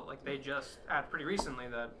 Knoxville, they just had pretty recently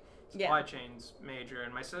the supply chains major,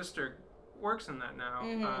 and my sister works in that now.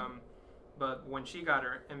 But when she got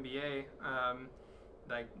her MBA,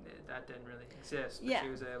 that didn't really exist, but she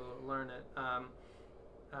was able to learn it.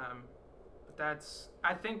 But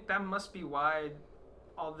I think that must be why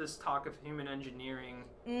all this talk of human engineering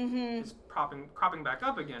is cropping back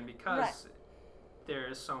up again, because there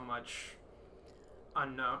is so much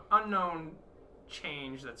unknown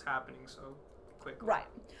change that's happening so quickly. Right.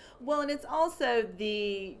 Well, and it's also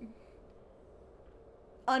the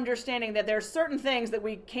understanding that there's certain things that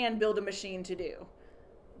we can build a machine to do.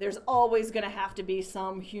 There's always going to have to be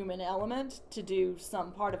some human element to do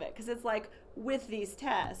some part of it. Because it's with these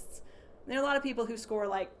tests, there are a lot of people who score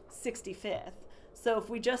 65th. So if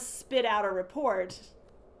we just spit out a report,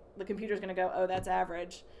 the computer's going to go, oh, that's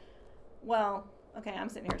average. Well, okay, I'm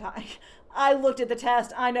sitting here talking. I looked at the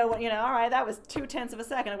test. I know what, all right, that was 0.2 of a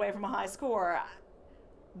second away from a high score.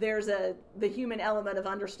 There's the human element of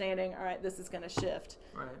understanding, all right, this is going to shift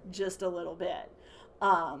just a little bit.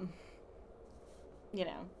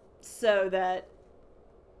 So that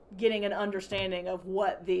getting an understanding of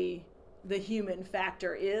what the human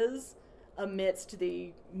factor is amidst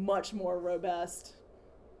the much more robust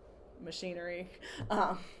machinery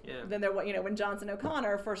than there was. When Johnson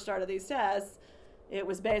O'Connor first started these tests, it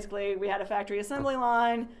was basically we had a factory assembly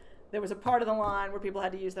line. There was a part of the line where people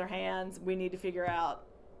had to use their hands. We need to figure out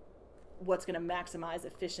what's going to maximize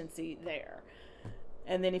efficiency there.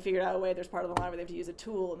 And then he figured out a way there's part of the line where they have to use a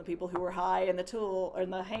tool, and the people who were high in the tool or in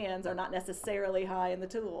the hands are not necessarily high in the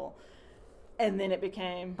tool. And then it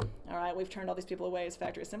became, all right, we've turned all these people away as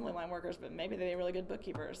factory assembly line workers, but maybe they're really good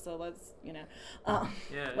bookkeepers. So let's,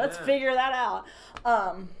 let's figure that out.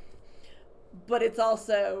 But it's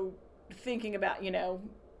also thinking about,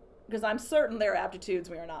 because I'm certain there are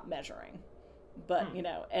aptitudes we are not measuring. But,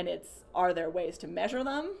 and it's, are there ways to measure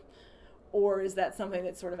them? Or is that something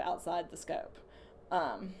that's sort of outside the scope?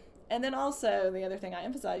 And then also the other thing I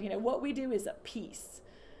emphasize, what we do is a piece.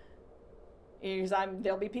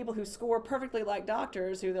 There'll be people who score perfectly like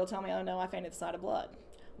doctors who they'll tell me, oh no, I fainted at the sight of blood.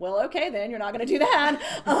 Well, okay, then you're not going to do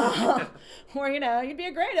that. Or, you'd be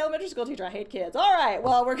a great elementary school teacher. I hate kids. All right,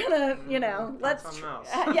 well, we're going to, let's,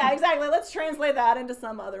 yeah, exactly. Let's translate that into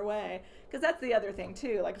some other way. Because that's the other thing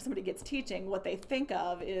too. Like if somebody gets teaching, what they think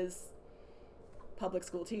of is public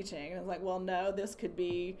school teaching. And it's like, well, no, this could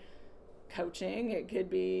be coaching. It could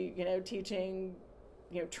be, teaching,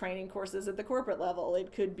 training courses at the corporate level.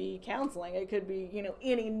 It could be counseling. It could be,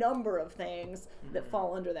 any number of things that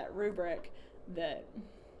fall under that rubric that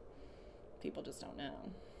people just don't know.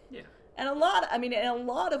 Yeah. And a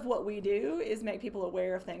lot of what we do is make people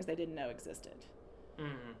aware of things they didn't know existed.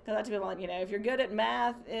 Because I tell people, if you're good at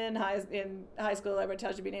math in high school, everybody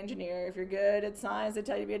tells you to be an engineer. If you're good at science, they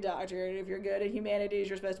tell you to be a doctor. If you're good at humanities,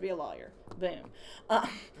 you're supposed to be a lawyer. Boom.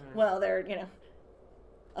 Well, there are,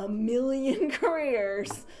 a million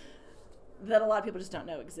careers that a lot of people just don't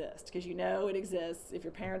know exist. Because it exists if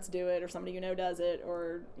your parents do it or somebody does it,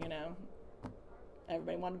 or,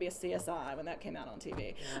 everybody wanted to be a CSI when that came out on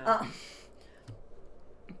TV. Yeah.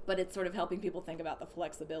 But it's sort of helping people think about the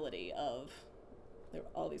flexibility of there are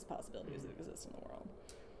all these possibilities that exist in the world.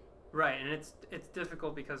 Right, and it's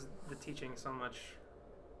difficult because the teaching so much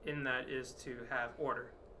in that is to have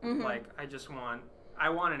order. Like I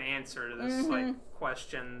want an answer to this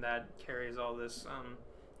question that carries all this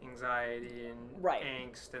anxiety and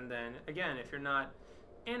angst, and then again, if you're not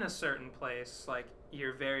in a certain place, like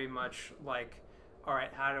you're very much like, all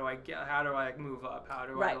right, how do I move up? How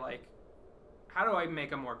do I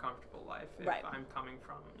make a more comfortable life if I'm coming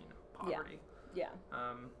from poverty? Yeah.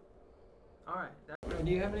 All right.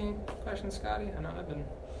 Do you have any questions, Scotty? I know I've been.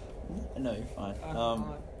 No, you're fine.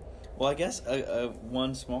 Well, I guess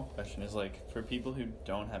one small question is for people who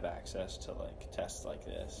don't have access to tests like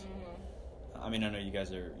this. I mean, I know you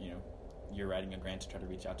guys are you're writing a grant to try to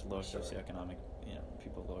reach out to low socioeconomic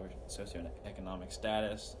people lower socioeconomic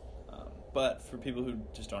status. But for people who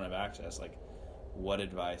just don't have access, what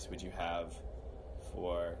advice would you have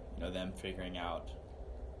for them figuring out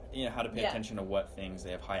how to pay attention to what things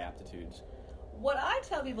they have high aptitudes? What I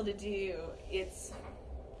tell people to do, and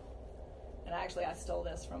actually I stole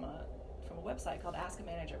this from a website called Ask a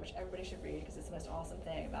Manager, which everybody should read because it's the most awesome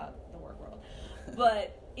thing about the work world.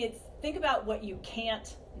 But it's think about what you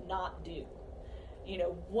can't not do.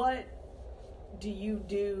 What do you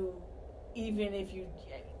do even if you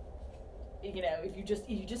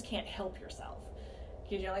just can't help yourself?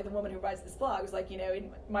 Because like the woman who writes this blog was like,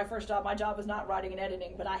 in my first job, my job was not writing and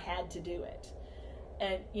editing, but I had to do it.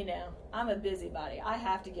 And, I'm a busybody. I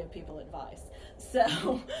have to give people advice.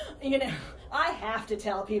 So, I have to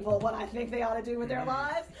tell people what I think they ought to do with their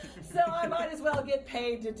lives. So I might as well get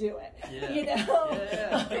paid to do it. Yeah.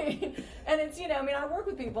 And it's, I work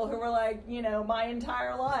with people who were like, my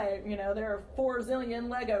entire life, there are 4 zillion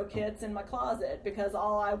Lego kits in my closet because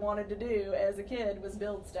all I wanted to do as a kid was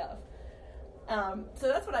build stuff. So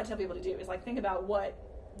that's what I tell people to do is think about what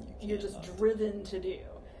you're just driven to do.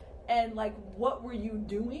 And what were you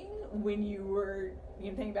doing when you were,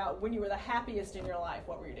 think about when you were the happiest in your life,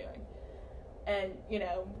 what were you doing? And,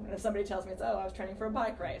 if somebody tells me I was training for a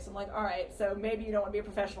bike race, I'm like, all right, so maybe you don't want to be a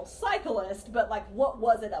professional cyclist, but what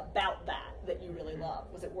was it about that you really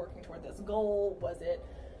loved? Was it working toward this goal? Was it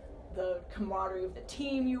the camaraderie of the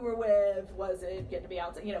team you were with? Was it getting to be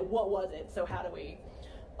outside? What was it? So how do we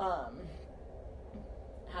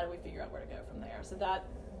how do we figure out where to go from there? So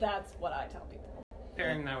that's what I tell people.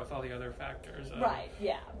 Pairing that with all the other factors. Right,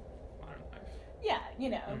 yeah. Modern life. Yeah,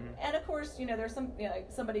 and of course, there's some, like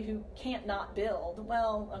somebody who can't not build.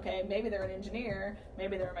 Well, okay, maybe they're an engineer,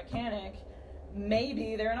 maybe they're a mechanic,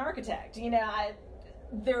 maybe they're an architect.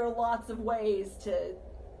 There are lots of ways to.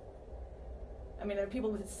 There are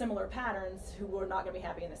people with similar patterns who are not going to be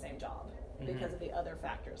happy in the same job because of the other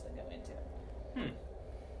factors that go into it.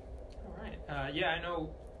 All right. Yeah, I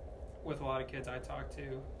know. With a lot of kids I talk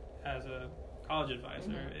to, as a college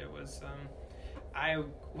advisor, it was. I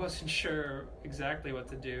wasn't sure exactly what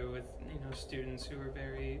to do with students who were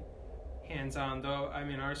very hands-on. Though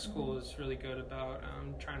our school is really good about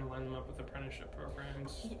trying to line them up with apprenticeship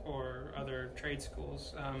programs or other trade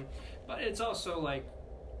schools. But it's also like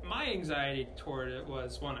my anxiety toward it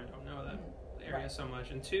was, one, I don't know that area so much,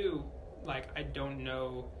 and two, like I don't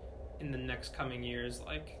know in the next coming years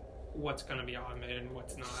like what's going to be automated and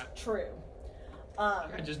what's not. True.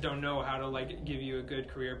 I just don't know how to like give you a good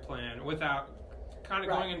career plan without kind of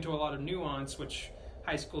going into a lot of nuance, which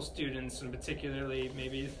high school students and particularly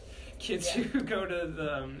maybe kids who go to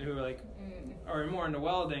who are like are more into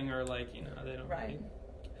welding or like they don't really,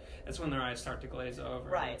 that's when their eyes start to glaze over.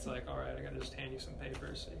 Right. It's like, all right, I gotta just hand you some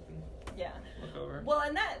papers so you can look over. Well,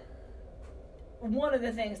 and that one of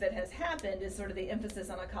the things that has happened is sort of the emphasis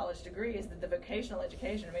on a college degree is that the vocational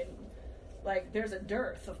education. Like there's a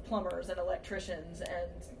dearth of plumbers and electricians,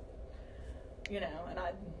 and and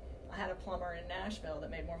I had a plumber in Nashville that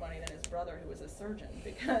made more money than his brother who was a surgeon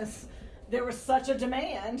because there was such a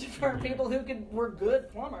demand for people who were good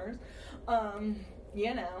plumbers, and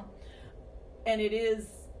it is,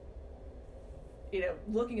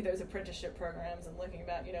 looking at those apprenticeship programs and looking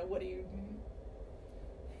about, what are you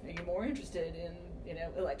more interested in,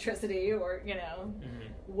 electricity or,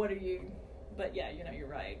 what are you, but yeah, you're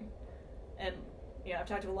right. And, I've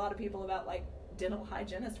talked to a lot of people about like dental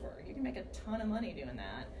hygienist work. You can make a ton of money doing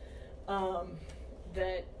that.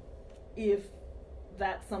 That if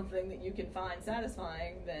that's something that you can find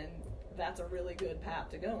satisfying, then that's a really good path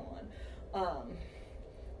to go on.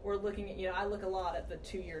 We're looking at, I look a lot at the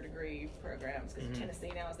 2-year degree programs because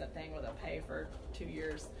Tennessee now is that thing where they'll pay for 2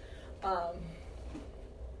 years.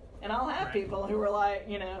 And I'll have people who are like,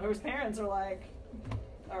 whose parents are like,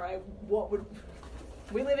 all right,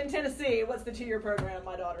 we live in Tennessee, what's the 2-year program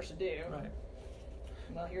my daughter should do? Right.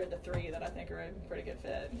 Well, here are the 3 that I think are a pretty good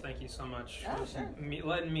fit. Thank you so much for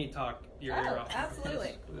letting me talk your ear off.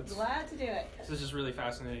 Absolutely. Glad to do it. This is just really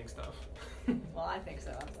fascinating stuff. Well, I think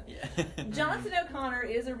so. Johnson O'Connor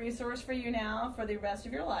is a resource for you now for the rest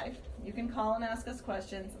of your life. You can call and ask us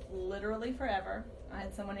questions literally forever. I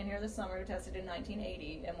had someone in here this summer who tested in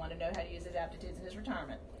 1980 and wanted to know how to use his aptitudes in his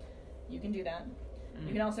retirement. You can do that.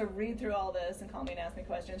 You can also read through all this and call me and ask me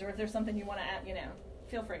questions, or if there's something you want to add,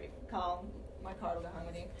 feel free. Call. My card will go home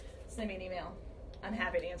with you. Send me an email. I'm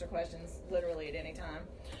happy to answer questions literally at any time.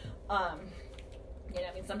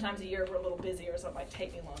 Sometimes a year we're a little busier, so it might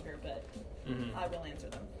take me longer, but I will answer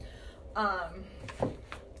them.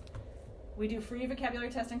 We do free vocabulary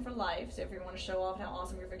testing for life, so if you want to show off how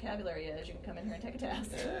awesome your vocabulary is, you can come in here and take a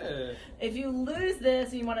test. If you lose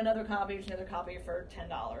this and you want another copy, there's another copy for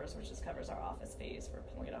 $10, which just covers our office fees for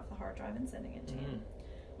pulling it off the hard drive and sending it to you.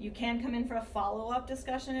 You can come in for a follow-up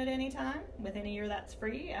discussion at any time. Within a year, that's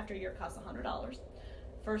free. After a year, it costs $100.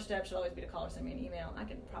 First step should always be to call or send me an email. I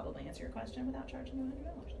can probably answer your question without charging you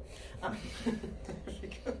 $100.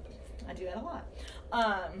 I do that a lot.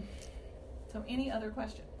 So any other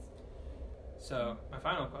questions? So my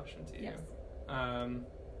final question to you. Yes.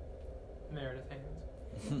 Meredith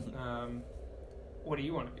Haynes. What do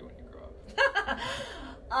you want to be when you grow up?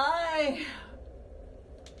 I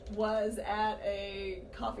was at a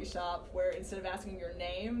coffee shop where instead of asking your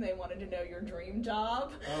name, they wanted to know your dream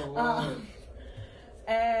job. Oh, wow.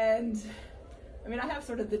 And I have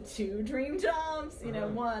sort of the 2 dream jobs.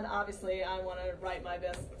 One, obviously, I want to write my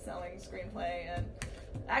best-selling screenplay, and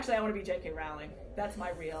actually, I want to be J.K. Rowling. That's what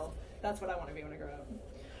I want to be when I grow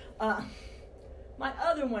up. My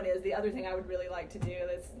other one is, the other thing I would really like to do,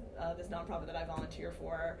 this nonprofit that I volunteer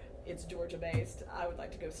for, it's Georgia-based. I would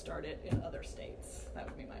like to go start it in other states. That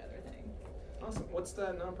would be my other thing. Awesome. What's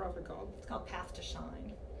that nonprofit called? It's called Path to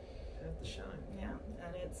Shine. Path to Shine. Yeah,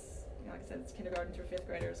 and it's, like I said, it's kindergarten through 5th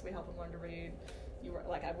graders. We help them learn to read.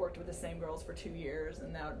 I've worked with the same girls for 2 years,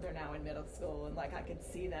 and now they're now in middle school, and I could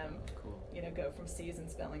see them, go from C's in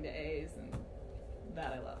spelling to A's, and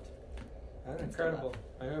that I loved. That's incredible.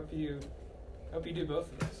 I hope you do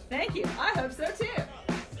both of those. Thank you. I hope so too.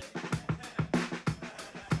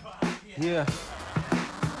 Yeah.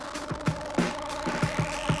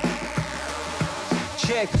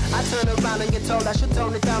 chick. I turn around and get told I should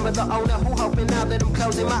tone it down with the owner who hoping now that I'm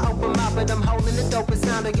closing my open mouth, but I'm holding the dopest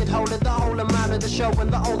sound to get hold of the whole amount of the show.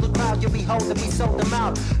 And the older crowd you behold that we sold them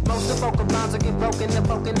out. Most of vocal rounds will get broken, they're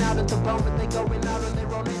broken out at the bone, but they going out on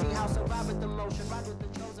their own anyhow. So ride with the motion, ride with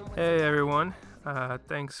the chosen. Hey everyone,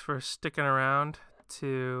 thanks for sticking around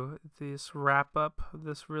to this wrap up of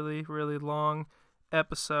this really, really long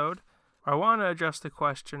episode. I want to address the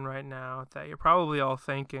question right now that you're probably all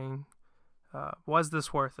thinking, was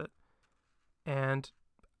this worth it? And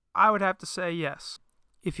I would have to say yes,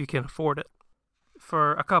 if you can afford it,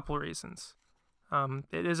 for a couple reasons.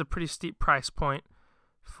 It is a pretty steep price point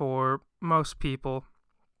for most people,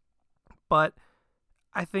 but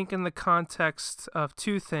I think in the context of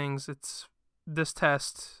two things, it's this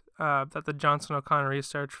test that the Johnson O'Connor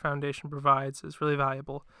Research Foundation provides is really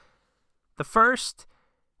valuable. The first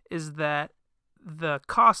is that the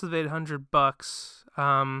cost of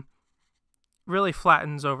 $800 really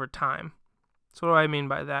flattens over time. So what do I mean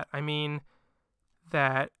by that? I mean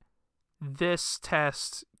that this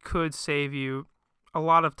test could save you a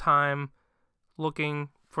lot of time looking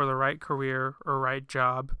for the right career or right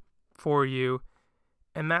job for you,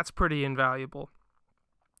 and that's pretty invaluable.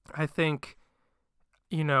 I think,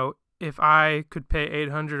 if I could pay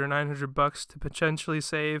 $800 or $900 to potentially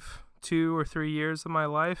save 2 or 3 years of my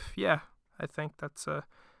life, yeah, I think that's a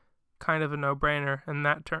kind of a no-brainer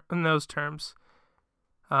in those terms.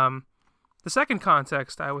 The second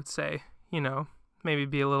context, I would say, maybe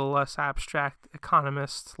be a little less abstract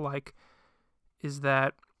economist-like, is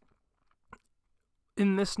that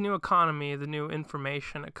in this new economy, the new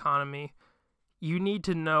information economy, you need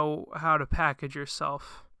to know how to package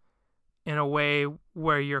yourself in a way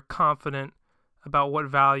where you're confident about what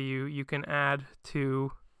value you can add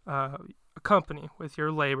to a company with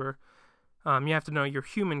your labor. You have to know your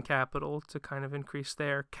human capital to kind of increase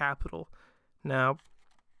their capital. Now,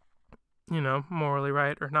 morally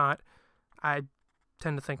right or not, I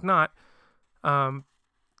tend to think not.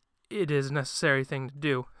 It is a necessary thing to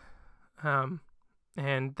do.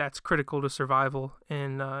 And that's critical to survival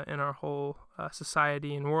in our whole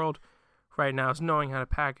society and world right now, is knowing how to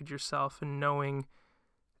package yourself and knowing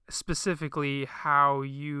specifically how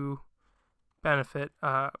you benefit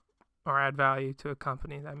or add value to a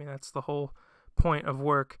company. I mean, that's the whole point of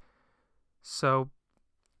work. So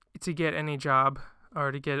to get any job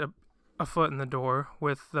or to get a foot in the door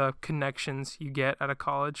with the connections you get at a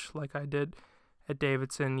college like I did at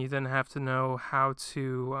Davidson, you then have to know how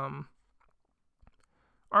to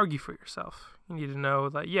argue for yourself. You need to know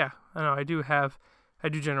that, yeah, I know I do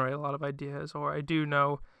generate a lot of ideas, or I do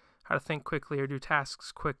know how to think quickly or do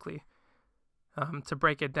tasks quickly. To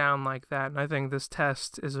break it down like that, and I think this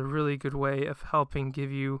test is a really good way of helping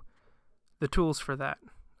give you the tools for that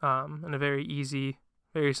in a very easy,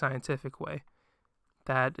 very scientific way,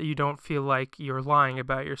 that you don't feel like you're lying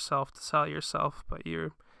about yourself to sell yourself, but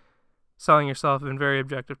you're selling yourself in very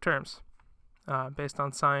objective terms, based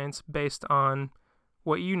on science, based on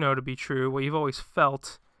what you know to be true, what you've always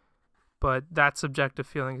felt, but that subjective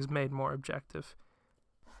feeling is made more objective.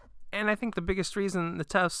 And I think the biggest reason the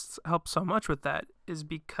tests help so much with that is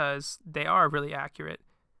because they are really accurate.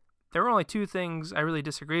 There were only two things I really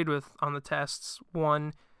disagreed with on the tests.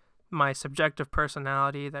 One, my subjective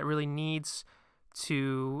personality that really needs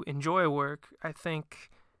to enjoy work. I think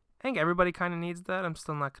everybody kind of needs that. I'm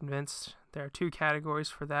still not convinced. There are two categories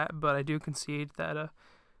for that, but I do concede that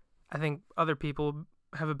I think other people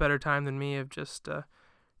have a better time than me of just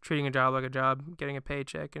treating a job like a job, getting a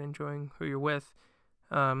paycheck, and enjoying who you're with.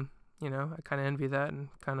 I kind of envy that and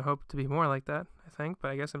kind of hope to be more like that, I think, but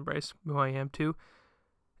I guess embrace who I am too.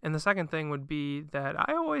 And the second thing would be that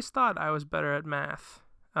I always thought I was better at math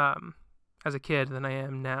as a kid than I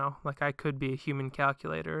am now. Like, I could be a human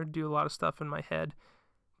calculator, do a lot of stuff in my head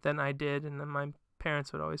than I did, and then my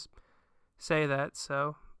parents would always say that,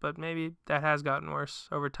 but maybe that has gotten worse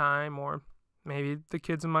over time, or maybe the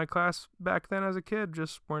kids in my class back then as a kid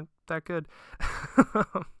just weren't that good.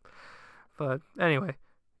 But anyway,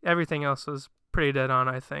 everything else was pretty dead on,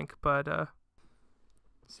 I think. But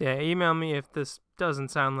so yeah, email me if this doesn't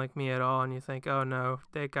sound like me at all and you think, oh no,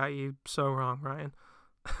 they got you so wrong, Ryan.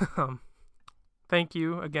 Thank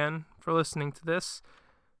you again for listening to this.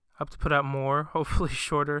 I hope to put out more, hopefully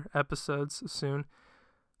shorter episodes soon.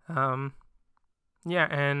 Yeah,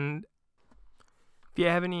 and if you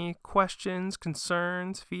have any questions,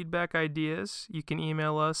 concerns, feedback, ideas, you can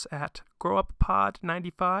email us at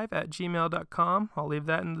growuppod95@gmail.com. I'll leave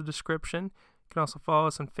that in the description. You can also follow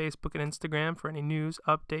us on Facebook and Instagram for any news,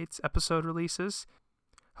 updates, episode releases.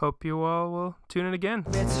 Hope you all will tune in again.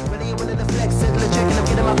 Really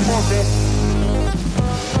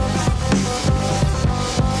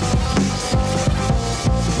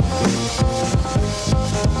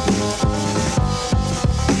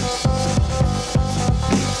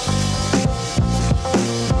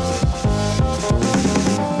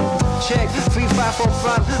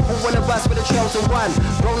chosen one.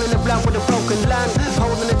 Rolling the blunt with a broken lung.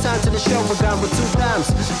 Holding the time to the show gun with 2 thumbs.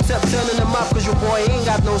 Turning them up cause your boy ain't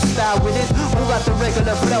got no style with it. Who got the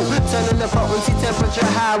regular flow? Turning the potency temperature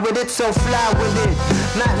high with it. So fly with it.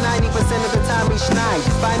 Not 90% of the time each night.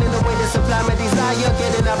 Finding a way to supply my desire.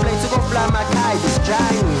 Getting up late to go fly my kite. It's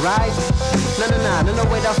driving me, right? No,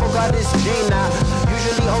 wait, I forgot this G now.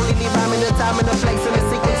 Usually only leave rhyming the time and the place and the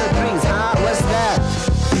sequence of dreams, huh? What's that?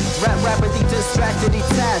 Rap rapidly distracted,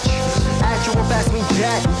 detach. Actual pass me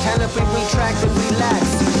jack. Canopy retract and relax.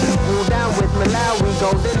 Cool down with Malawi,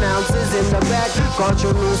 golden ounces in the back. Got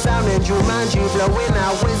your new sound and Jumanji blowing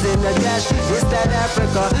out whiz in the dash. It's that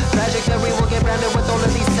Africa. Trajectory will get branded with all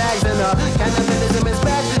of these tags. And cannibalism is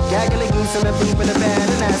back. Gaggling geese and the beef in the band.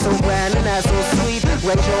 And that's so grand and that's so sweet.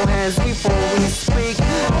 Raise your hands before we speak.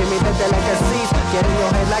 Give me the delicacies. Get in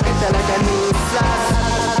your head like a delicacy.